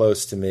someone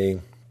close to me,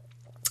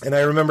 and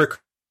I remember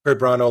Kurt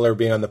Braunohler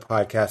being on the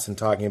podcast and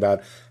talking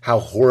about how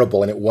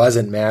horrible and it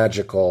wasn't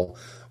magical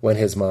when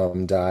his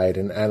mom died,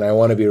 and I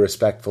want to be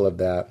respectful of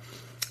that.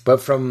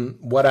 But from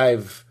what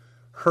I've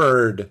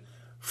heard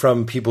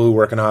from people who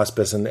work in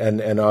hospice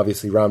and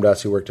obviously Ram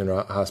Dass, who worked in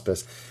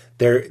hospice,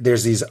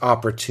 there's these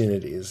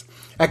opportunities.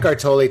 Eckhart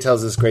Tolle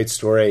tells this great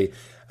story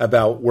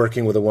about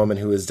working with a woman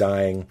who was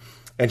dying,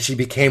 and she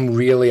became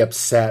really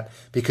upset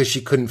because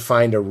she couldn't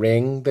find a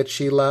ring that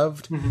she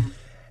loved. Mm-hmm.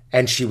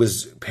 And she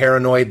was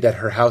paranoid that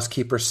her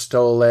housekeeper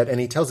stole it.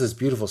 And he tells this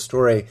beautiful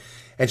story.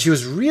 And she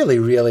was really,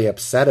 really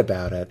upset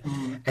about it.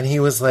 Mm-hmm. And he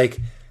was like,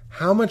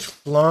 how much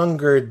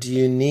longer do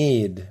you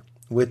need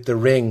with the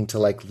ring to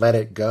like let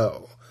it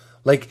go?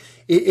 Like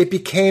it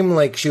became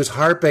like she was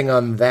harping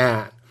on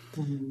that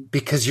mm-hmm.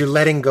 because you're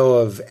letting go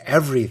of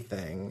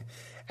everything.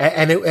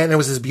 And it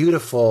was this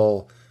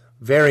beautiful,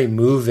 very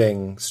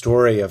moving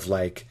story of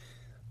like,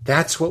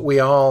 that's what we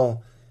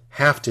all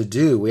have to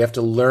do. We have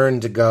to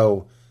learn to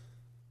go,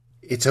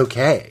 it's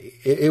okay.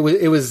 It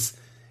was.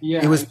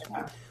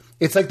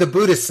 It's like the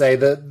Buddhists say,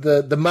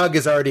 the mug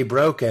is already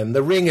broken.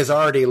 The ring is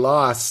already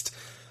lost.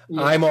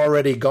 Yeah. I'm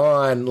already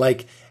gone.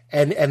 Like,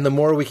 and the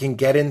more we can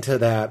get into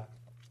that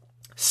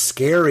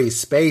scary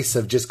space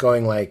of just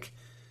going like,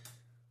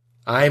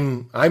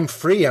 I'm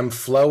free. I'm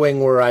flowing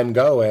where I'm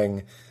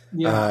going.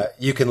 Yeah.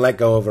 You can let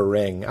go of a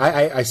ring.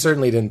 I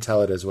certainly didn't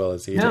tell it as well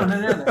as he did. No.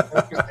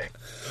 That's interesting.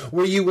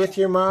 Were you with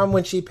your mom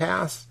when she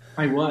passed?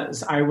 I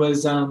was.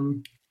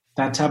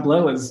 That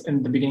tableau is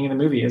in the beginning of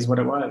the movie is what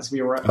it was.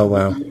 We were. Oh,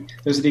 wow.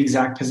 Those are the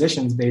exact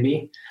positions,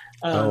 baby.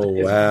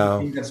 Wow. I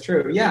think that's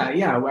true. Yeah.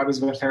 I was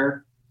with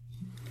her.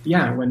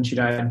 Yeah, when she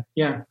died.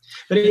 Yeah.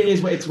 But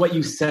it's what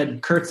you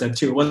said, Kurt said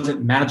too. It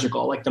wasn't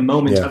magical. Like the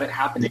moment of it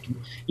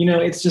happening.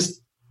 It's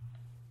just,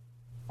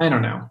 I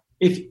don't know.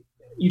 If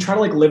you try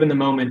to like live in the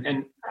moment,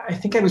 and I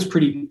think I was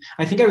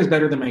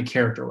better than my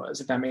character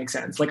was, if that makes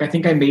sense. Like I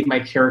think I made my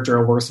character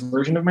a worse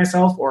version of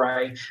myself, or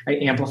I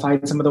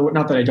amplified some of the,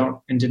 not that I don't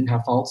and didn't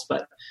have faults,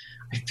 but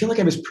I feel like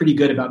I was pretty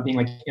good about being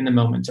like in the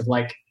moment of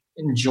like,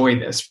 enjoy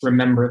this,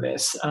 remember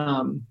this.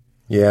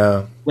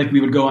 Like we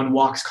would go on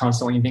walks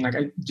constantly and being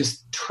like,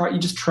 just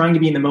trying to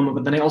be in the moment.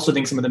 But then I also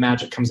think some of the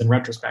magic comes in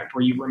retrospect,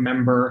 where you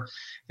remember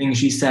things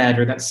she said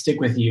or that stick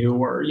with you,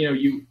 or,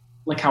 you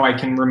like how I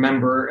can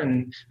remember.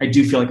 And I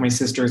do feel like my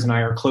sisters and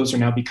I are closer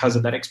now because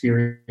of that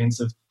experience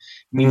of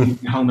me being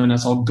home and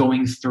us all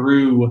going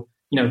through,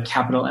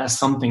 capital S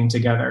something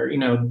together,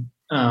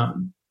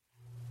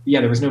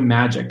 there was no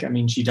magic. I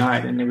mean, she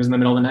died and it was in the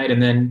middle of the night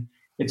and then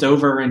it's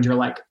over and you're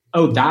like,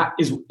 oh,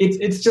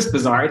 it's just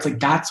bizarre. It's like,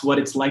 that's what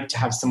it's like to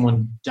have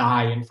someone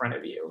die in front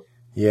of you.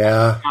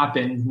 Yeah.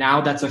 Happened.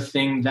 Now that's a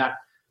thing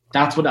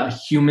that's what a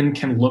human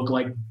can look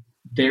like.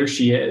 There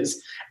she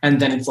is. And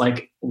then it's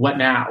like, what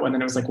now? And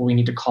then it was like, well, we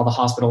need to call the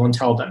hospital and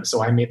tell them.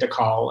 So I made the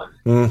call. And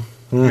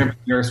I remember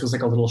the nurse was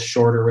like a little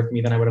shorter with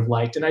me than I would have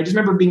liked. And I just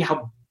remember being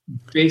how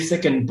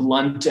basic and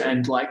blunt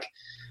and like,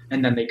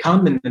 and then they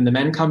come and then the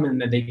men come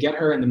and then they get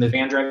her and then the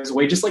van drives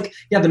away. Just like,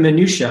 the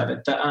minutia of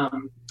it,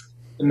 the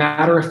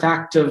matter of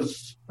fact of,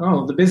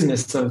 the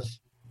business of,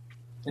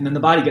 and then the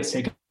body gets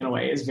taken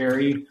away is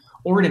very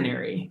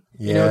ordinary.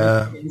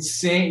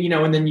 Insane,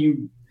 and then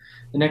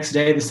the next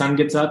day the sun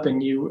gets up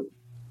and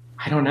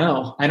I don't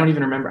know. I don't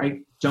even remember.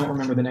 I don't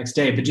remember the next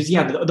day, but just,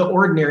 the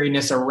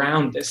ordinariness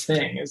around this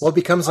thing is. Well, it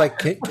becomes like,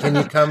 can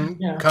you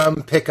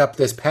come pick up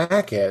this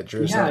package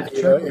or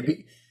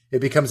something? It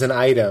becomes an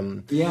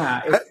item.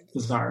 Yeah. It's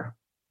bizarre.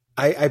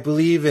 I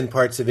believe in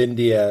parts of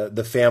India,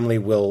 the family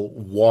will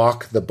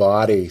walk the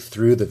body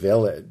through the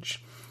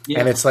village.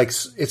 Yeah. And it's like,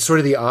 it's sort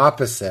of the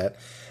opposite.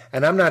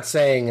 And I'm not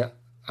saying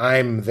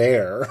I'm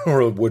there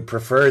or would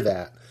prefer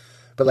that,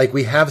 but like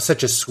we have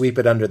such a sweep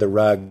it under the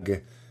rug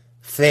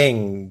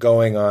thing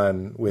going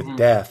on with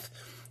death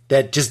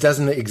that just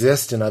doesn't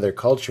exist in other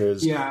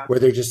cultures where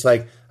they're just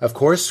like, of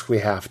course we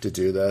have to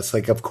do this.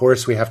 Like, of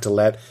course we have to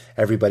let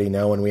everybody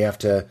know and we have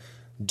to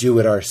do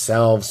it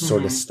ourselves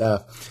sort of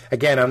stuff.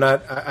 Again,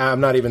 I'm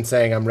not even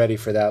saying I'm ready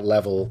for that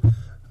level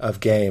of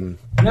game.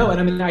 No, and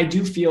I mean, I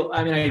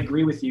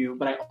agree with you,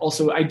 but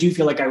I do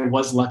feel like I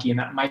was lucky in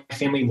that my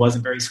family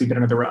wasn't very sweep it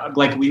under the rug.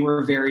 Like we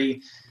were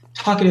very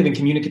talkative and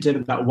communicative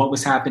about what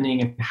was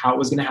happening and how it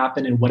was going to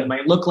happen and what it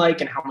might look like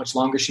and how much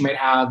longer she might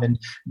have. And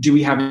do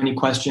we have any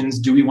questions?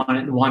 Do we want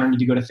her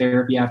to go to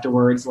therapy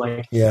afterwards?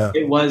 Like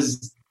it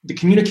was, the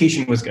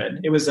communication was good.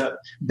 It was a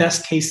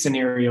best case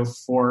scenario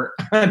for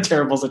a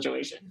terrible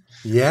situation.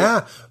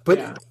 Yeah.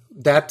 But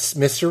that's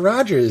Mr.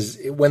 Rogers.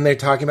 When they're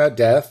talking about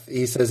death,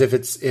 he says, if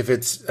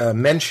it's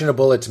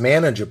mentionable, it's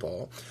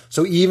manageable.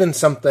 So even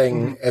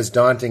something as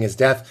daunting as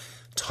death,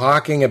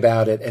 talking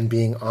about it and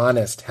being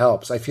honest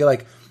helps. I feel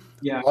like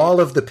all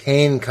of the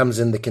pain comes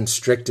in the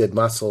constricted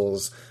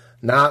muscles,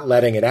 not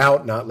letting it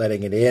out, not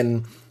letting it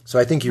in. So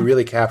I think you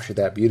really captured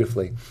that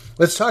beautifully.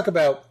 Let's talk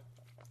about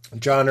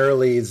John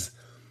Early's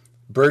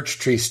birch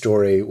tree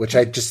story, which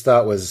I just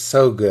thought was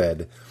so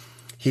good.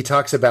 He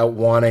talks about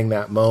wanting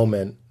that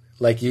moment,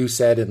 like you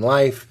said in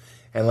life,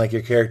 and like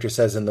your character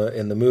says in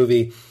the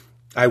movie.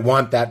 I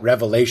want that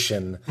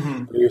revelation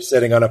where you're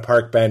sitting on a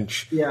park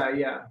bench.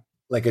 Yeah.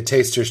 Like a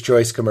Taster's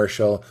Choice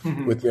commercial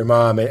with your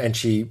mom, and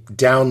she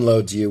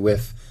downloads you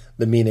with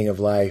the meaning of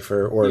life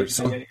or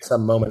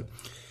some moment.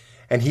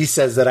 And he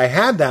says that I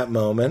had that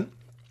moment.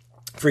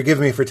 Forgive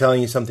me for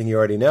telling you something you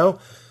already know.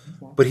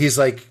 But he's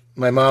like,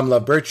 my mom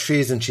loved birch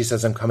trees, and she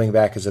says I'm coming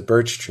back as a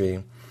birch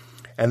tree.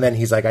 And then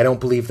he's like, I don't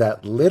believe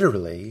that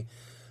literally,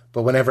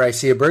 but whenever I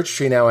see a birch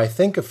tree now, I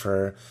think of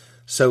her.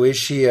 So is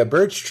she a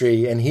birch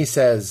tree? And he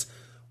says,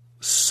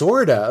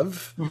 sort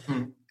of.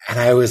 And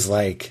I was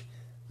like,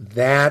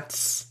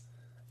 that's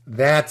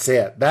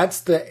it.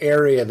 That's the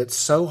area that's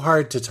so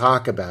hard to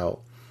talk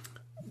about,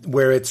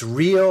 where it's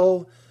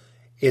real.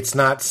 It's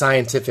not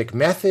scientific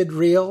method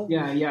real.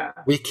 Yeah.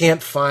 We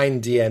can't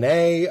find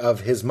DNA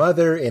of his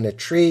mother in a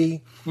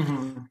tree.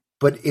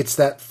 But it's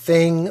that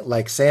thing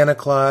like Santa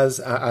Claus.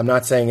 I'm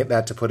not saying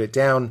that to put it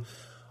down,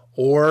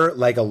 or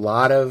like a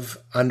lot of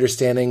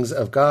understandings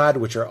of God,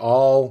 which are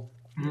all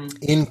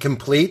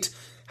incomplete.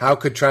 How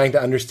could trying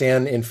to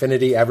understand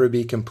infinity ever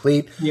be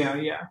complete?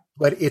 Yeah.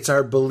 But it's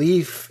our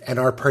belief and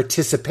our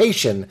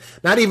participation,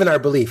 not even our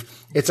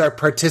belief. It's our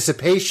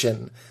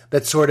participation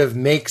that sort of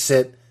makes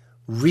it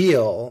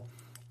real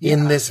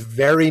in this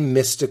very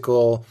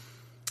mystical,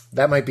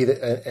 that might be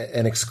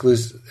an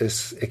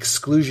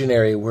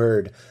exclusionary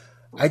word.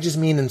 I just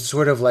mean in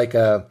sort of like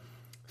a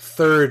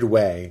third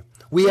way.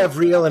 We have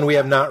real and we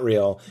have not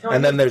real.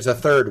 And then there's a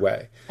third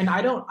way. And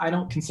I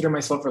don't consider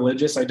myself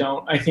religious. I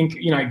think,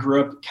 I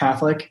grew up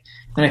Catholic,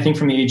 and I think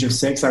from the age of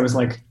 6, I was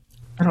like,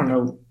 I don't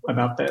know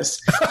about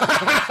this.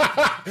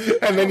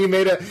 And then you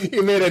made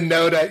a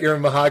note at your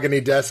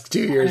mahogany desk 2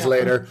 years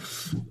later.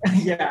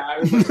 Yeah, I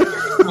was like,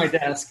 at my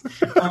desk.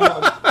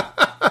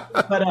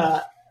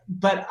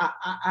 But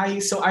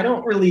I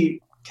don't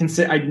really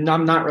consider,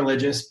 I'm not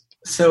religious.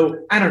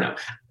 So I don't know.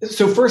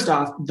 So first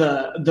off,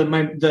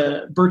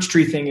 the birch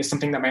tree thing is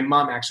something that my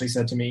mom actually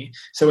said to me.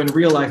 So in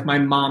real life, my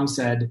mom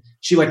said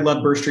she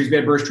loved birch trees. We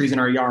had birch trees in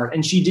our yard,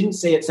 and she didn't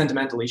say it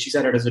sentimentally. She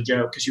said it as a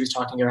joke because she was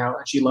talking about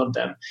how she loved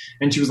them.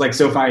 And she was like,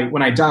 so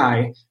when I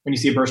die, when you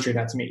see a birch tree,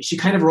 that's me. She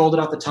kind of rolled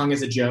it off the tongue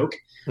as a joke.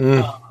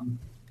 And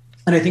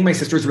I think my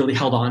sisters really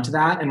held on to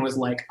that and was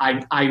like,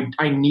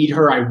 I need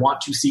her. I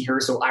want to see her.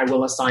 So I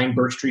will assign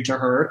birch tree to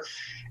her.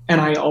 And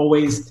I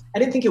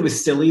didn't think it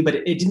was silly, but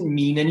it didn't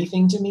mean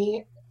anything to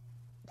me.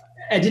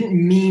 It didn't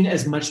mean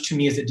as much to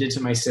me as it did to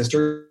my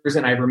sisters.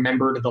 And I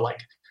remembered the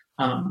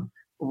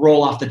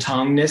roll off the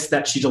tongueness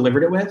that she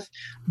delivered it with.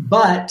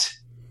 And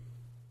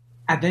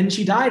then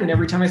she died. And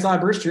every time I saw a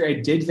birch tree, I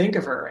did think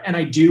of her. And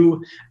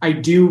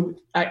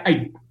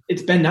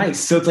it's been nice.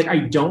 So it's like, I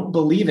don't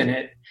believe in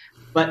it,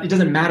 but it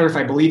doesn't matter if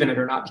I believe in it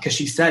or not, because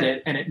she said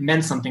it and it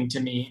meant something to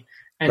me.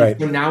 And right.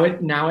 So now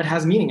it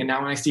has meaning. And now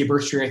when I see a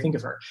birch tree, I think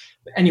of her.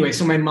 But anyway,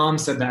 so my mom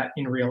said that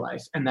in real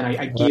life. And then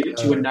I gave it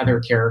to another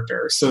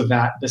character so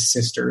that the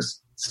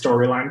sisters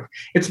storyline.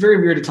 It's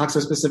very weird to talk so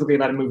specifically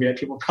about a movie that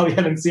people probably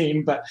haven't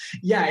seen. But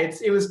yeah,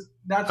 it was.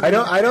 I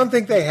don't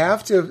think they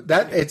have to.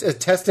 That it's a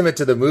testament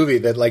to the movie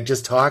that like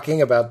just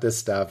talking about this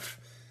stuff.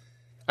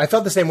 I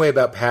felt the same way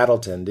about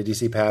Paddleton. Did you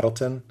see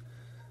Paddleton?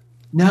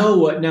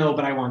 No,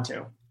 but I want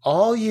to.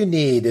 All you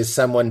need is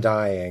someone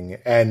dying,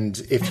 and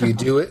if you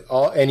do it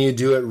you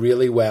do it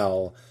really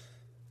well,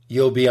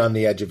 you'll be on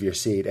the edge of your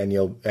seat, and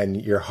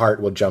your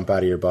heart will jump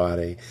out of your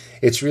body.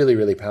 It's really,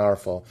 really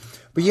powerful.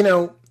 But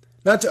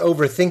not to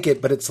overthink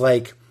it, but it's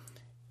like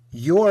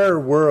your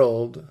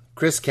world,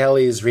 Chris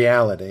Kelly's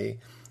reality,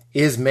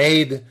 is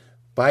made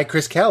by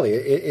Chris Kelly.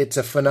 It's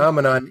a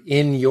phenomenon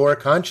in your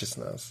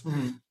consciousness.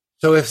 Mm-hmm.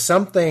 So if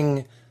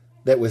something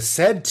that was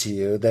said to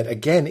you that,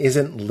 again,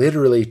 isn't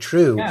literally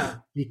true,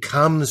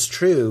 becomes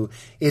true,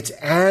 it's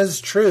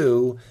as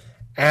true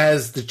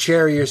as the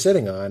chair you're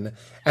sitting on.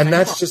 And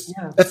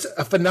that's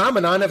a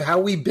phenomenon of how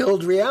we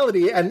build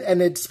reality.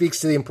 And it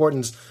speaks to the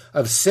importance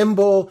of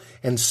symbol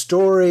and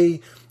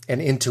story and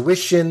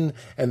intuition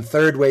and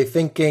third way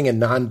thinking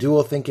and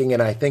non-dual thinking.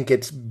 And I think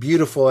it's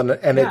beautiful.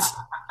 And it's,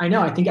 I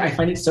know. I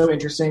find it so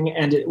interesting,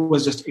 and it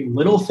was just a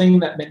little thing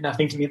that meant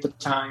nothing to me at the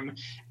time.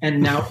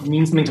 And now it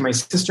means something to my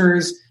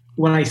sisters.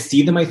 When I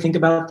see them, I think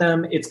about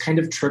them. It's kind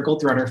of trickled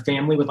throughout our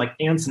family with like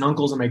aunts and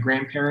uncles and my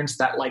grandparents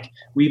that like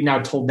we've now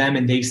told them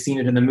and they've seen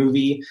it in the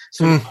movie.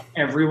 So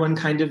everyone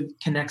kind of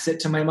connects it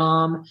to my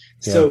mom.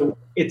 Yeah. So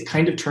it's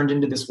kind of turned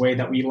into this way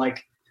that we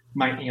like,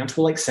 my aunt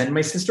will like send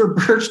my sister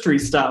birch tree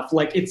stuff.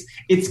 Like it's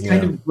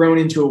kind of grown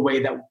into a way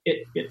that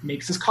it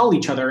makes us call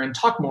each other and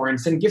talk more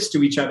and send gifts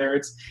to each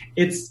other.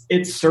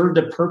 It's served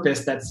a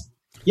purpose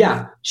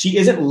she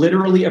isn't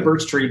literally a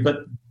birch tree, but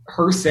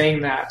her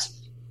saying that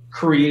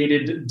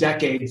created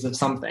decades of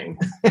something,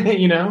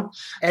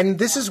 And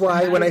this is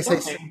why when I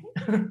say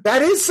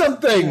that is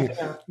something,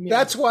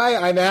 that's why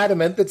I'm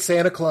adamant that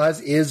Santa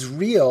Claus is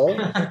real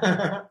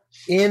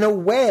in a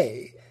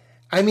way.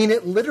 I mean,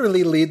 it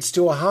literally leads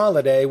to a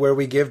holiday where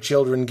we give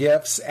children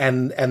gifts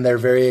and they're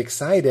very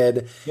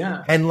excited.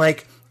 Yeah. And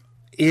like,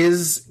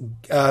 is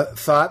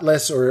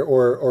thoughtless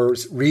or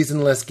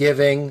reasonless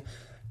giving,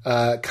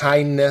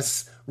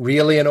 kindness,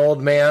 really an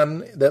old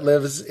man that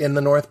lives in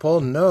the North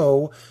Pole?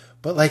 No.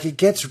 But like, it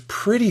gets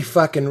pretty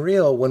fucking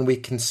real when we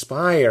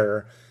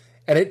conspire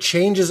and it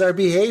changes our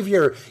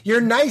behavior.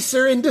 You're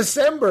nicer in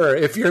December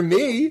if you're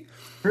me.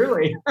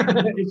 Really?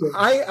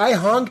 I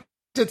honked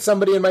at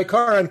somebody in my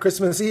car on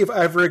Christmas Eve.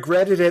 I've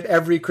regretted it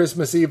every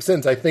Christmas Eve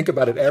since. I think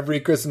about it every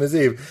Christmas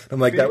Eve.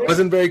 I'm like, that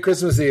wasn't very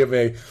Christmassy of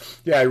me.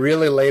 Yeah, I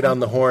really laid on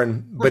the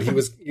horn, but he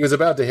was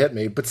about to hit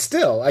me. But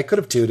still, I could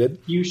have tooted.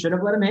 You should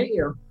have let him hit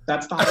you.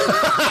 That's fine.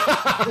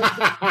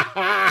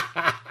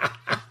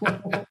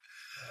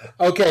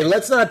 Okay,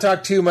 let's not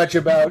talk too much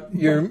about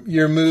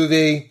your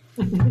movie.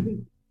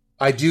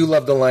 I do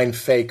love the line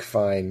 "fake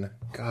fine."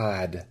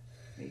 God.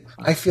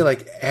 I feel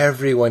like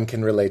everyone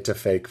can relate to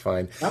Fake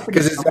Fine. That's a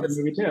good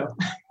movie too.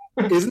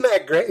 Isn't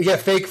that great? Yeah,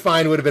 Fake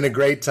Fine would have been a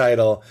great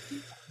title.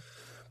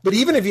 But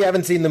even if you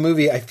haven't seen the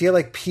movie, I feel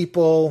like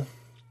people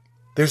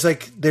there's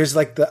like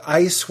the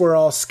ice we're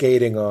all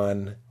skating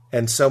on,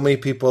 and so many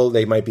people,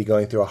 they might be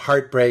going through a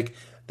heartbreak,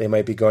 they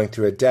might be going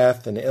through a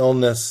death, an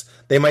illness,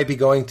 they might be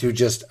going through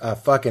just a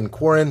fucking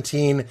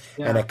quarantine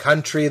and a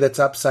country that's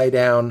upside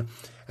down,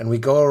 and we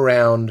go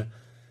around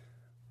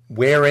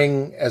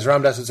wearing, as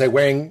Ram Dass would say,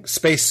 wearing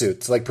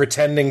spacesuits, like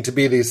pretending to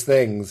be these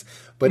things,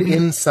 but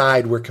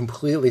inside we're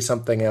completely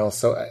something else.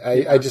 So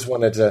I just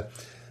wanted to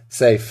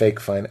say Fake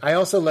Fine. I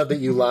also love that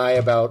you lie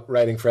about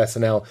writing for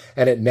SNL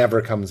and it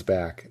never comes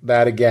back.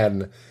 That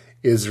again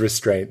is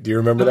restraint. Do you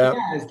remember that?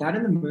 Yeah, is that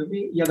in the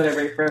movie? Yeah, that I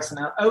write for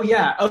SNL. Oh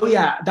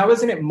yeah, that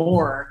was in it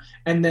more.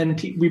 And then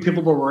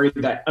people were worried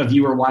that a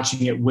viewer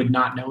watching it would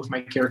not know if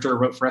my character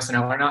wrote for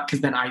SNL or not, because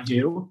then I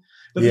do.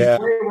 But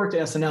before I worked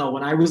at SNL,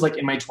 when I was like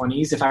in my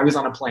 20s, if I was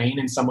on a plane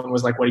and someone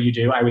was like, "What do you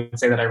do?" I would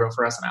say that I wrote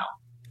for SNL.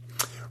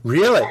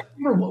 Really?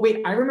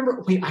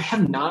 I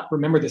have not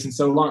remembered this in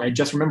so long. I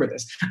just remembered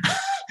this.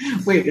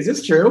 Wait, is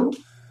this true?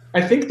 I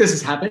think this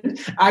has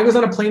happened. I was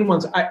on a plane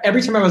once.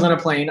 Every time I was on a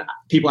plane,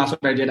 people asked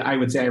what I did. I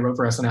would say I wrote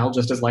for SNL,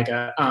 just as like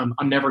I'm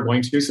never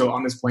going to. So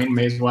on this plane,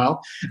 may as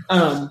well.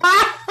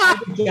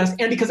 Yes,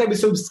 and because I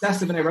was so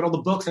obsessive and I read all the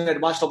books and I'd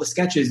watched all the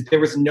sketches, there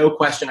was no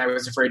question I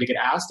was afraid to get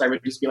asked. I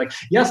would just be like,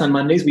 "Yes, on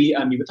Mondays we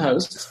meet with the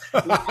hosts."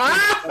 When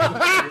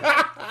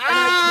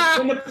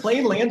the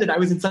plane landed, I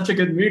was in such a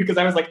good mood because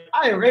I was like,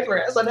 "I write for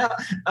SNL."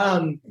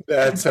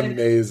 That's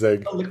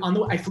amazing.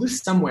 I flew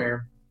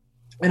somewhere.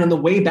 And on the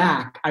way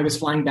back, I was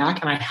flying back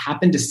and I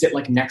happened to sit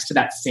like next to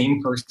that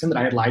same person that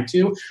I had lied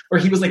to, where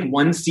he was like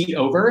one seat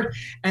over.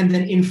 And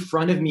then in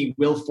front of me,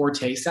 Will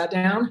Forte sat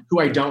down, who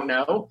I don't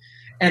know.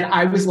 And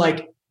I was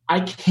like,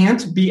 I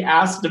can't be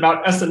asked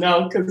about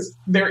SNL because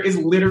there is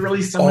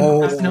literally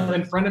someone from SNL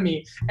in front of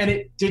me.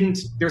 And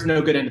there's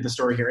no good end of the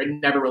story here. It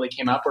never really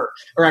came up, or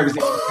I was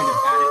able to kind of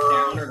bat it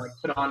down or like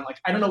put on, like,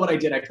 I don't know what I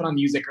did. I put on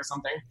music or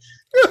something.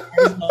 I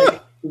was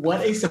like,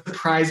 what a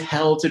surprise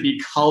hell to be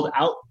called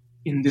out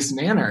in this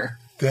manner.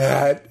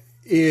 That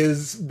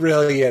is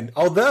brilliant.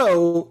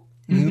 Although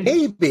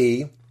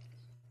maybe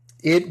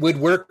it would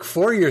work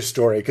for your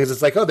story because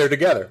it's like, oh, they're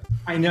together.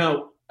 I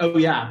know. Oh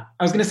yeah.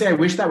 I was going to say, I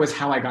wish that was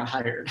how I got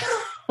hired.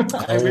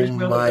 Oh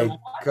my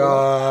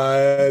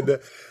God.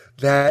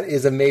 That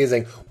is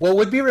amazing. Well,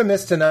 would be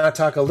remiss to not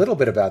talk a little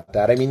bit about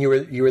that. I mean, you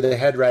were the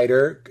head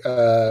writer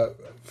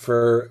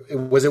it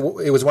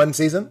was one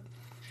season?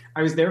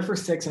 I was there for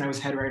 6 and I was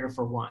head writer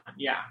for 1.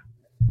 Yeah.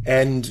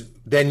 And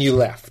then you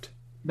left.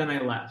 Then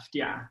I left,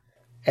 yeah.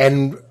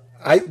 And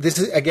I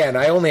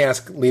only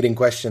ask leading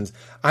questions.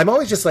 I'm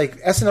always just like,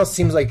 SNL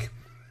seems like,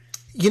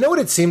 you know what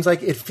it seems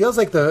like? It feels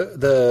like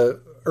the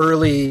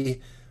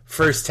early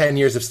first 10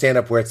 years of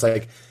stand-up where it's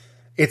like,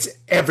 it's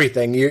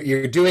everything.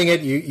 You're doing it,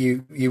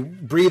 you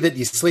breathe it,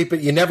 you sleep it,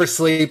 you never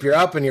sleep, you're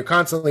up and you're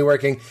constantly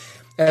working.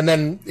 And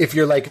then if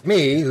you're like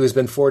me, who's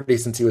been 40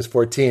 since he was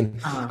 14,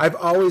 I've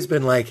always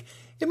been like,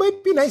 it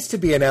might be nice to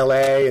be in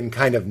LA and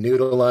kind of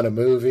noodle on a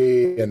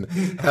movie and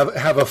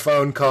have a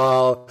phone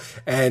call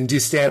and do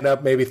stand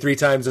up maybe 3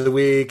 times a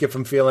week if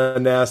I'm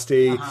feeling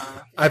nasty.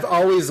 I've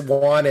always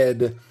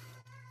wanted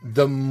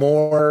the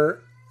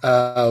more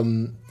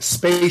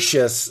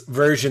spacious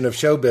version of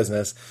show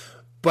business,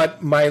 but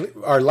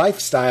our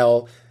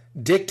lifestyle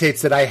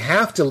dictates that I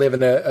have to live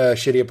in a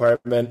shitty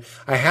apartment.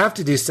 I have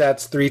to do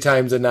sets 3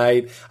 times a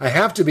night. I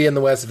have to be in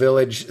the West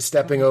Village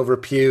stepping over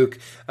puke,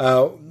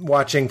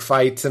 watching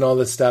fights and all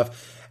this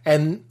stuff.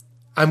 And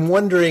I'm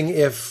wondering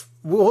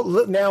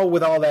now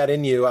with all that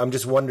in you, I'm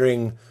just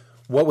wondering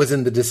what was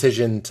in the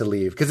decision to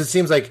leave. Because it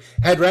seems like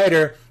head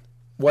writer,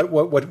 what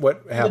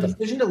happened? The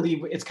decision to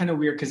leave, it's kind of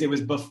weird because it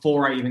was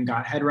before I even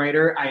got head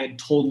writer. I had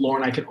told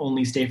Lauren I could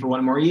only stay for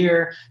 1 more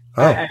year.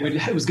 I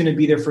was going to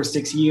be there for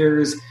 6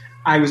 years.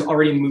 I was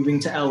already moving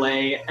to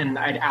LA and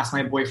I'd asked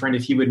my boyfriend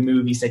if he would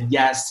move. He said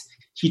yes.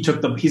 He's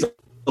a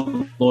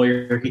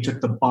lawyer. He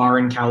took the bar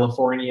in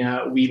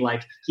California.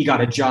 He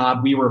got a job.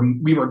 We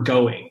were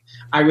going.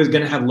 I was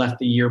going to have left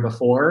the year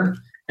before.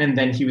 And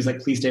then he was like,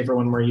 please stay for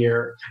one more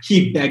year.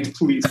 He begged,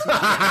 please.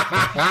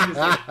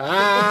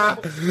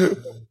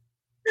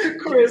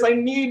 Chris, I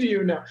need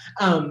you. No.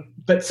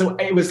 But so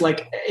it was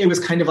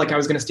kind of like I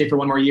was going to stay for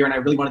one more year, and I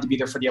really wanted to be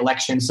there for the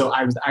election. So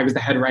I was the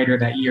head writer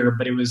that year,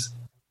 but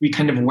we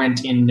kind of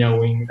went in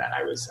knowing that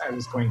I was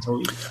going to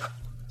leave.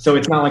 So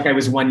it's not like I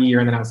was 1 year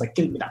and then I was like,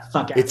 get me that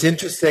fuck out. It's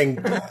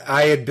interesting.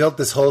 I had built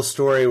this whole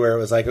story where it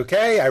was like,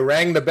 okay, I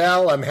rang the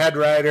bell. I'm head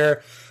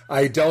writer.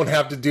 I don't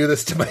have to do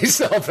this to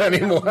myself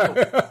anymore.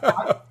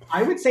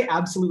 I would say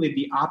absolutely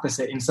the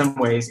opposite in some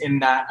ways, in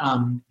that,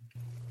 and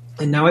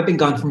now I've been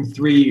gone from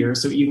 3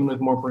 years, so even with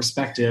more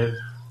perspective,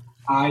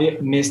 I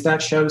miss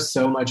that show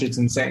so much. It's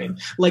insane.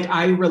 Like,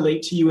 I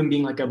relate to you in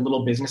being like a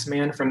little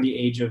businessman from the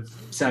age of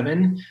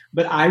 7,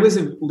 but I was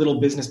a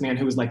little businessman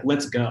who was like,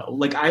 let's go.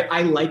 Like,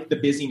 I like the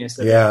busyness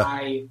of it.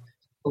 I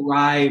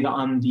thrive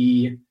on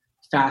the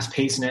fast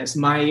pacedness.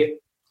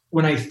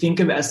 When I think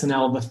of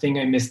SNL, the thing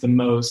I miss the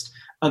most,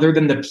 other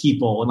than the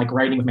people and like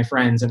writing with my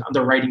friends and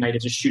the writing night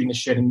of just shooting the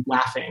shit and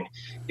laughing,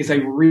 is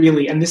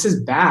and this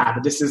is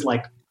bad, this is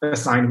like a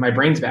sign of my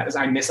brain's bad, is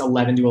I miss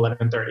 11 to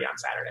 11:30 on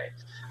Saturday.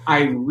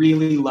 I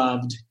really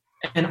loved,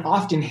 and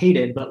often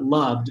hated, but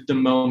loved the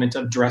moment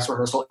of dress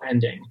rehearsal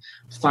ending,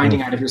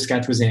 finding out if your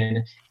sketch was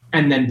in,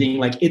 and then being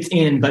like, it's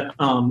in, but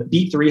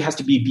beat 3 has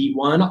to be beat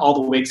 1. All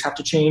the wigs have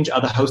to change.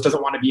 The host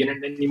doesn't want to be in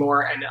it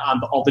anymore, and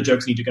all the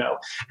jokes need to go.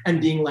 And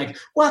being like,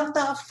 what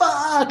the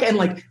fuck? And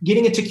like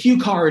getting it to cue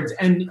cards.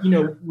 And,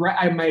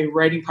 my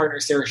writing partner,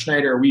 Sarah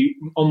Schneider, we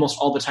almost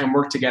all the time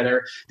work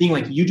together, being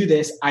like, you do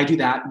this, I do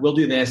that, we'll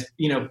do this,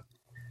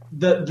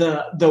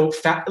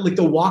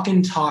 the walk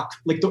and talk,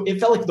 it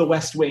felt like the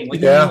West Wing,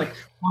 like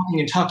walking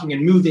and talking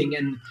and moving,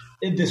 and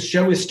this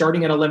show is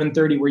starting at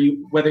 11:30,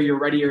 whether you're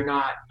ready or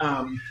not.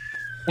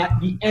 That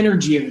the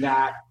energy of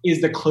that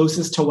is the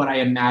closest to what I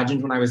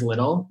imagined when I was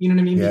little. You know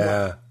what I mean? Yeah.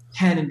 Being like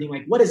 10 and being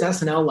like, what is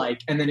SNL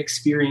like? And then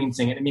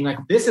experiencing it and being like,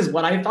 this is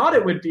what I thought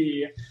it would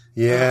be.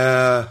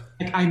 Yeah.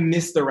 I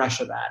miss the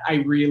rush of that. I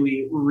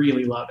really,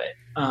 really love it.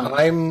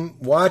 I'm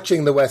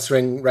watching The West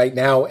Wing right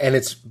now, and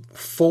it's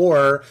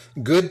for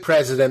good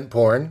president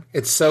porn.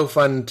 It's so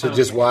fun to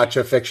just watch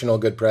a fictional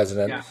good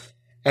president. Yeah.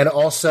 And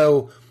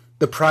also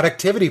the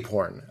productivity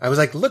porn. I was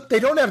like, look, they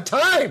don't have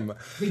time.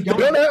 They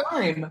don't have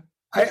time.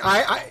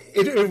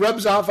 It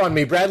rubs off on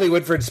me. Bradley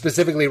Woodford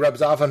specifically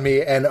rubs off on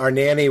me, and our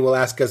nanny will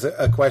ask us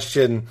a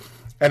question,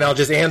 and I'll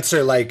just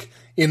answer like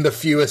in the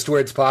fewest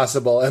words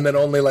possible, and then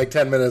only like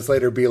 10 minutes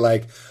later be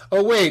like,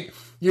 oh wait,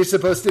 you're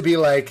supposed to be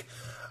like,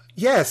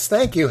 yes,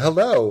 thank you,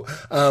 hello.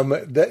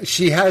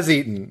 She has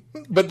eaten,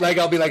 but like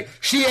I'll be like,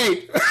 she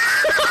ate.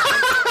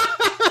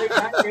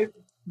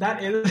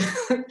 That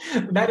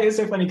is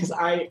so funny, because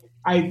I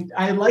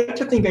like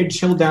to think I'd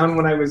chill down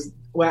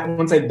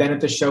once I'd been at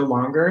the show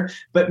longer,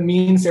 but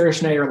me and Sarah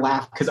Schneider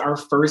laughed because our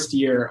first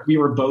year we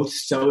were both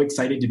so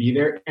excited to be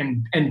there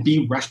and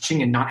be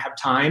rushing and not have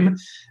time,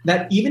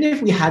 that even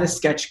if we had a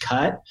sketch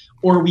cut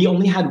or we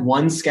only had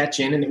one sketch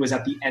in and it was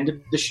at the end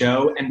of the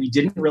show and we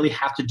didn't really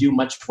have to do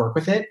much work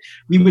with it,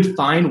 we would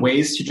find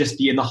ways to just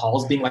be in the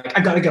halls being like,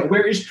 I gotta go,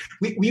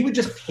 we would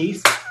just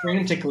pace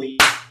frantically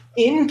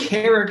in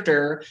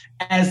character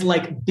as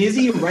like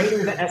busy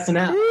writers at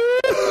SNL,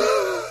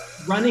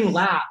 running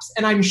laps.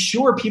 And I'm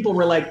sure people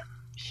were like,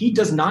 he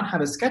does not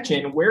have a sketch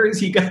in. Where is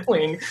he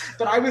going?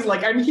 But I was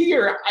like, I'm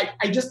here.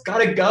 I just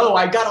gotta go.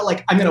 I'm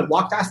gonna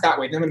walk fast that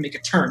way. Then I'm gonna make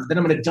a turn. Then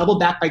I'm gonna double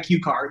back by cue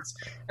cards.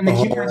 And the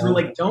cue cards were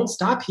like, don't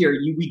stop here.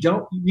 We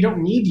don't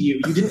need you.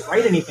 You didn't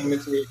write anything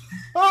this week.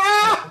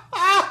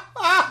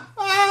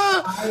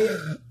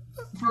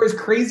 For as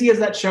crazy as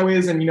that show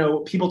is, and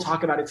people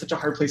talk about it's such a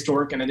hard place to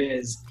work, and it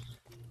is,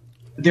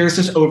 there's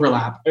just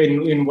overlap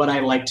in what I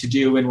like to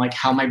do and like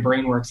how my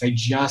brain works. I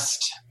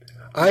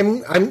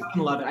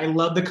love it. I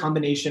love the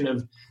combination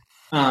of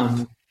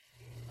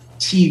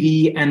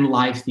TV and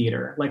live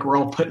theater. Like, we're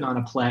all putting on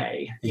a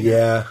play.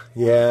 Yeah.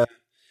 A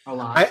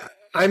lot.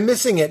 I'm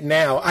missing it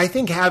now. I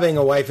think having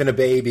a wife and a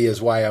baby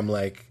is why I'm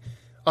like,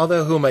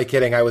 although who am I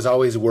kidding? I was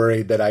always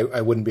worried that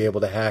I wouldn't be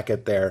able to hack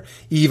it there,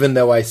 even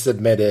though I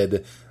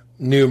submitted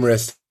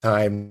numerous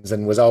times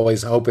and was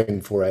always hoping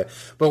for it.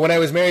 But when I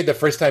was married the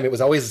first time, I was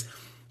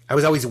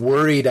always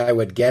worried I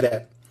would get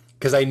it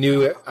because I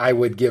knew I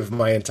would give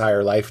my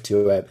entire life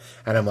to it.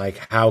 And I'm like,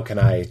 how can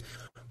I?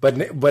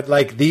 But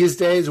like these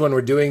days when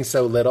we're doing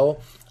so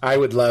little, I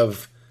would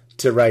love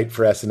to write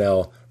for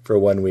SNL for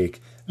 1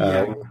 week.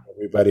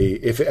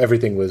 Everybody, if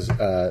everything was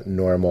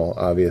normal,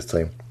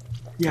 obviously.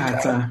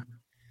 Yeah,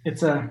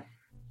 it's an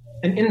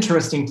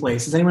interesting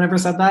place. Has anyone ever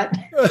said that?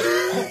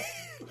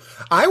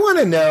 I want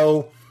to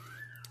know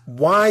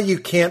why you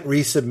can't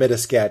resubmit a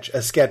sketch.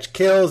 A sketch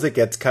kills, it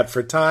gets cut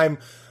for time,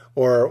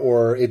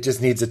 or it just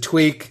needs a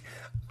tweak.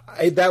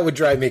 That would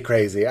drive me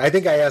crazy. I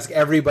think I ask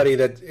everybody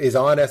that is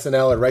on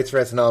SNL or writes for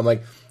SNL, I'm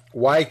like,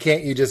 why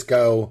can't you just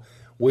go,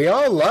 we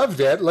all loved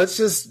it, let's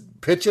just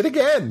pitch it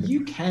again?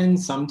 You can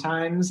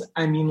sometimes.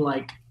 I mean,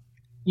 like,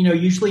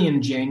 usually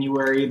in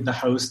January, the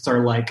hosts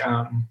are like,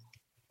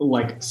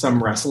 like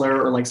some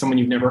wrestler or like someone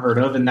you've never heard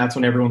of, and that's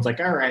when everyone's like,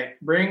 all right,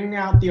 bring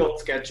out the old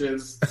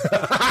sketches.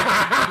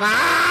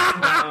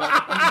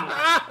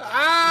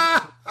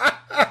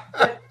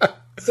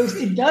 So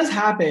it does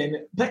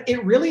happen, but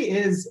it really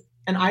is,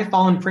 and I've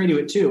fallen prey to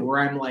it too, where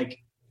I'm like,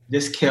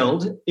 this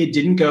killed, it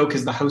didn't go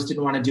because the host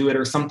didn't want to do it,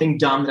 or something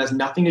dumb that has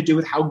nothing to do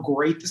with how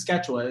great the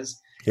sketch was.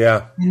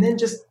 Yeah. And then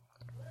just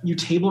you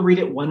table read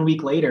it 1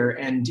 week later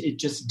and it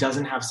just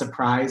doesn't have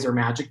surprise or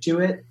magic to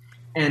it.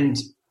 And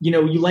you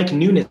know, you like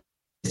newness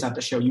at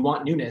the show. You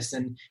want newness,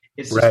 and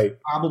it's just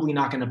probably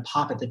not going to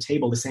pop at the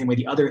table the same way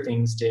the other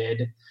things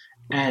did.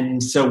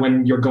 And so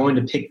when you're going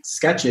to pick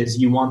sketches,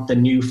 you want the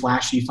new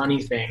flashy,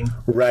 funny thing.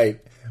 Right.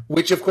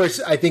 Which, of course,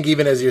 I think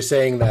even as you're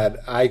saying that,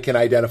 I can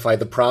identify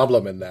the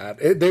problem in that.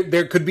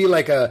 There could be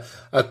like a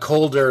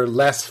colder,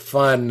 less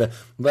fun,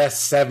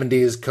 less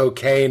 70s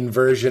cocaine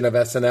version of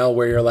SNL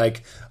where you're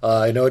like,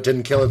 I know it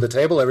didn't kill at the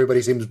table.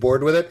 Everybody seems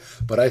bored with it,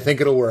 but I think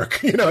it'll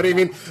work. You know what I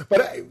mean?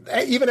 But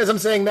even as I'm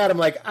saying that, I'm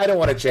like, I don't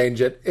want to change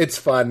it. It's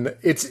fun.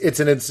 It's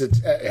an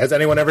has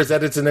anyone ever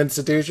said it's an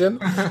institution?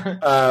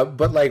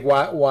 But like,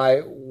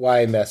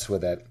 why mess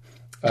with it?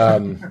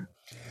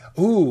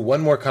 Ooh,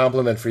 one more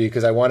compliment for you,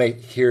 because I want to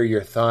hear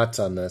your thoughts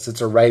on this.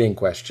 It's a writing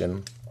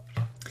question.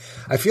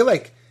 I feel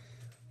like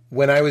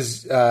when I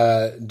was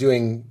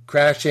doing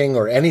Crashing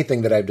or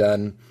anything that I've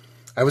done,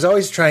 I was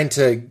always trying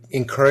to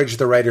encourage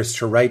the writers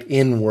to write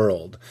in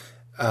world,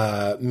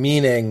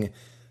 meaning,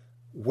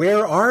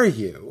 where are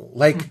you?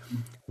 Like,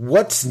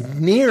 what's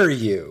near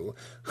you?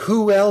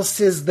 Who else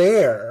is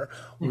there?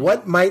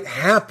 What might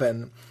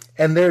happen?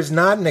 And there's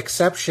not an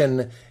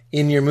exception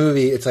in your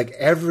movie. It's like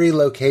every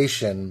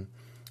location,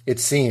 it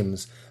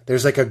seems,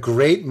 there's like a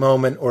great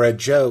moment or a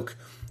joke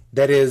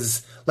that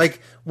is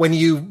like when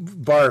you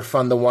barf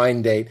on the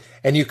wine date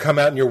and you come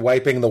out and you're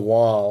wiping the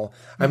wall.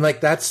 I'm like,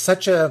 that's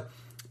such a,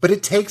 but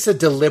it takes a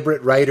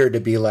deliberate writer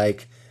to be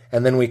like,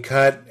 and then we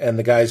cut and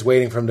the guy's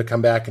waiting for him to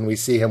come back and we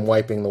see him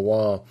wiping the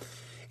wall.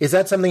 Is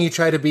that something you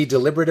try to be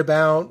deliberate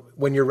about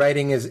when you're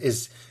writing,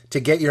 is to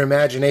get your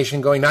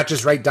imagination going, not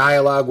just write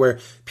dialogue where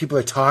people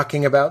are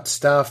talking about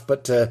stuff,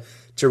 but to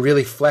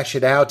really flesh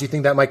it out? Do you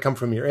think that might come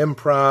from your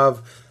improv?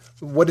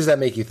 What does that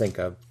make you think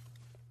of?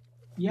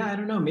 Yeah, I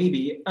don't know,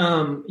 maybe.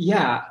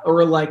 Yeah,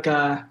 or like,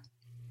 I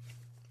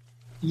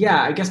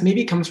guess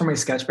maybe it comes from my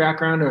sketch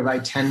background, or if I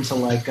tend to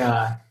like,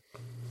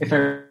 if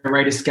I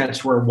write a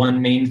sketch where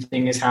one main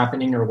thing is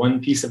happening or one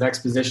piece of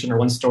exposition or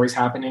one story's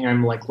happening,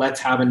 I'm like, let's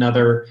have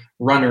another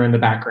runner in the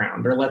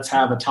background, or let's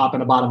have a top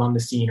and a bottom on the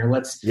scene, or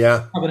let's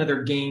have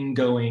another game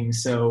going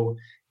so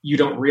you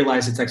don't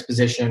realize it's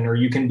exposition, or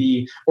you can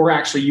be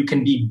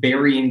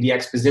burying the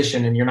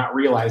exposition and you're not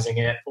realizing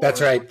it. Or, That's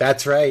right.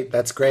 That's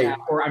great. Yeah,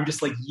 or I'm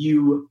just like,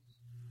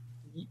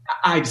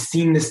 I've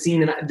seen this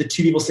scene and the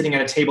two people sitting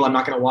at a table, I'm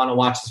not going to want to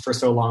watch this for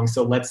so long.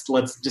 So let's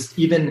just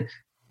even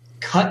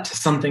cut to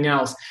something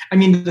else. I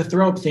mean, the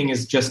throw up thing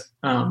is just,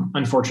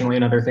 unfortunately,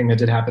 another thing that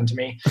did happen to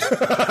me.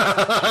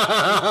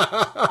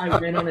 I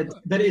ran on it,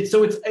 but it's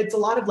a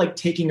lot of like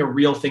taking a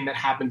real thing that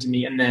happened to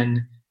me and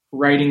then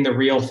writing the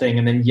real thing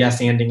and then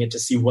yes-anding it to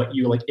see what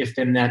you like, if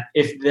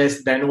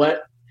this, then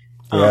what?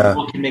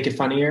 What can make it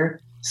funnier?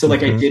 So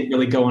like I did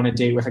really go on a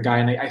date with a guy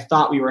and I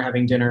thought we were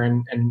having dinner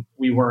and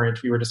we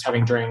weren't. We were just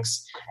having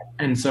drinks.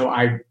 And so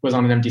I was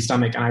on an empty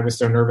stomach and I was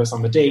so nervous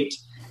on the date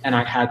and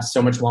I had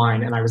so much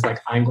wine and I was like,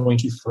 I'm going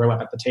to throw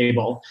up at the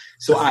table.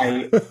 So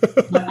I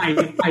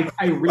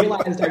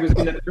realized I was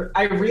going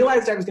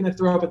to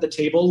throw up at the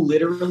table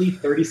literally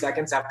 30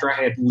 seconds after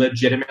I had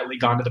legitimately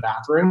gone to the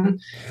bathroom.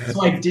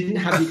 So I didn't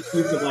have the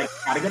excuse of like,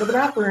 gotta go to the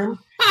bathroom.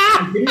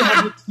 I didn't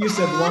have the excuse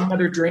of one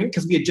other drink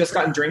because we had just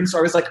gotten drinks. So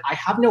I was like, I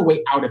have no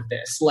way out of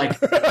this. Like,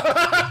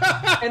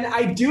 and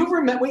I do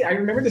remember, I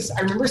remember this.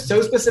 I remember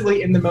so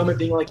specifically in the moment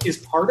being like, is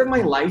part of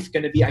my life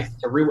going to be I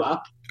threw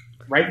up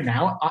right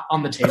now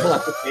on the table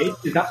at the date?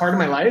 Is that part of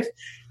my life?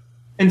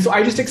 And so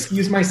I just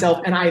excused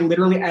myself. And I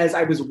literally, as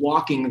I was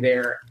walking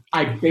there,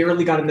 I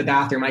barely got in the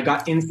bathroom. I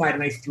got inside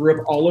and I threw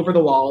up all over the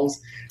walls.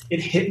 It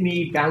hit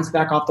me, bounced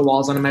back off the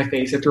walls onto my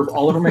face. It threw up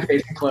all over my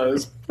face and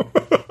clothes.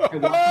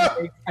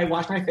 I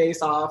washed my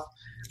face off.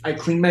 I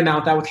cleaned my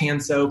mouth out with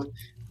hand soap.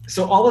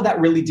 So all of that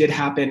really did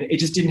happen. It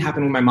just didn't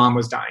happen when my mom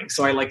was dying.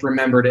 So I like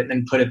remembered it and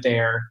then put it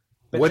there.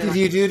 But what did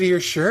you do to your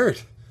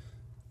shirt?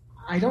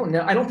 I don't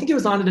know. I don't think it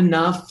was on it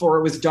enough, or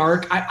it was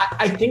dark.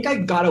 I think I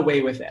got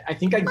away with it. I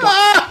came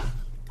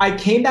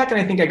back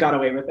and I think I got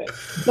away with it.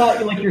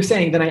 But like you're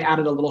saying, then I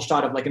added a little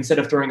shot of like, instead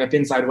of throwing up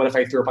inside, what if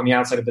I threw up on the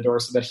outside of the door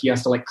so that he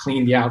has to like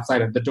clean the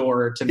outside of the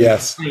door to make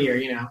it clear,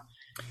 you know?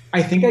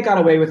 I think I got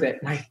away with it.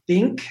 And I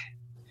think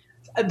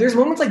there's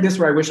moments like this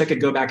where I wish I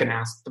could go back and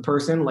ask the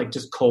person, like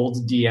just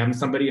cold DM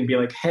somebody and be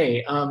like,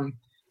 hey,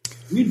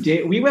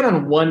 we went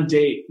on one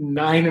date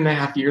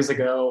 9.5 years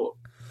ago.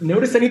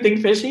 Notice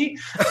anything fishy?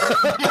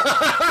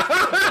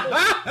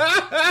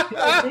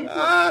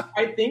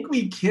 I think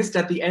we kissed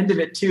at the end of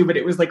it too, but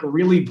it was like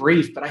really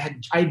brief. But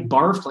I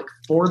barfed like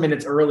 4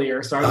 minutes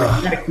earlier, so I was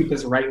like, "You got to keep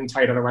this right and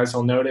tight, otherwise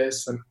he'll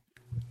notice." And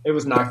it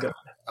was not good.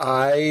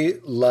 I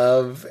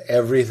love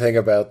everything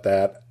about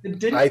that. It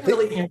didn't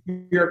really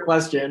answer your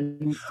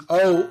question.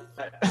 Oh,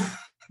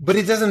 but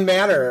it doesn't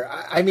matter.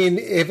 I mean,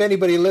 if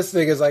anybody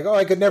listening is like, oh,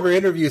 I could never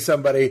interview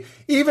somebody,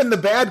 even the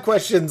bad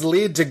questions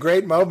lead to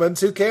great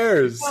moments. Who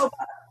cares? Well,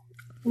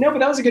 no, but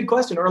that was a good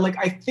question. Or like,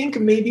 I think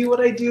maybe what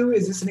I do,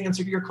 is this an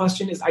answer to your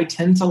question, is I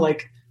tend to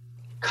like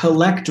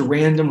collect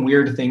random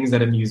weird things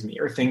that amuse me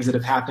or things that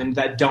have happened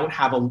that don't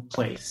have a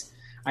place.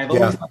 I've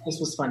always thought this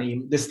was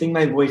funny. This thing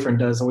my boyfriend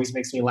does always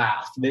makes me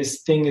laugh.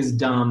 This thing is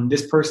dumb.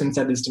 This person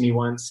said this to me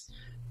once.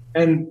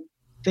 And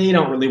they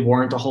don't really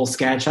warrant a whole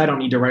sketch. I don't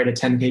need to write a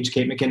 10-page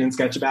Kate McKinnon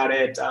sketch about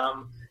it.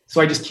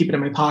 So I just keep it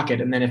in my pocket.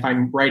 And then if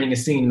I'm writing a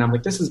scene and I'm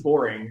like, this is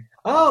boring.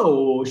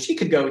 Oh, she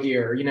could go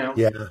here, you know?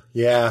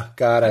 Yeah.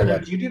 God, I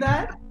love. Do you do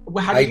that?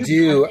 I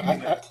do.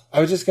 I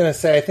was just going to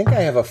say, I think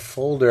I have a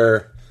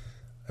folder.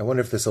 I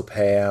wonder if this will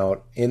pay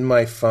out in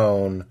my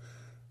phone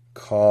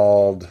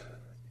called,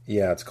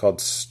 it's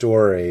called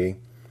Story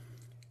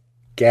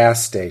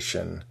Gas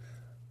Station.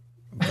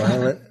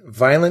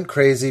 Violent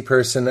crazy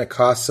person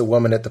accosts a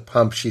woman at the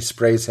pump. She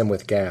sprays him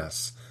with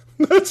gas.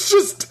 That's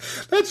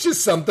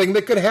just something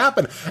that could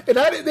happen. And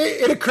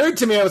it occurred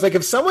to me, I was like,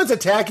 if someone's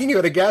attacking you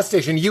at a gas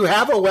station, you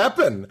have a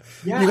weapon.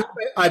 Yeah. You have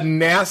a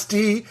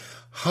nasty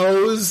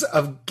hose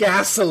of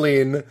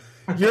gasoline.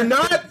 You're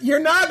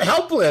not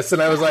helpless.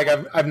 And I was like,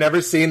 I've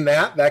never seen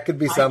that. That could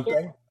be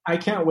something. I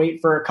can't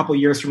wait for a couple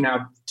of years from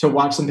now to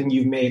watch something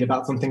you've made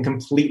about something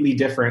completely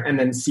different and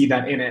then see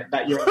that in it,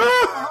 that you're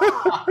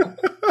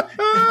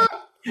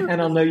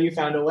and I'll know you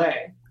found a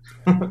way.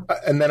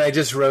 And then I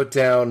just wrote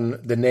down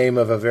the name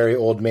of a very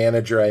old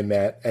manager I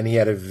met, and he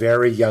had a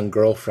very young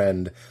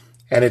girlfriend.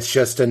 And it's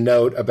just a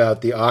note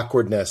about the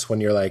awkwardness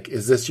when you're like,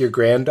 is this your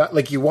granddaughter?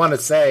 Like, you want to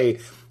say,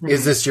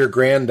 is this your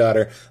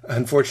granddaughter?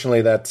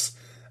 Unfortunately, that's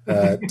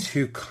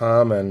too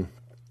common.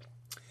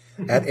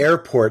 At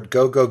airport,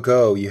 go, go,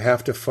 go. You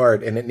have to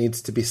fart, and it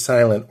needs to be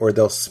silent, or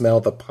they'll smell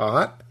the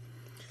pot.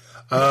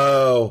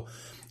 Oh,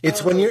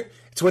 when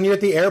you're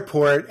at the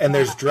airport and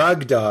there's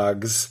drug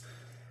dogs.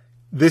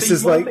 This so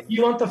is like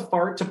you want the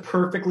fart to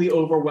perfectly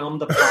overwhelm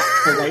the pot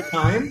at the right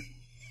time.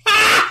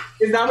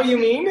 Is that what you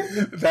mean?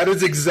 That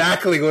is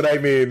exactly what I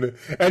mean.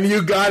 And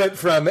you got it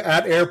from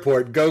at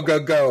airport. Go, go,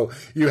 go.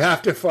 You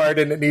have to fart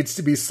and it needs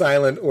to be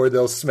silent or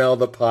they'll smell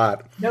the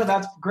pot. No,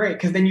 that's great.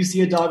 Because then you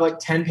see a dog like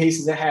 10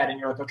 paces ahead and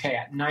you're like, okay,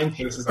 at 9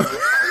 paces. To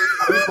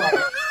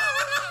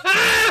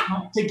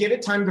give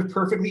it time to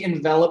perfectly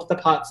envelop the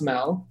pot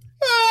smell.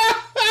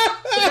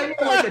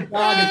 Like a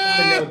dog has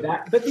got to know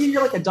that. But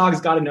you're like, a dog's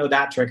got to know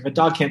that trick. If a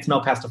dog can't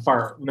smell past a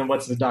fart, then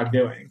what's the dog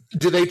doing?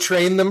 Do they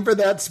train them for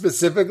that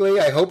specifically?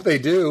 I hope they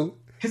do.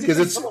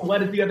 Because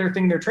what is the other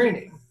thing they're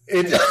training?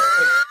 It's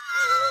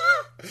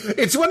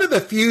one of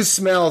the few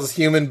smells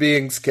human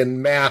beings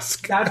can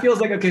mask. That feels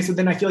like, okay, so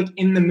then I feel like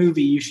in the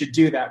movie you should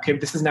do that. Okay,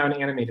 this is now an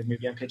animated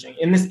movie I'm pitching.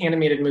 In this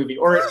animated movie,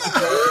 or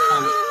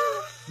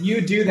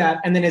you do that,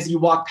 and then as you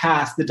walk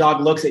past, the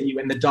dog looks at you,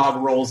 and the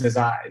dog rolls his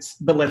eyes,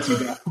 but lets you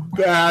go.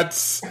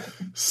 That's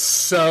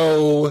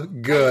so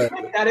good.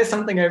 That is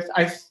something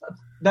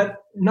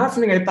not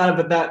something I thought of,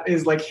 but that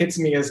is like hits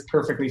me as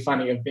perfectly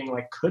funny, of being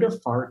like, could a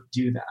fart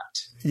do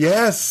that?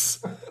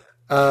 Yes.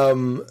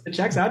 It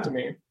checks out to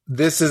me.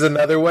 This is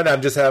another one.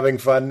 I'm just having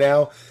fun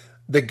now.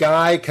 The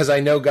guy, because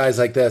I know guys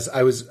like this,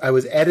 I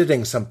was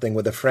editing something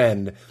with a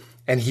friend,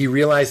 and he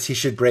realized he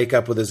should break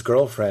up with his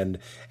girlfriend,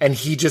 and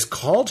he just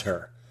called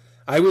her.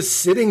 I was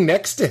sitting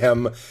next to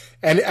him,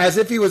 and as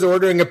if he was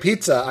ordering a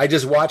pizza, I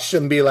just watched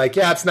him be like,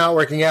 yeah, it's not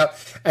working out.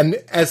 And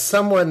as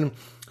someone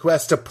who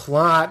has to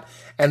plot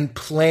and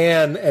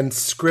plan and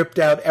script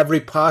out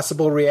every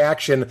possible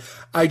reaction,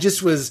 I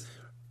just was,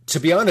 to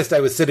be honest, I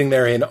was sitting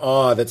there in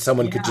awe that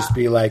someone could just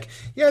be like,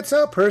 yeah, it's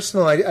not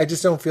personal. I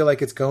just don't feel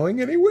like it's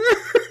going anywhere.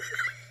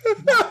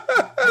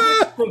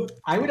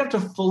 I would have to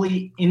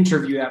fully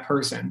interview that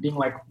person, being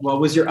like, what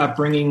was your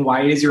upbringing?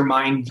 Why is your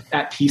mind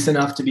at peace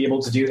enough to be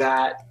able to do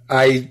that?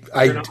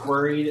 You're not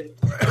worried.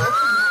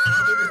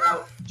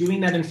 Doing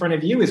that in front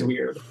of you is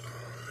weird.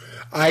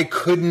 I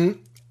couldn't.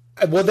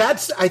 Well,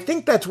 I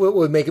think that's what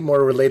would make it more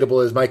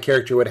relatable, is my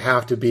character would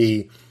have to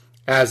be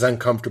as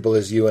uncomfortable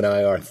as you and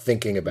I are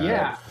thinking about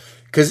it.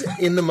 Because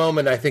in the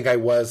moment, I think I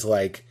was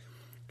like,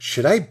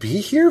 should I be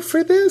here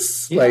for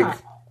this? Yeah. Like,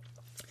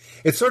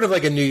 it's sort of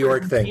like a New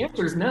York thing. The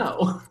answer is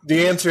no.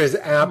 The answer is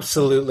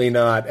absolutely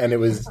not. And it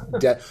was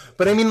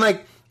but I mean,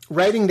 like,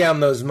 writing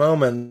down those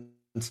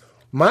moments,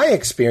 my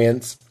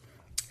experience,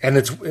 and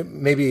it's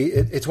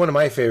one of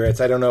my favorites,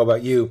 I don't know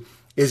about you,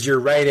 is you're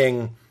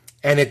writing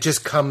and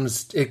it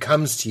comes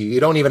to you. You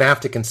don't even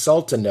have to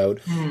consult a note.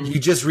 You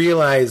just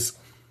realize,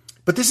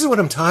 but this is what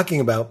I'm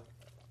talking about.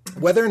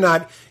 Whether or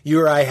not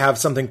you or I have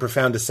something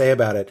profound to say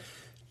about it,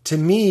 to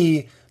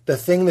me, the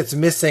thing that's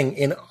missing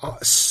in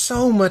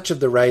so much of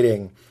the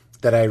writing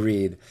that I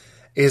read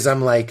is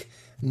I'm like,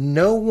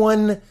 no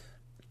one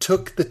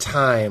took the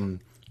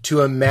time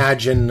to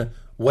imagine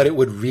what it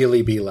would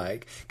really be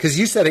like. Because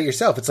you said it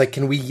yourself. It's like,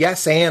 can we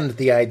yes and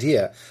the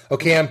idea?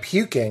 Okay, I'm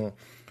puking.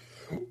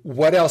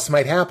 what else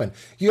might happen?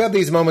 You have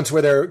these moments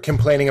where they're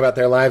complaining about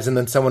their lives and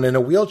then someone in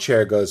a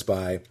wheelchair goes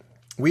by.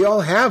 We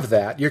all have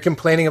that. You're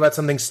complaining about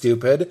something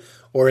stupid,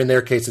 or in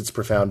their case, it's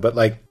profound, but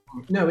like,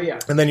 no, yeah.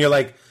 And then you're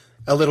like,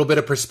 a little bit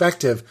of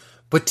perspective.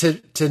 But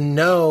to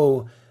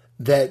know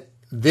that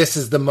this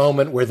is the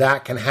moment where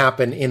that can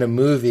happen in a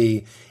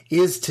movie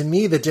is, to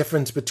me, the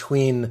difference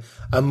between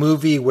a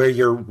movie where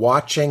you're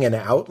watching an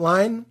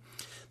outline.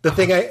 The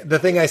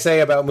thing I say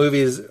about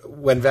movies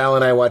when Val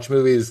and I watch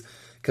movies,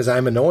 because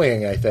I'm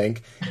annoying, I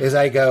think, is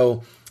I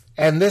go,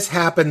 and this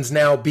happens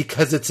now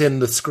because it's in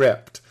the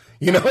script.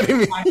 You know what I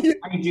mean?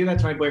 I do that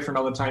to my boyfriend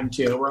all the time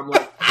too, where I'm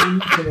like, I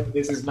need to know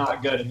this is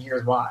not good, and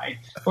here's why.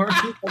 Or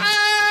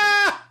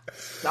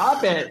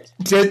stop it.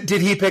 Did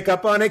he pick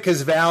up on it?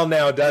 Because Val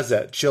now does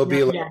it. She'll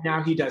be like, yeah,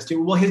 now he does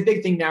too. Well, his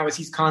big thing now is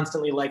he's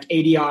constantly like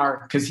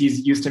ADR, because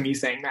he's used to me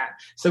saying that.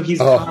 So he's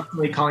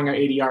constantly calling out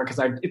ADR because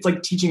it's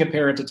like teaching a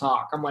parrot to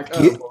talk. I'm like,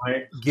 oh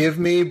boy. Give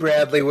me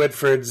Bradley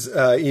Whitford's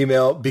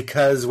email,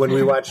 because when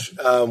we watch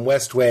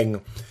West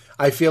Wing,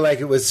 I feel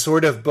like it was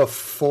sort of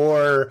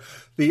before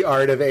the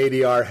art of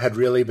ADR had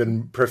really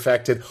been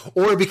perfected,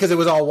 or because it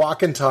was all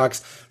walk and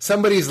talks.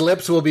 Somebody's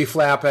lips will be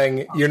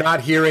flapping, you're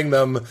not hearing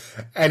them,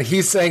 and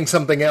he's saying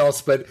something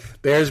else, but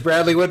there's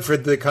Bradley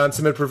Whitford, the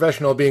consummate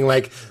professional, being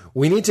like,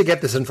 we need to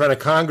get this in front of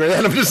Congress.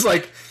 And I'm just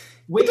like,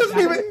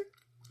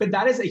 but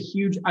that is a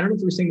huge, I don't know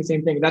if we're saying the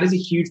same thing. That is a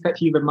huge pet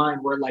peeve of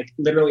mine, where like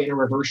literally in a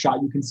reverse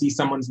shot, you can see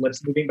someone's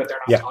lips moving, but they're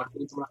not talking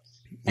to someone.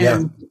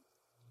 And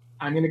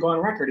I'm going to go on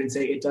record and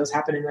say it does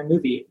happen in my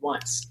movie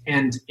once,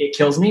 and it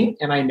kills me,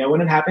 and I know when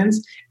it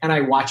happens, and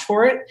I watch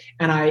for it,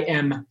 and I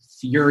am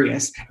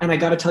furious. And I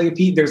got to tell you,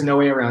 Pete, there's no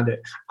way around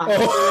it.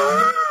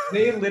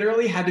 They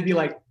literally had to be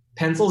like,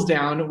 pencils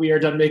down. We are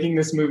done making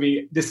this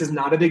movie. This is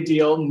not a big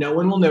deal. No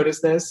one will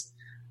notice this.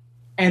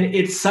 And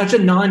it's such a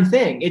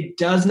non-thing. It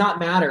does not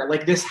matter.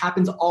 Like, this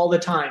happens all the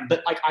time,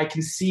 but like I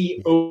can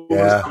see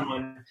over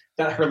someone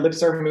that her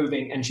lips are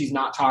moving and she's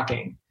not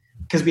talking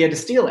because we had to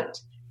steal it.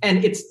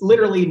 And it's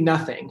literally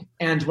nothing.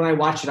 And when I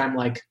watch it, I'm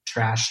like,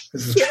 trash.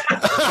 This is trash.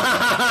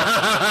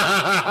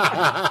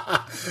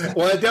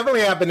 Well, it definitely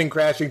happened in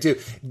Crashing too.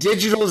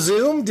 Digital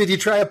zoom? Did you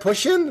try a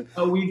push-in?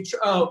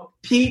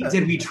 Pete,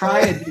 did we try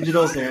a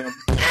digital zoom?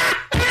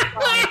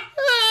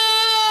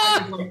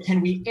 Like,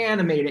 can we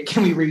animate it?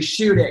 Can we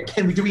reshoot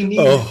it? Do we need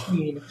a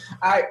scene?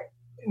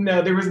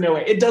 No, there was no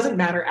way. It doesn't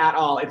matter at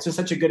all. It's just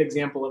such a good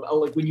example of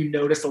like when you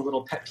notice a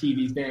little pet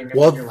peeve thing, and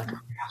you're like, oh,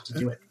 you have to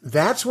do it.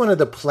 That's one of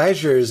the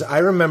pleasures. I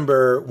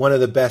remember one of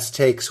the best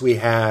takes we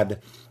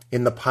had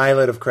in the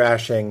pilot of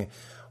Crashing.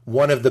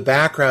 One of the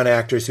background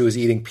actors who was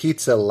eating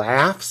pizza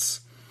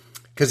laughs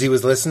because he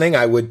was listening.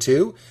 I would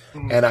too.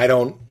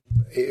 And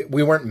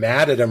we weren't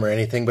mad at him or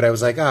anything, but I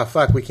was like,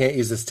 fuck, we can't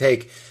use this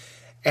take.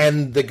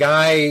 And the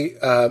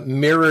guy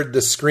mirrored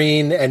the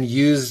screen and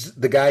used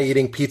the guy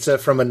eating pizza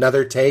from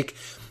another take.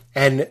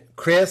 And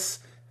Chris,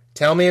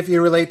 tell me if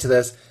you relate to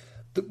this.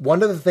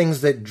 One of the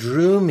things that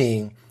drew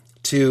me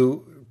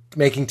to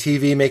making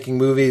TV, making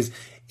movies,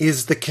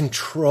 is the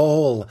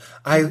control.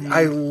 I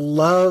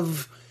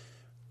love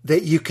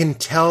that you can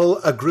tell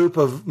a group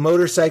of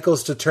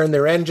motorcycles to turn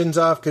their engines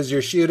off because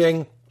you're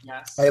shooting.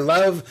 Yes. I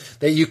love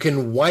that you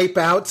can wipe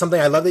out something.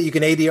 I love that you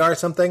can ADR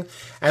something.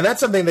 And that's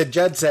something that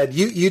Judd said.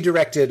 You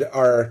directed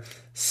our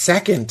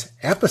second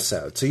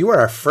episode. So you were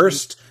our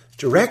first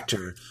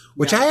director,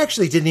 which I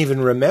actually didn't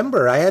even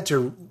remember. I had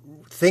to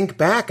think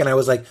back, and I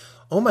was like,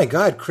 oh my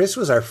God, Chris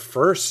was our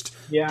first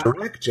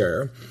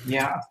director.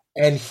 Yeah.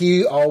 And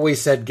he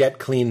always said, get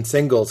clean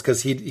singles,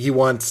 because he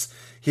wants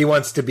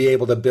to be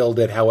able to build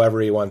it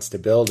however he wants to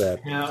build it.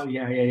 Oh,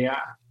 yeah.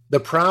 The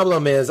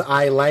problem is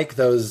I like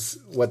those,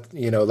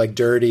 like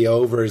dirty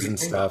overs and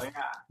stuff.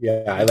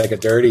 Yeah, I like a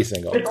dirty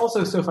single. But it's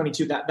also so funny,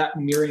 too, that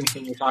mirroring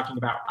thing you're talking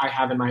about, I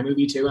have in my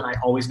movie, too, and I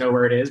always know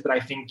where it is, but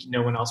I think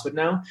no one else would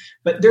know.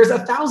 But there's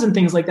 1,000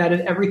 things like that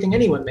in everything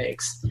anyone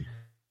makes.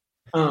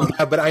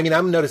 Yeah, but I mean,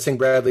 I'm noticing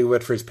Bradley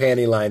Whitford's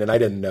panty line, and I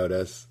didn't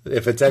notice,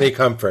 if it's any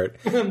comfort.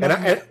 And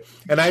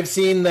I've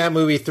seen that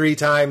movie 3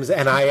 times,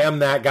 and I am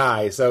that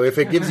guy. So if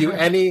it gives you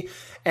any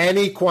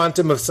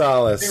quantum of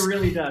solace, it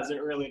really does.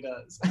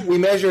 We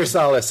measure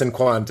solace in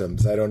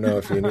quantums. I don't know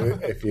if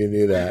you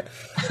knew that.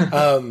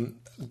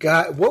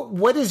 God,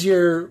 what is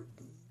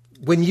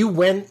when you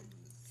went?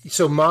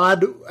 So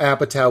Maude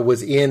Apatow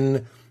was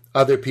in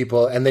Other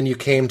People, and then you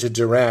came to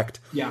direct.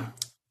 Yeah.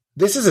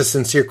 This is a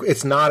sincere.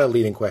 It's not a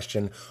leading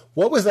question.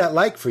 What was that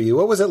like for you?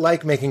 What was it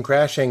like making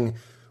Crashing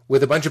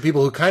with a bunch of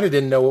people who kind of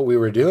didn't know what we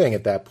were doing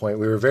at that point?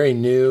 We were very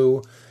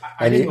new.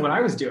 I didn't know what I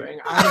was doing.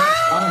 Why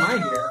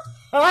am I here?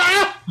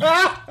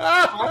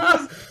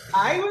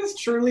 I was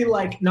truly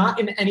like, not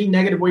in any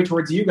negative way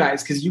towards you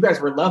guys, because you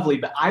guys were lovely,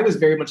 but I was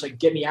very much like,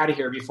 get me out of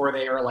here before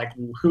they were like,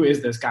 who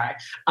is this guy?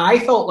 I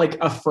felt like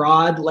a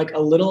fraud, like a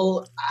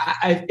little,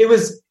 it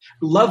was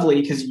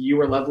lovely because you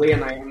were lovely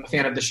and I am a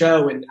fan of the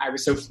show, and I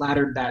was so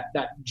flattered that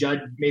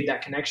Judd made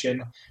that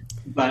connection.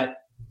 But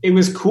it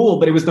was cool,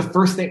 but it was the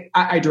first thing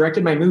I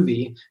directed my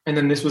movie, and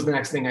then this was the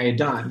next thing I had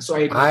done. So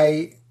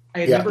I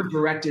had never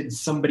directed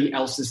somebody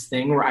else's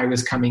thing where I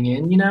was coming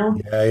in,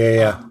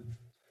 Yeah.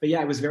 But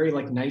yeah, it was very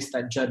like nice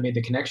that Judd made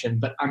the connection.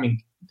 But I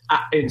mean,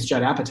 it's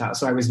Judd Apatow,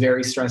 so I was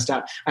very stressed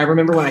out. I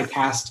remember when I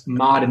cast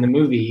Maud in the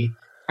movie.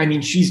 I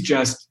mean, she's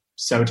just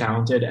so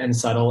talented and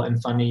subtle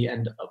and funny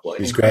and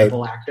an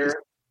incredible actor.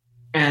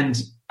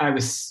 And I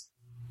was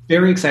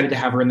very excited to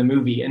have her in the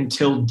movie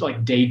until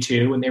like day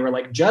 2, and they were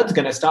like, Judd's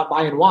gonna stop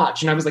by and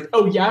watch. And I was like,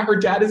 oh yeah, her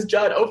dad is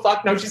Judd. Oh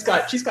fuck, no, she's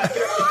got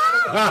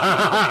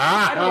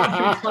I don't want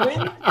him coming.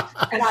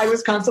 And I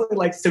was constantly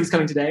like, so he's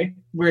coming today?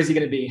 Where is he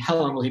gonna be? How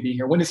long will he be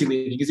here? When is he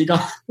leaving? Is he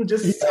gone?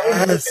 Just so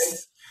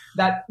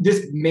that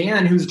this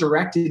man who's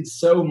directed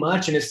so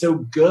much and is so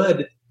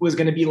good was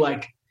gonna be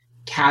like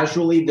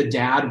casually the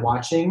dad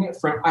watching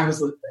from. I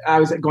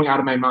was going out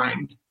of my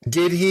mind.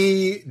 Did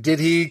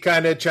he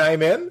kind of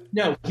chime in?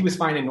 No, he was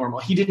fine and normal.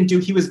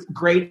 He was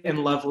great and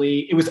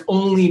lovely. It was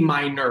only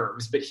my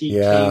nerves, but he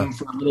came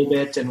for a little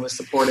bit and was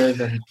supportive.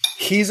 And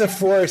he's a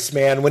force,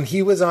 man. When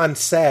he was on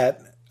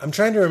set, I'm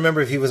trying to remember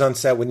if he was on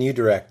set when you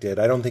directed.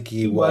 I don't think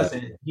he was.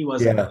 He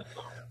wasn't. Yeah.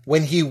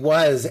 When he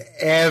was,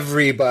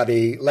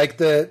 everybody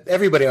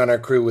on our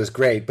crew was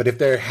great. But if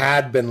there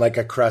had been like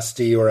a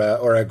crusty or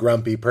a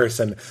grumpy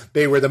person,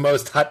 they were the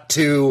most hut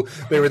to.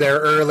 They were there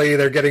early.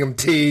 They're getting them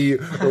tea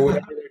or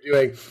whatever they're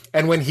doing.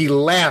 And when he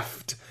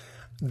left,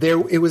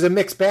 it was a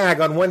mixed bag.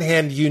 On one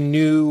hand, you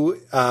knew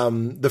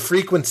the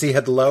frequency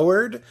had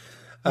lowered,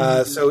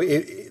 so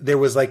there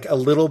was like a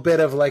little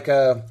bit of like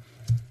a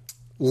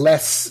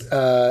less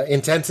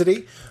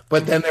intensity.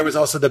 But then there was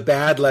also the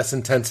bad less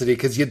intensity,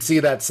 because you'd see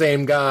that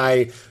same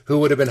guy who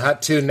would have been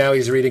hot too. Now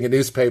he's reading a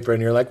newspaper,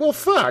 and you're like, "Well,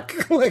 fuck!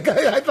 Like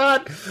I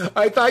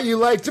thought you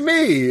liked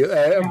me."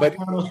 But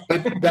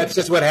that's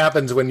just what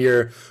happens when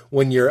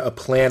you're a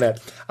planet.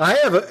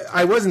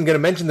 I wasn't going to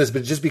mention this,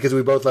 but just because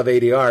we both love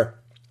ADR,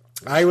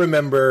 I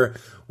remember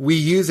we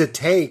use a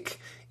take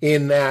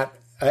in that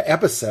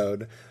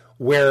episode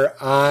where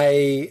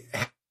I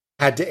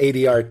had to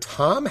ADR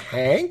Tom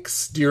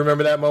Hanks. Do you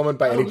remember that moment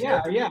by any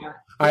chance? Yeah.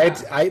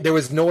 There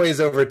was noise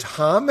over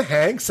Tom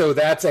Hanks, so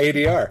that's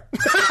ADR.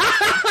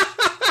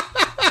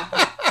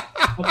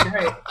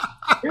 Okay.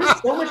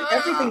 There's so much.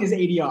 Everything is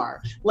ADR.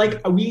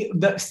 Like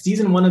the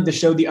season 1 of the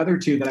show, the other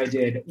 2 that I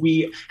did,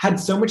 we had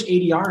so much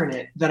ADR in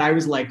it that I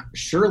was like,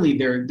 surely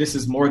this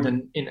is more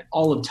than in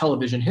all of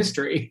television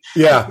history.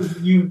 Yeah.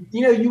 You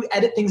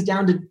edit things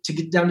down to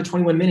get down to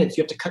 21 minutes.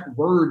 You have to cut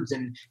words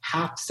and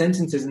half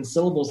sentences and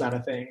syllables out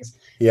of things.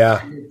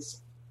 Yeah.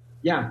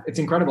 It's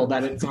incredible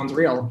that it sounds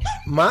real.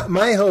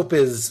 My hope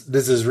is,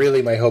 this is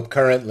really my hope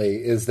currently,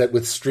 is that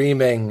with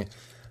streaming,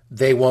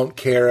 they won't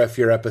care if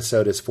your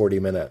episode is 40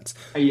 minutes.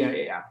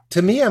 Yeah.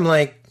 To me, I'm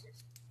like,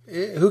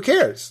 who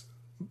cares?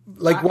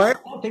 Like, why? I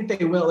don't think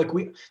they will. Like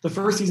the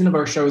first season of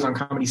our show is on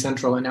Comedy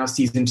Central, and now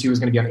season 2 is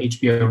going to be on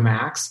HBO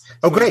Max.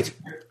 Oh, great.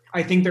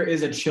 I think there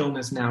is a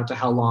chillness now to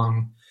how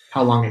long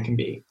it can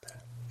be.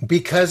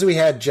 Because we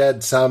had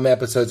Judd, some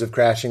episodes of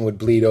Crashing would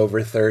bleed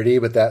over 30,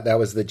 but that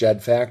was the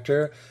Judd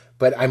factor.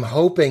 But I'm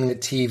hoping that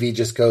TV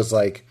just goes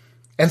like,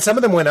 and some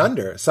of them went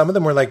under. Some of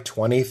them were like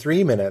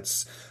 23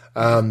 minutes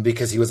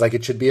because he was like,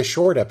 it should be a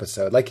short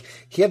episode. Like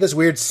he had this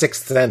weird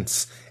sixth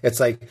sense. It's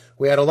like,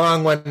 we had a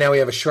long one, now we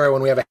have a short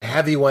one. We have a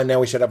heavy one,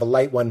 now we should have a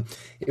light one.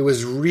 It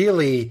was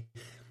really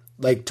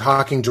like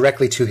talking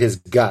directly to his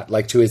gut,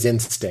 like to his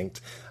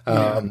instinct,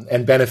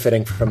 and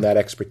benefiting from that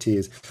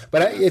expertise.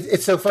 But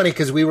it's so funny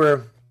because we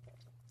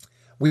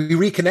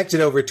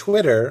reconnected over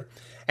Twitter.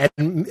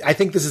 And I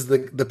think this is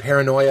the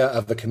paranoia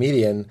of the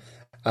comedian,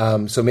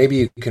 so maybe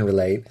you can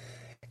relate,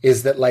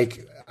 is that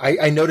like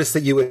I noticed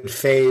that you would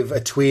fave a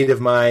tweet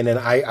of mine, and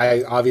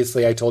I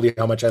obviously I told you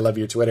how much I love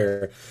your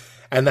Twitter.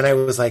 And then I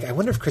was like, I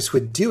wonder if Chris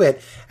would do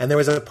it. And there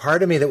was a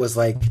part of me that was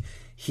like,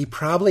 he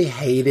probably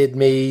hated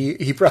me.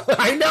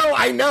 I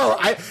know.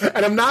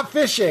 And I'm not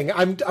fishing.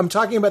 I'm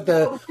talking about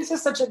this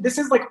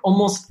is like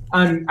almost,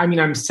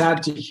 I'm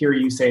sad to hear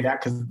you say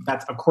that, because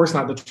that's of course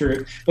not the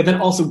truth, but then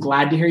also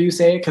glad to hear you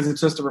say it, because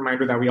it's just a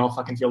reminder that we all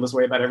fucking feel this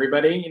way about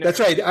everybody. That's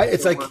right.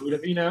 It's like,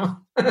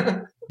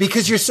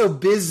 because you're so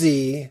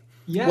busy.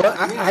 Yeah. Well,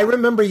 I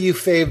remember you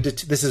faved,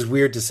 this is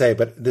weird to say,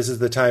 but this is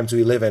the times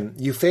we live in.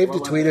 You faved a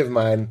tweet of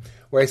mine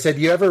where I said,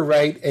 you ever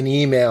write an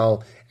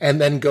email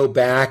and then go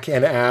back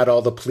and add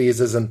all the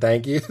pleases and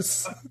thank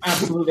yous?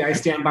 Absolutely. I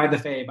stand by the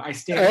fave. I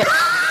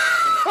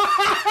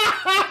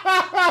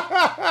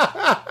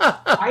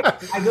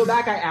go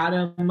back, I add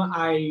them.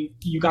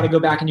 You got to go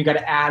back and you got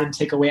to add and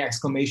take away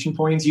exclamation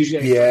points.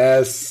 Usually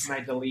I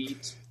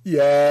delete.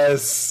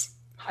 Yes.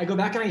 I go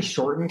back and I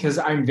shorten because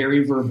I'm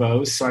very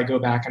verbose. So I go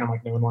back and I'm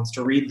like, no one wants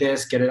to read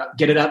this. Get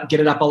it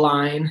up a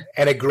line.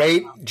 And a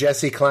great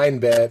Jessie Klein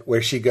bit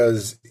where she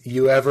goes,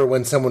 you ever,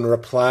 when someone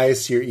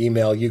replies to your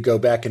email, you go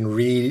back and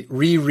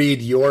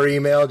reread your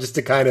email just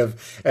to kind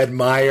of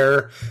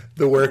admire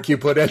the work you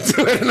put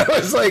into it. And I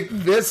was like,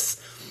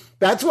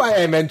 that's why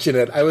I mention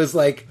it. I was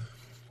like,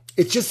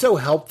 it's just so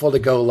helpful to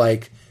go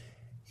like,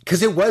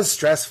 because it was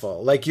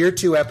stressful. Like your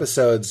 2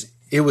 episodes,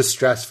 it was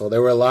stressful.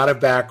 There were a lot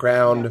of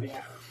background.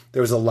 Yeah.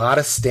 There was a lot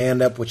of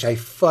stand-up, which I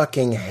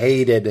fucking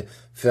hated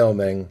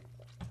filming.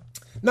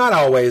 Not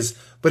always,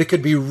 but it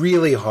could be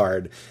really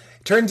hard.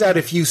 Turns out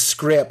if you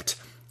script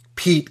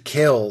Pete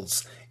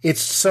kills,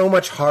 it's so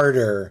much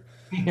harder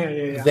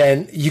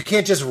than you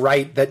can't just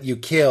write that you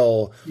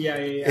kill.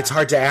 It's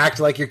hard to act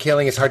like you're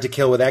killing. It's hard to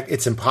kill with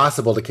it's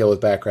impossible to kill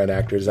with background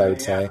actors, I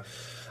would say.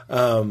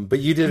 But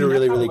you did a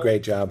really, really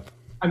great job.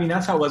 I mean,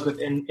 that's how it was with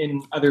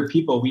in Other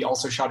People. We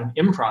also shot an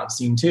improv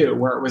scene too,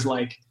 where it was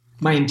like,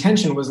 my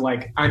intention was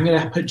like, I'm going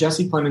to put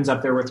Jesse Plemons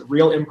up there with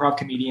real improv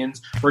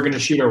comedians. We're going to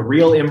shoot a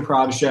real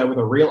improv show with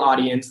a real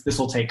audience. This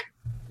will take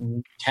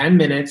 10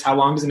 minutes. How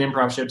long does an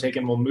improv show take?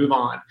 And we'll move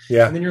on.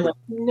 Yeah. And then you're like,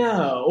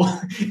 no,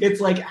 it's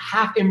like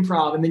half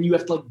improv. And then you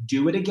have to like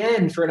do it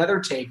again for another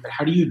take. But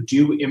how do you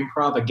do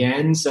improv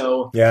again?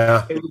 So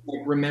it was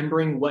like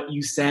remembering what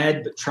you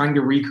said, but trying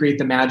to recreate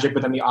the magic,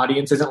 but then the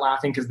audience isn't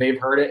laughing because they've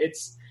heard it.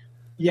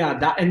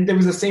 And there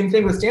was the same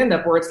thing with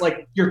stand-up where it's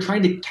like you're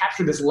trying to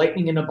capture this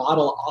lightning in a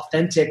bottle,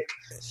 authentic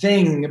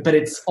thing, but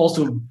it's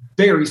also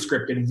very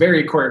scripted,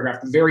 very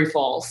choreographed, very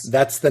false.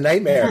 That's the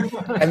nightmare.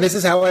 And this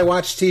is how I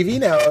watch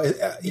TV now.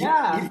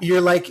 You're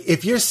like,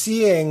 if you're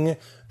seeing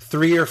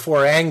 3 or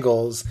 4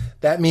 angles,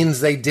 that means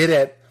they did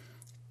it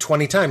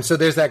 20 times. So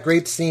there's that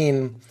great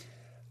scene.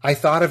 I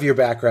thought of your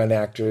background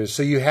actors.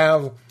 So you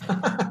have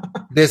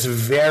this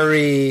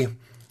very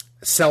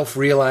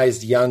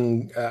self-realized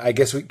young, I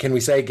guess, can we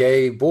say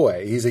gay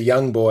boy? He's a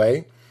young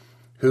boy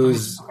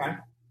who's,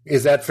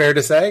 is that fair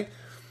to say?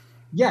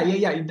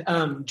 Yeah.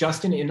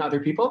 Justin in Other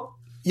People?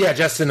 Yeah,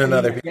 Justin in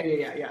Other People.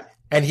 Yeah.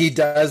 And he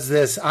does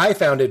this, I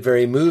found it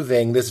very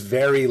moving, this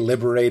very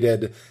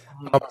liberated,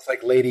 almost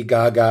like Lady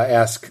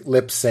Gaga-esque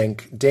lip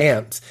sync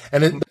dance.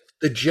 And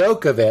the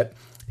joke of it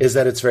is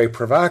that it's very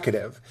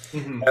provocative.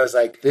 Mm-hmm. I was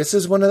like, this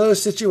is one of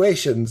those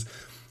situations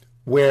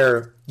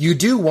where you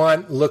do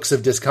want looks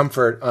of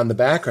discomfort on the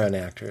background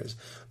actors.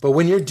 But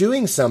when you're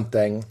doing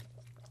something,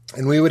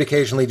 and we would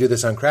occasionally do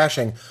this on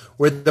Crashing,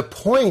 where the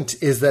point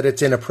is that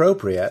it's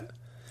inappropriate,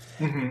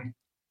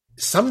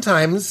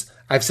 sometimes,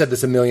 I've said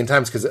this a million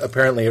times because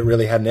apparently it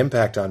really had an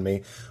impact on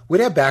me,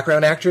 we'd have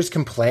background actors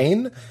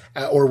complain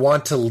or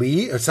want to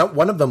leave. Or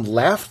one of them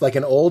left, like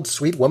an old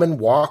sweet woman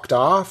walked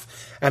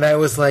off. And I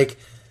was like,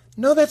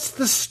 no, that's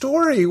the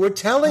story. We're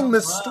telling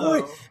the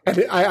story.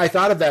 And I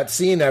thought of that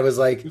scene. I was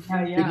like, you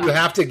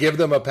have to give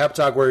them a pep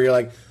talk where you're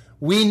like,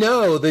 we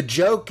know the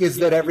joke is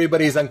that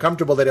everybody's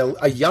uncomfortable, that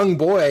a young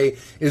boy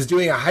is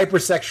doing a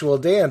hypersexual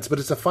dance, but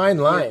it's a fine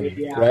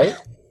line, right?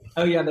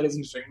 Oh yeah, that is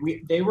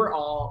interesting. They were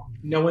all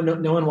no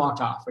one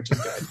walked off, which is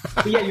good.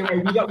 But yeah, you're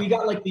right. We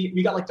got like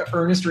the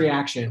earnest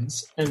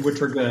reactions, and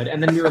which were good.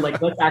 And then we were like,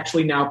 let's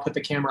actually now put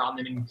the camera on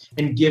them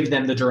and give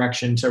them the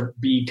direction to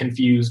be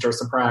confused or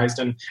surprised,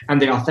 and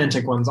the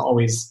authentic ones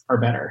always are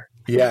better.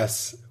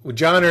 Yes,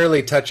 John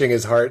Early touching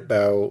his heart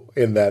though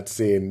in that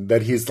scene,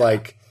 that he's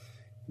like,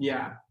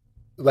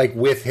 like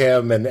with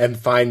him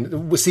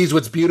and sees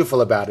what's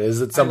beautiful about it is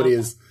that somebody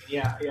is.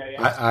 Yeah.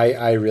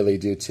 I really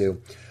do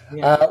too.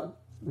 Yeah.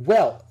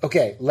 Well,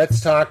 okay, let's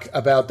talk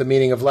about the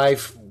meaning of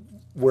life.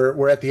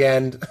 We're at the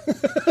end.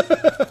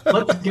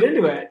 Let's get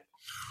into it.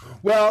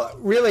 Well,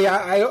 really,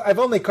 I've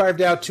only carved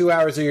out 2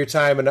 hours of your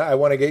time, and I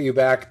want to get you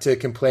back to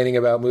complaining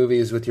about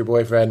movies with your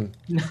boyfriend.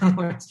 No,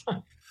 it's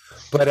fine.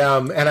 But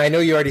and I know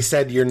you already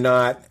said you're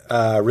not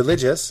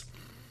religious,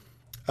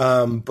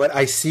 but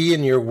I see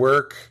in your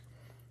work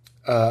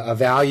a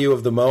value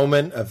of the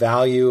moment, a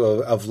value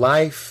of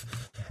life.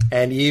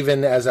 And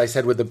even, as I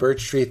said, with the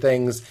birch tree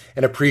things,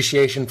 an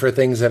appreciation for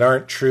things that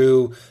aren't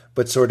true,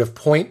 but sort of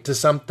point to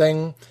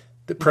something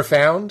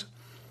profound.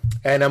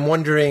 And I'm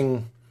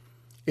wondering,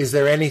 is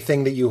there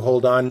anything that you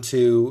hold on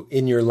to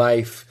in your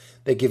life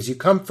that gives you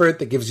comfort,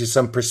 that gives you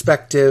some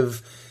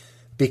perspective?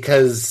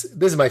 Because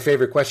this is my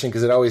favorite question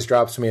because it always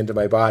drops me into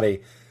my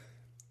body.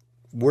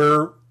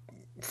 We're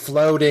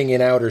floating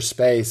in outer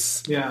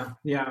space. Yeah.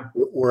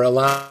 We're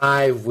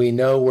alive. We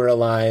know we're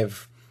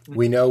alive.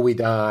 We know we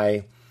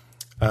die.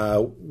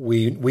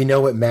 We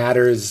know it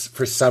matters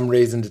for some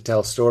reason to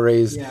tell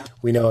stories. Yeah.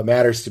 We know it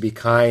matters to be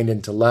kind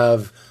and to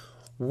love.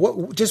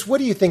 What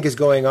do you think is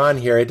going on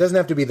here? It doesn't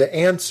have to be the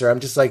answer.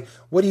 I'm just like,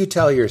 what do you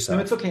tell yourself?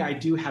 No, it's okay. I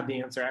do have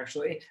the answer,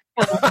 actually.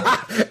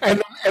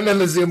 and then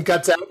the Zoom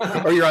cuts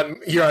out, or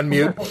you're on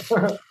mute.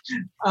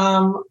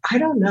 I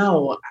don't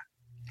know.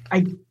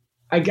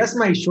 I guess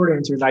my short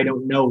answer is I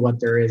don't know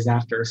what there is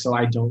after, so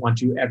I don't want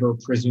to ever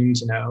presume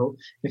to know.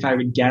 If I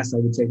would guess, I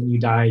would say when you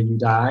die, you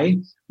die.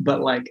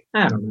 But like,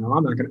 I don't know.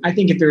 I'm not gonna. I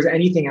think if there's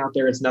anything out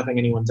there, it's nothing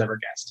anyone's ever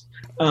guessed.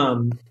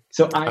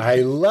 So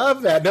I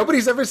love that.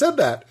 Nobody's ever said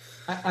that.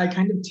 I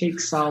kind of take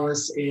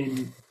solace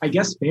in, I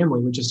guess, family,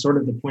 which is sort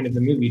of the point of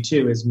the movie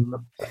too. Is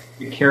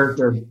the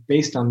character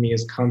based on me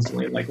is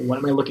constantly like, what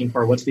am I looking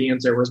for? What's the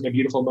answer? Where's my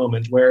beautiful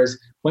moment? Where's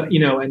what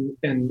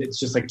and it's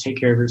just like, take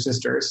care of your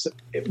sisters,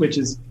 which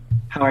is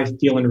how I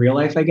feel in real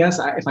life. I guess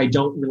if I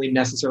don't really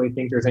necessarily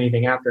think there's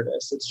anything after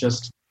this, it's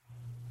just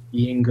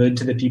being good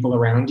to the people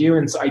around you.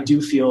 And so I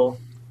do feel,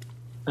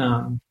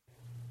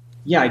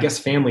 I guess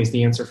family is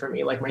the answer for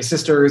me. Like my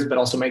sisters, but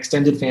also my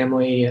extended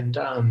family, and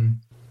I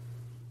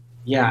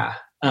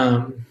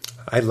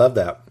love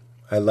that.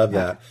 I love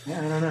that. Yeah,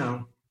 I don't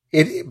know.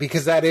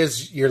 Because that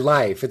is your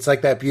life. It's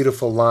like that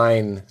beautiful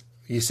line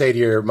you say to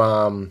your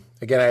mom.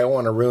 Again, I don't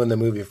want to ruin the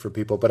movie for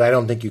people, but I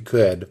don't think you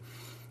could.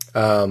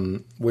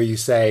 Where you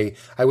say,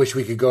 I wish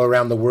we could go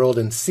around the world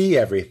and see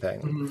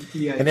everything. Mm-hmm.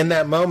 Yeah, and in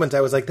that moment,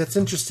 I was like, that's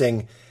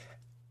interesting.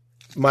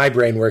 My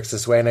brain works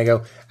this way. And I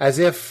go, as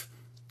if,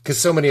 because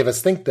so many of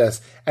us think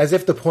this, as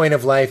if the point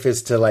of life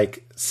is to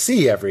like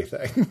see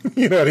everything.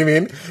 You know what I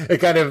mean? It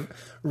kind of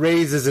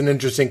raises an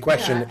interesting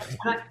question.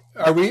 Yeah.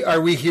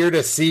 Are we here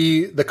to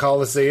see the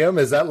Colosseum?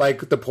 Is that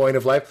like the point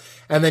of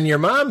life? And then your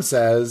mom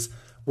says,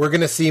 we're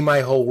going to see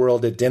my whole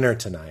world at dinner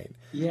tonight.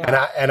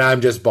 Yeah. And I'm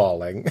just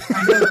bawling.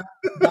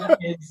 That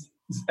is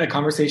a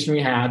conversation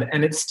we had,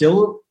 and it's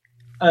still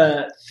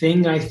a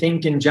thing I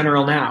think in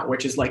general now,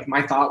 which is like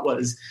my thought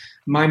was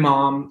my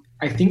mom,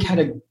 I think, had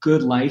a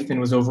good life and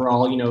was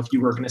overall, you know, if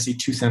you were going to see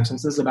two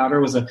sentences about her,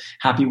 was a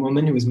happy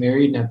woman who was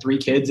married and had 3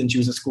 kids, and she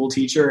was a school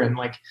teacher and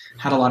like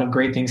had a lot of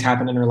great things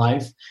happen in her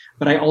life.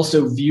 But I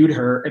also viewed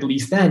her, at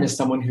least then, as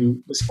someone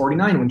who was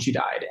 49 when she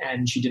died,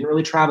 and she didn't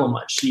really travel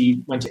much.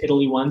 She went to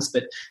Italy once,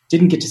 but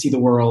didn't get to see the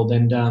world,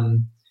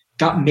 and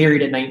got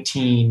married at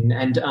 19.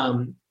 And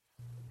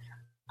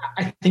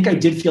I think I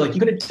did feel like you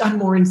could have done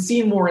more and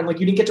seen more, and like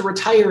you didn't get to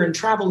retire and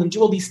travel and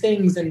do all these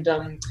things. And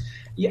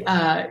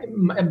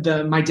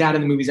my dad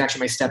in the movie is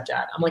actually my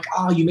stepdad. I'm like,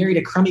 oh, you married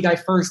a crummy guy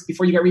first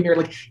before you got remarried.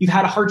 Like you've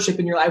had a hardship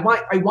in your life.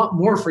 I want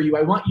more for you.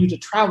 I want you to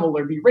travel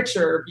or be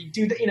richer or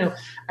do that. You know,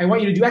 I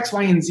want you to do X,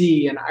 Y, and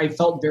Z. And I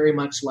felt very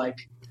much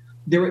like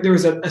there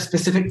was a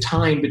specific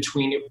time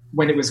between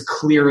when it was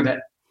clear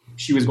that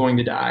she was going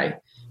to die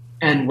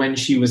and when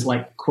she was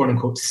like, quote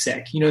unquote,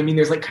 sick. You know what I mean?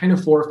 There's like kind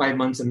of 4 or 5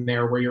 months in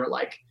there where you're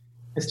like,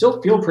 I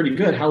still feel pretty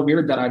good. How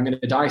weird that I'm going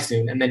to die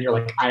soon. And then you're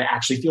like, I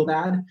actually feel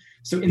bad.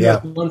 So in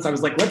those months, I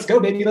was like, let's go,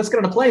 baby. Let's get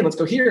on a plane. Let's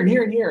go here and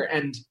here and here.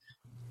 And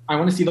I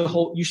want to see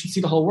you should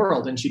see the whole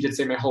world. And she did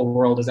say, my whole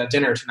world is at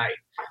dinner tonight.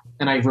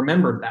 And I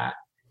remembered that.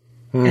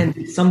 And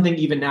it's something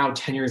even now,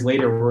 10 years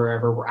later,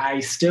 where I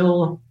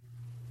still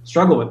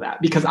struggle with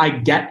that because I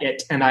get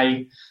it. And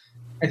I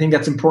think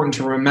that's important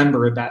to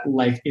remember that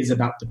life is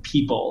about the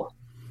people.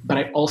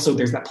 But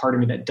there's that part of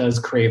me that does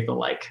crave the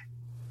like,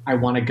 I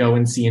want to go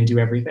and see and do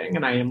everything.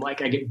 And I am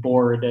like, I get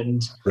bored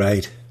and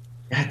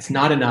it's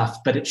not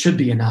enough, but it should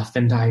be enough.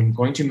 And I'm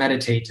going to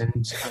meditate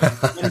and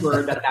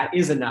remember that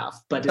is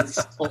enough, but it's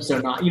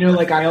also not, you know,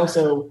 like I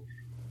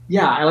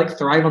like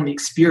thrive on the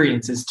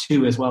experiences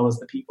too, as well as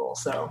the people.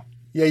 So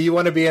yeah, you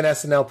want to be in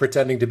SNL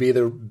pretending to be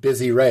the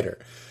busy writer.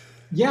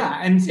 Yeah.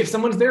 And if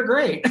someone's there,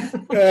 great.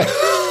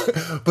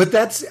 But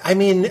that's, I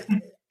mean,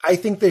 I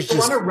think there's I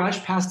want to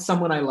rush past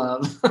someone I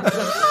love.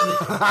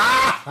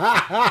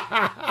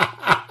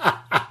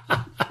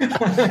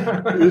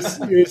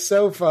 You're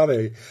so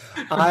funny.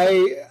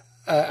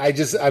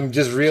 I'm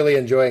just really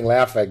enjoying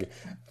laughing.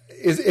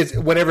 It's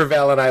whenever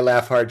Val and I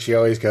laugh hard, she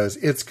always goes,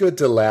 "It's good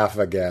to laugh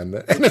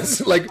again." And it's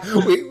like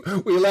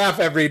we laugh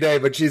every day,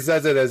 but she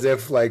says it as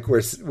if like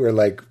we're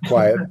like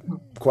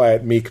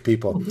quiet, meek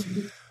people.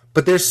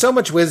 But there's so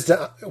much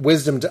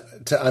wisdom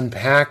to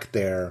unpack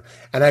there,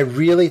 and I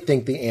really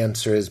think the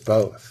answer is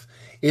both.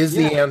 Is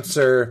the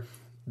answer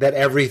that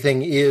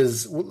everything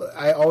is?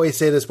 I always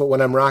say this, but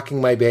when I'm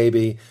rocking my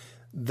baby,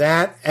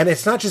 and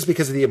it's not just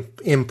because of the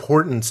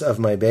importance of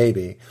my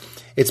baby,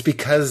 it's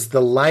because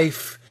the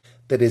life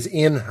that is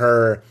in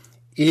her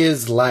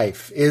is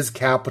life, is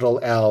capital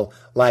L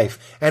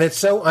life, and it's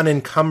so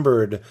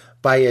unencumbered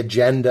by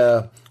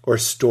agenda or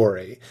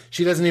story.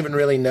 She doesn't even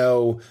really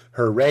know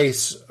her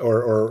race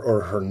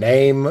or her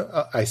name.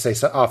 I say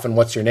so often,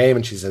 "What's your name?"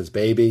 And she says,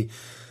 "Baby."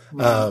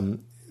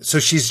 So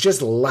she's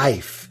just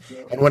life.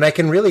 And when I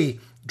can really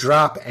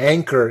drop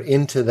anchor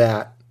into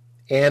that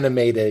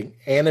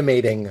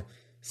animating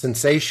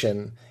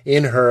sensation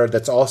in her,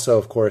 that's also,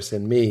 of course,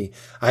 in me,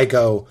 I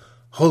go,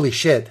 holy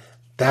shit,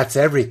 that's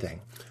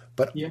everything.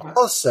 But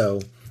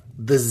also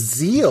the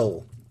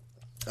zeal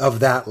of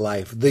that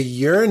life, the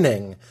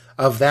yearning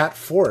of that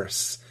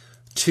force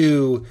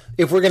to,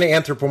 if we're going to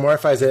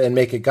anthropomorphize it and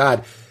make it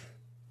God,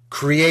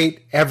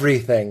 create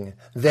everything,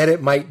 that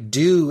it might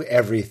do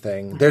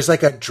everything. There's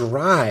like a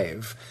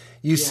drive.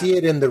 You see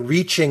it in the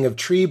reaching of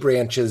tree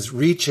branches,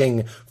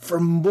 reaching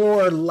for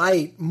more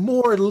light,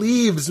 more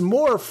leaves,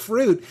 more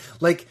fruit.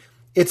 Like,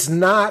 it's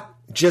not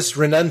just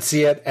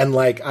renunciate and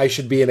like, I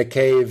should be in a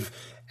cave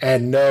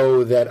and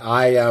know that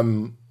I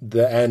am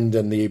the end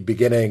and the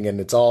beginning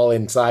and it's all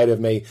inside of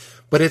me.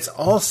 But it's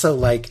also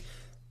like,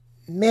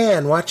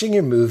 man, watching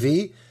your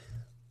movie,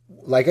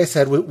 like I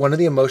said, one of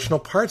the emotional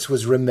parts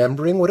was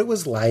remembering what it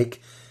was like.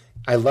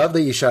 I love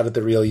that you shot at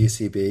the real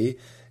UCB.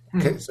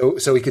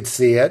 So we could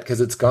see it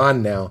because it's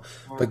gone now.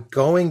 But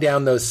going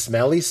down those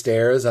smelly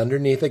stairs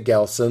underneath a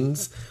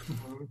Gelson's,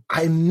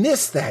 I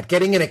miss that.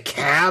 Getting in a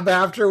cab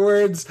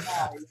afterwards,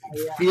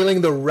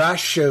 feeling the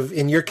rush of,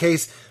 in your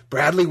case,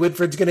 Bradley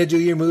Whitford's going to do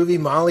your movie,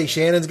 Molly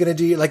Shannon's going to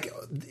do your, like,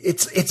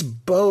 it's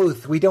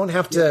both. We don't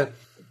have to.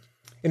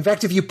 In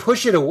fact, if you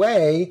push it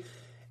away,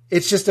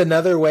 it's just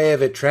another way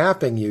of it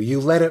trapping you. You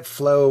let it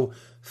flow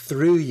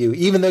through you,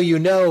 even though you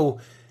know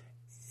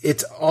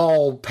it's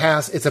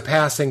a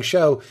passing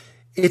show.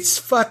 It's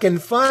fucking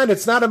fun.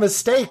 It's not a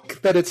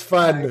mistake that it's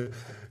fun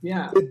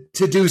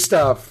to do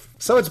stuff.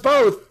 So it's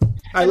both.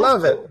 I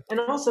love it. And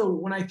also,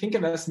 when I think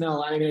of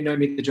SNL, I mean, I know I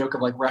made the joke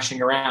of like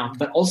rushing around,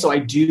 but also I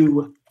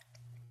do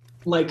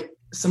like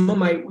some of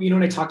my, you know,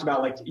 when I talked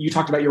about, like, you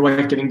talked about your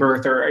wife giving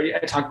birth, or I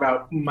talked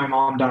about my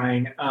mom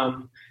dying,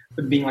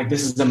 being like,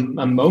 this is a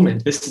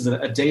moment, this is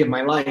a day of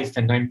my life,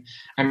 and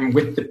I'm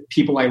with the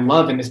people I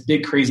love in this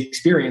big crazy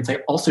experience. I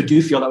also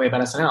do feel that way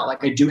about SNL.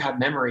 Like, I do have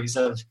memories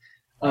of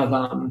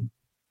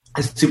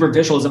as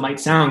superficial as it might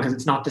sound, because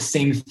it's not the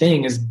same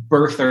thing as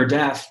birth or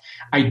death.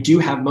 I do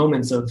have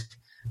moments of,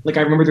 like,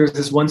 I remember there was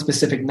this one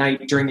specific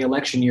night during the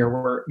election year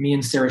where me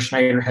and Sarah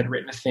Schneider had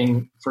written a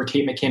thing for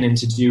Kate McKinnon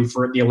to do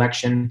for the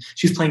election.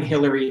 She was playing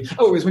Hillary.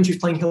 Oh, it was when she was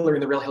playing Hillary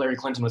and the real Hillary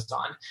Clinton was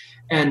on.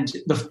 And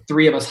the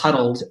three of us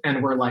huddled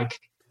and were like,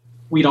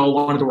 we'd all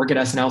wanted to work at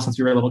SNL since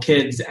we were little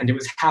kids, and it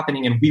was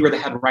happening, and we were the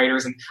head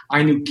writers, and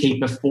I knew Kate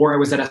before I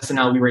was at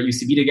SNL. We were at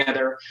UCB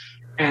together,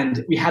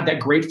 and we had that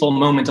grateful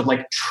moment of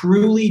like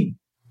truly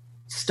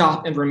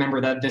stop and remember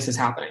that this is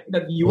happening,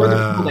 that you are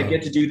the people that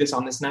get to do this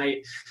on this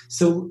night.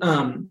 So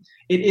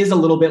it is a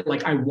little bit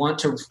like, I want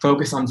to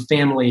focus on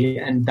family,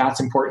 and that's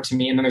important to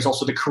me. And then there's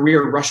also the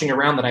career rushing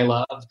around that I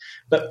love.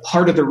 But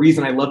part of the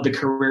reason I love the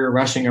career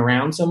rushing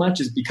around so much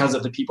is because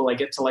of the people I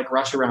get to like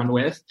rush around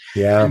with.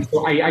 Yeah. And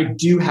so I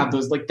do have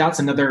those, like, that's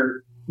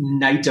another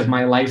night of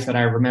my life that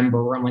I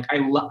remember where I'm like,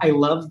 I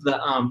love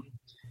the,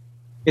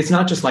 it's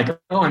not just like,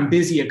 oh, I'm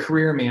busy, a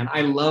career man.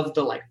 I love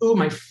the like, oh,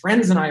 my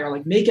friends and I are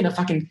like making a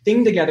fucking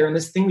thing together, and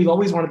this thing we've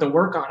always wanted to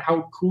work on.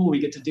 How cool we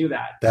get to do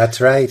that.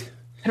 That's right.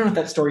 I don't know if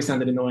that story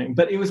sounded annoying,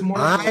 but it was more.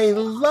 I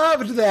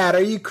loved that.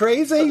 Are you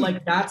crazy? But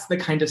like, that's the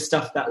kind of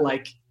stuff that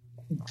like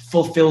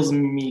fulfills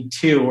me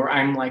too, where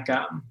I'm like,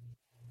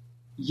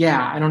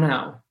 yeah, I don't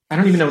know. I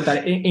don't even know what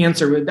that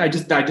answer would. I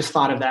just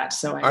thought of that.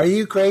 So are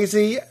you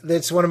crazy?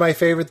 That's one of my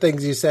favorite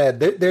things you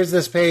said. There's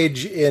this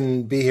page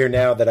in Be Here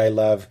Now that I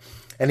love.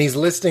 And he's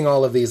listing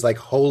all of these like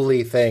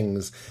holy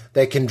things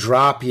that can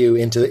drop you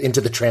into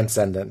the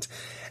transcendent.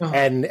 Oh.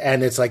 And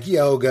it's like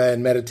yoga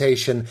and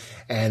meditation.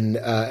 And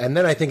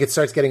then I think it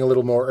starts getting a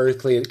little more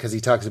earthly, because he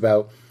talks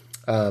about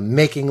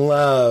making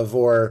love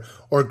or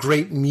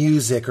great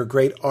music or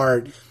great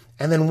art.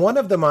 And then one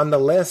of them on the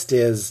list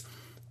is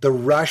the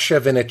rush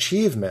of an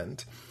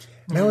achievement.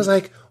 And I was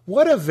like,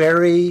 what a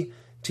very,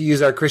 to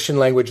use our Christian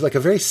language, like a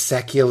very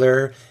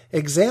secular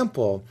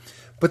example.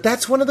 But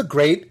that's one of the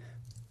great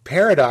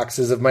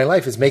paradoxes of my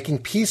life, is making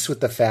peace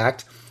with the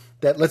fact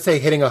that, let's say,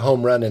 hitting a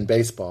home run in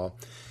baseball.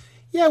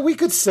 Yeah, we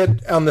could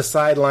sit on the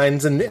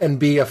sidelines and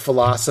be a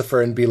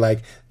philosopher and be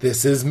like,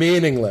 this is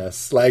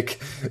meaningless. Like,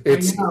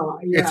 it's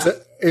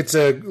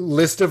a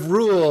list of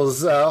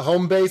rules.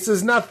 Home base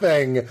is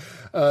nothing.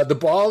 The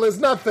ball is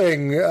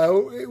nothing.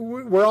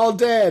 We're all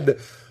dead.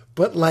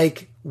 But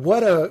like,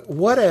 what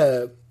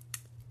a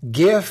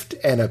gift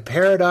and a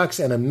paradox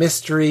and a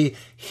mystery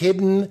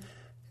hidden,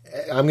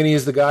 I'm going to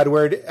use the God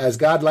word, as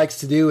God likes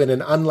to do, in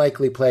an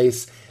unlikely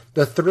place.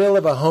 The thrill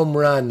of a home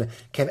run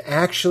can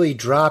actually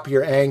drop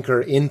your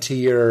anchor into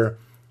your,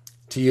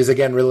 to use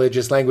again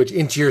religious language,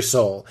 into your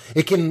soul.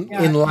 It can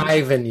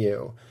enliven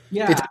you.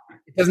 Yeah.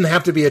 It doesn't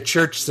have to be a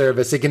church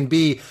service. It can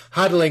be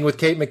huddling with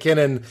Kate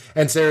McKinnon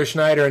and Sarah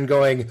Schneider and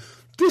going,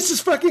 this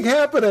is fucking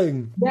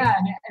happening. Yeah,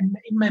 and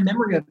in my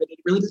memory of it, it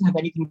really doesn't have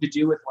anything to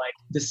do with like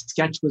the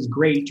sketch was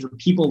great or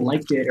people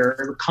liked it or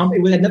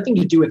it had nothing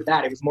to do with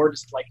that. It was more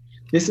just like,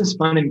 this is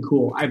fun and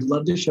cool. I've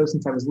loved this show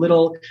since I was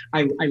little.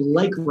 I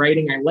like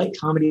writing. I like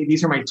comedy.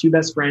 These are my two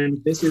best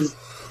friends. This is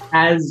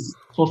as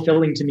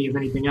fulfilling to me as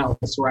anything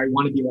else, where I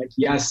want to be like,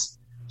 yes,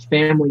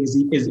 family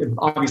is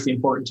obviously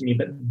important to me,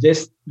 but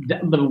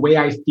the way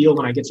I feel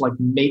when I get to like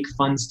make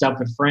fun stuff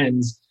with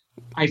friends,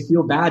 I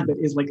feel bad, but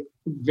is like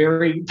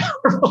very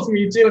powerful to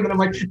me too. And then I'm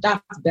like,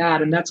 that's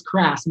bad and that's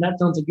crass and that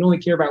sounds like you only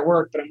care about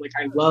work. But I'm like,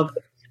 I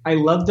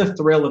love the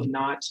thrill of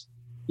not.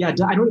 Yeah,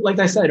 I don't, like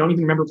I said, I don't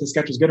even remember if the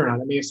sketch was good or not.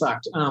 It may have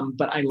sucked.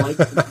 But I like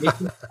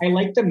I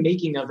like the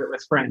making of it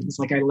with friends.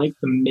 Like, I like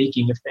the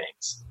making of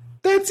things.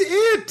 That's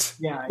it.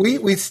 Yeah.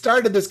 We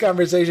started this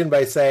conversation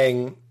by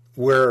saying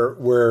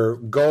we're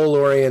goal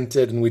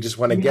oriented and we just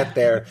want to get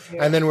there.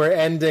 Yeah. And then we're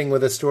ending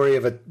with a story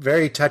of a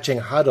very touching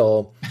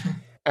huddle.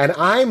 And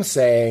I'm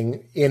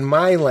saying, in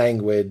my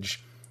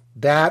language,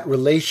 that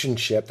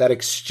relationship, that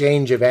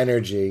exchange of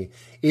energy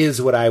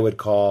is what I would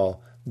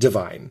call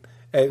divine.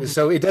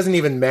 So it doesn't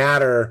even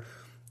matter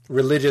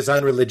religious,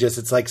 unreligious.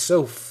 It's like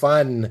so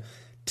fun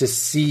to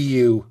see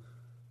you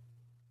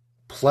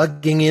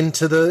plugging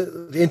into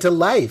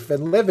life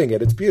and living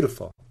it. It's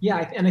beautiful.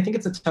 Yeah, and I think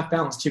it's a tough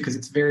balance too, because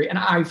it's very, and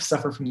I've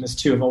suffered from this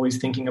too, of always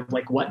thinking of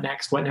like, what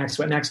next, or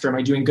am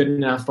I doing good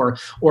enough, or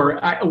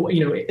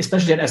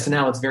especially at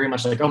SNL, it's very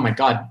much like, oh my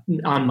God,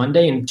 on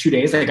Monday in 2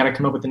 days I got to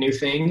come up with a new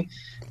thing.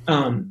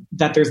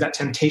 That there's that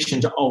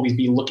temptation to always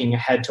be looking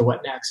ahead to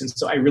what next, and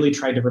so I really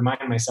tried to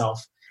remind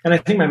myself. And I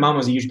think my mom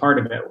was a huge part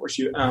of it, where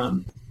she,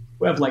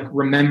 like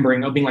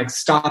remembering, of being like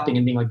stopping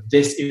and being like,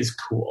 this is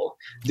cool.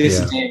 This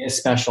day is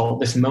special.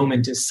 This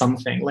moment is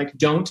something. Like,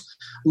 don't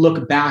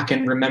look back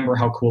and remember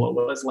how cool it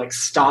was. Like,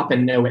 stop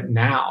and know it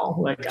now.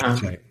 Like,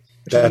 okay.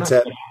 That's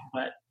it.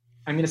 But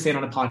I'm going to say it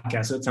on a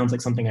podcast, so it sounds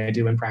like something I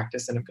do in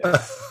practice, and I'm good.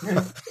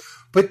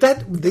 But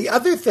the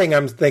other thing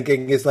I'm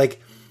thinking is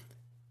like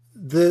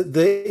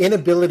the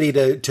inability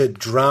to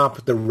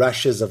drop the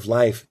rushes of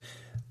life.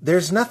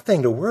 There's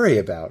nothing to worry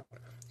about.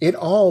 It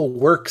all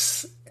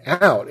works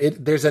out.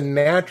 There's a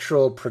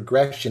natural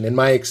progression in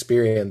my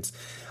experience.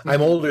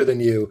 I'm older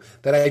than you,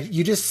 that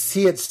you just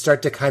see it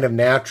start to kind of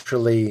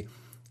naturally.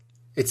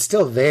 It's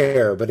still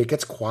there, but it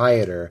gets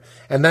quieter,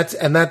 and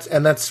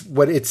that's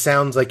what it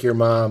sounds like your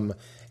mom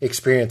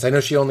experienced. I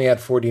know she only had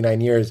 49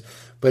 years,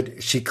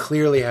 but she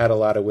clearly had a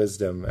lot of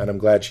wisdom, and I'm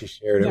glad she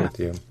shared it with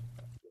you.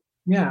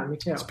 Yeah, me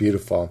too. It's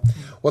beautiful.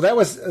 Well,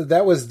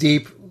 that was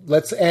deep.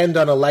 Let's end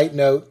on a light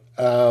note.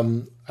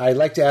 I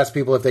like to ask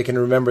people if they can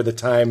remember the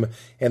time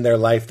in their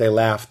life they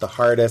laughed the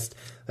hardest.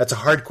 That's a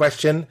hard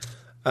question,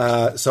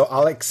 so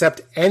I'll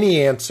accept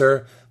any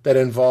answer that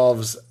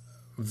involves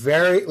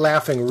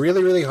laughing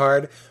really, really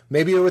hard.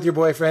 Maybe you're with your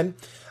boyfriend.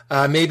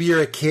 Maybe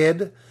you're a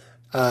kid.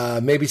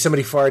 Maybe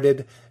somebody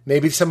farted.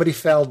 Maybe somebody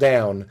fell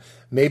down.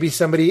 Maybe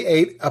somebody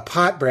ate a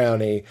pot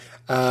brownie.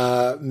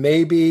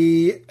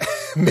 Maybe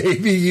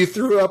you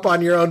threw up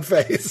on your own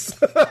face.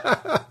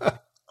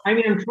 I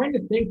mean, I'm trying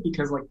to think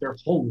because like their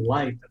whole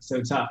life, that's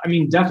so tough. I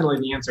mean, definitely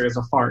the answer is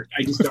a fart.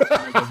 I just don't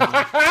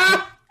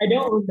remember I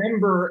don't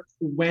remember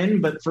when,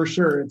 but for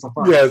sure it's a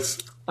fart. Yes.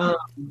 How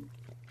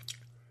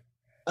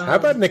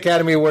about an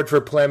Academy Award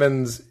for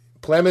Plemons?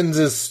 Plemons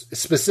is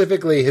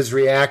specifically his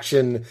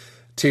reaction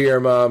to your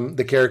mom,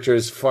 the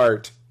character's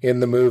fart in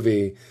the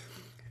movie,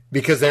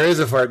 because there is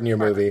a fart in your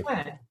movie.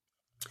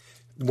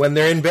 When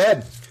they're in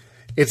bed.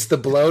 It's the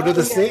blow to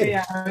the scene.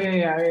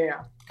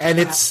 Yeah. And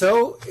it's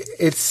so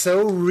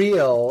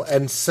real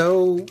and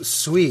so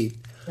sweet.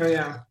 Oh,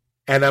 yeah.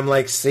 And I'm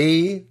like,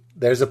 see,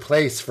 there's a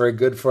place for a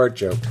good fart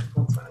joke.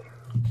 That's funny.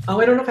 Oh,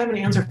 I don't know if I have an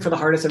answer for the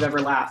hardest I've ever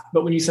laughed,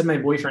 but when you said my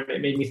boyfriend,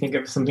 it made me think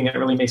of something that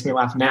really makes me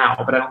laugh now,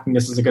 but I don't think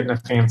this is a good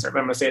enough answer, but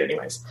I'm going to say it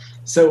anyways.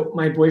 So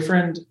my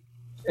boyfriend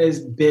is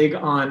big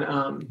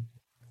on,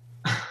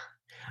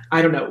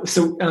 I don't know.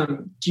 So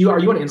are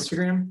you on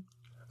Instagram?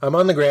 I'm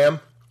on the gram.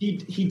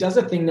 He does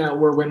a thing now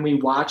where when we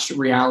watch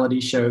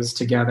reality shows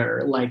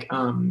together, like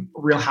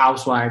Real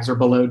Housewives or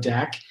Below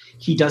Deck,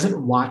 he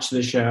doesn't watch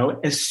the show.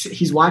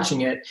 He's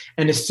watching it,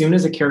 and as soon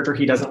as a character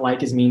he doesn't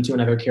like is mean to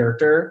another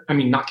character, I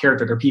mean, not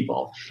character, they're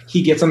people,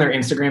 he gets on their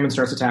Instagram and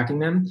starts attacking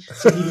them.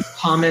 So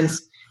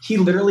he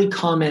literally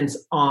comments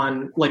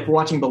on, like, we're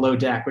watching Below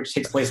Deck, which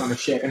takes place on the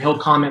ship, and he'll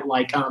comment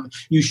like,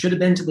 you should have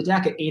been to the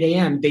deck at 8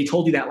 a.m. They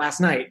told you that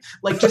last night.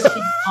 Like, just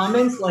he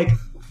comments like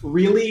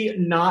really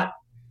not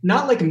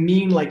like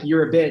mean, like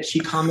you're a bitch. He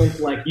comments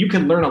like you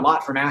can learn a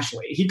lot from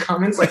Ashley. He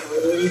comments like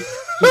really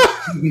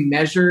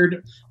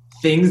measured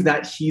things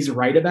that he's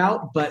right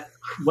about, but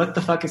what the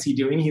fuck is he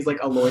doing? He's like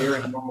a lawyer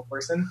and a normal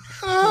person.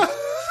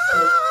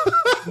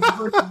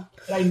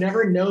 I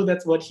never know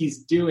that's what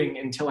he's doing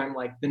until I'm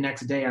like the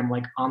next day I'm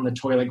like on the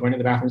toilet going to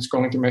the bathroom,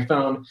 scrolling through my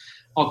phone.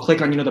 I'll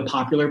click on, the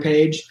popular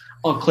page.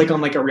 I'll click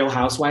on like a Real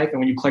Housewife, and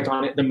when you click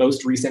on it, the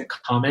most recent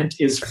comment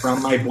is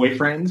from my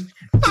boyfriend.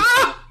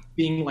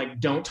 Being like,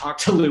 don't talk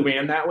to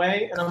Luann that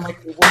way. And I'm like,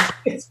 what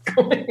is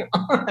going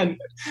on?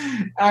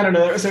 I don't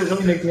know. So it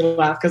really makes me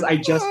laugh because I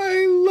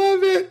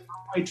love it.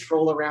 I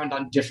troll around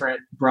on different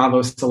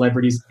Bravo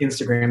celebrities'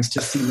 Instagrams to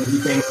see what he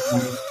thinks.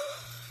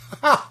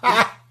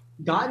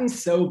 Gotten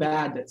so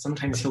bad that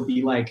sometimes he'll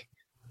be like,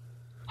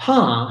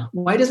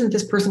 why doesn't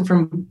this person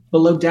from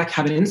Below Deck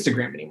have an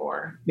Instagram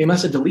anymore? They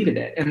must have deleted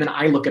it. And then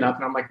I look it up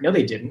and I'm like, no,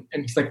 they didn't.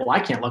 And he's like, well, I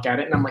can't look at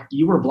it. And I'm like,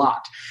 you were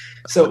blocked.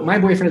 So my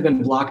boyfriend has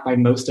been blocked by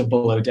most of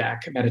Below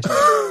Deck meditation.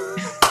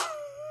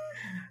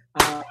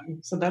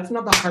 So that's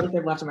not the hardest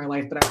I've left in my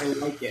life, but I really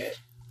like it.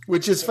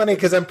 Which is funny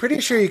because I'm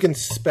pretty sure you can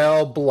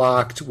spell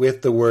blocked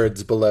with the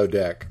words Below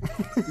Deck.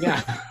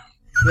 Yeah.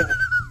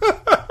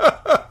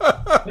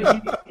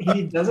 But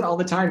he does it all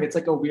the time. It's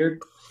like a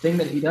weird thing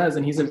that he does,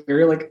 and he's a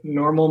very like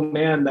normal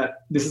man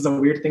that this is a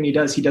weird thing he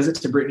does. He does it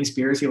to Britney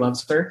Spears. He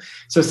loves her.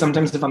 So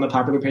sometimes if on the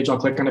popular page I'll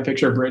click on a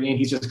picture of Britney and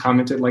he's just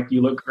commented like,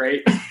 you look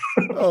great.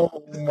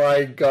 Oh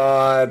my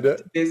God.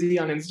 Busy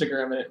on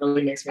Instagram, and it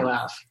really makes me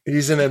laugh.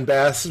 He's an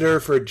ambassador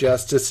for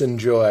justice and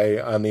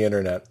joy on the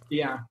internet.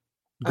 Yeah.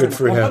 Good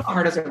for him. The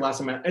hardest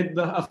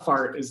a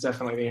fart is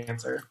definitely the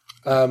answer.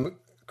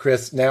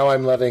 Chris, now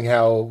I'm loving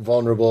how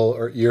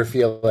vulnerable you're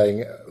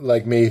feeling,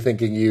 like me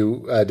thinking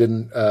you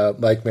didn't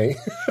like me.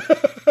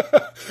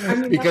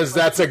 Because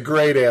that's a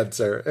great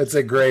answer. It's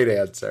a great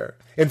answer.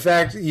 In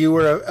fact, you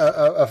were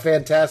a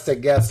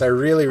fantastic guest. I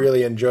really,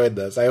 really enjoyed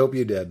this. I hope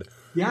you did.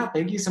 Yeah,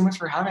 thank you so much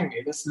for having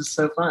me. This is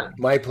so fun.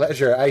 My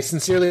pleasure. I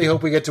sincerely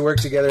hope we get to work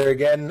together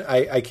again.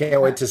 I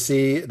can't wait to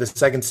see the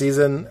second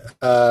season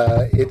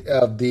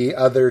of The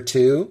Other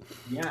Two,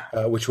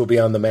 which will be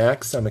on the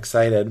Max. I'm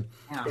excited.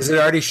 Yeah. Is it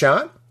already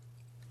shot?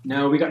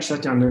 No, we got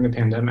shut down during the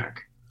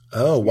pandemic.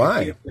 Oh,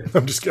 why?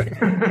 I'm just kidding.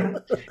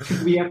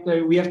 we have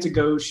to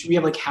go. We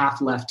have like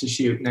half left to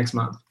shoot next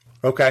month.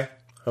 Okay.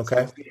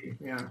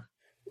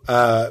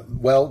 Yeah.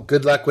 Well,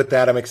 good luck with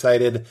that. I'm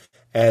excited.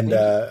 And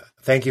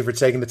thank you for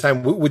taking the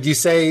time. Would you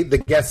say the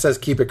guest says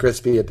keep it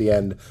crispy at the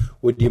end?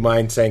 Would you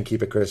mind saying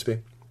keep it crispy?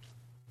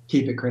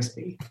 Keep it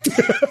crispy.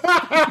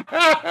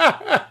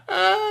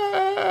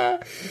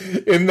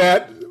 In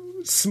that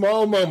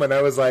small moment,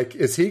 I was like,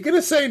 is he going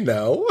to say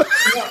no?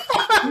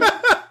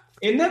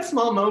 In that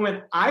small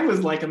moment, I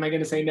was like, am I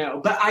going to say no?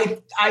 But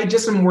I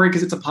just am worried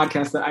because it's a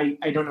podcast that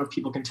I don't know if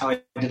people can tell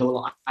I did a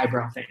little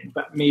eyebrow thing,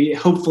 but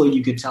hopefully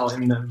you could tell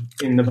in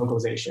the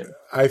vocalization.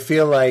 I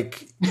feel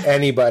like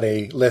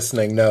anybody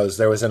listening knows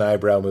there was an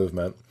eyebrow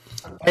movement.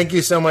 Thank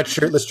you so much,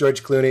 Shirtless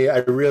George Clooney. I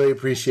really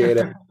appreciate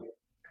it.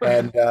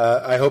 And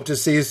I hope to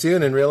see you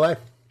soon in real life.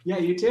 Yeah,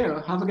 you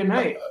too. Have a good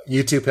night.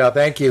 You too, pal.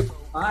 Thank you.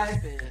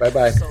 Bye.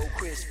 Bye-bye.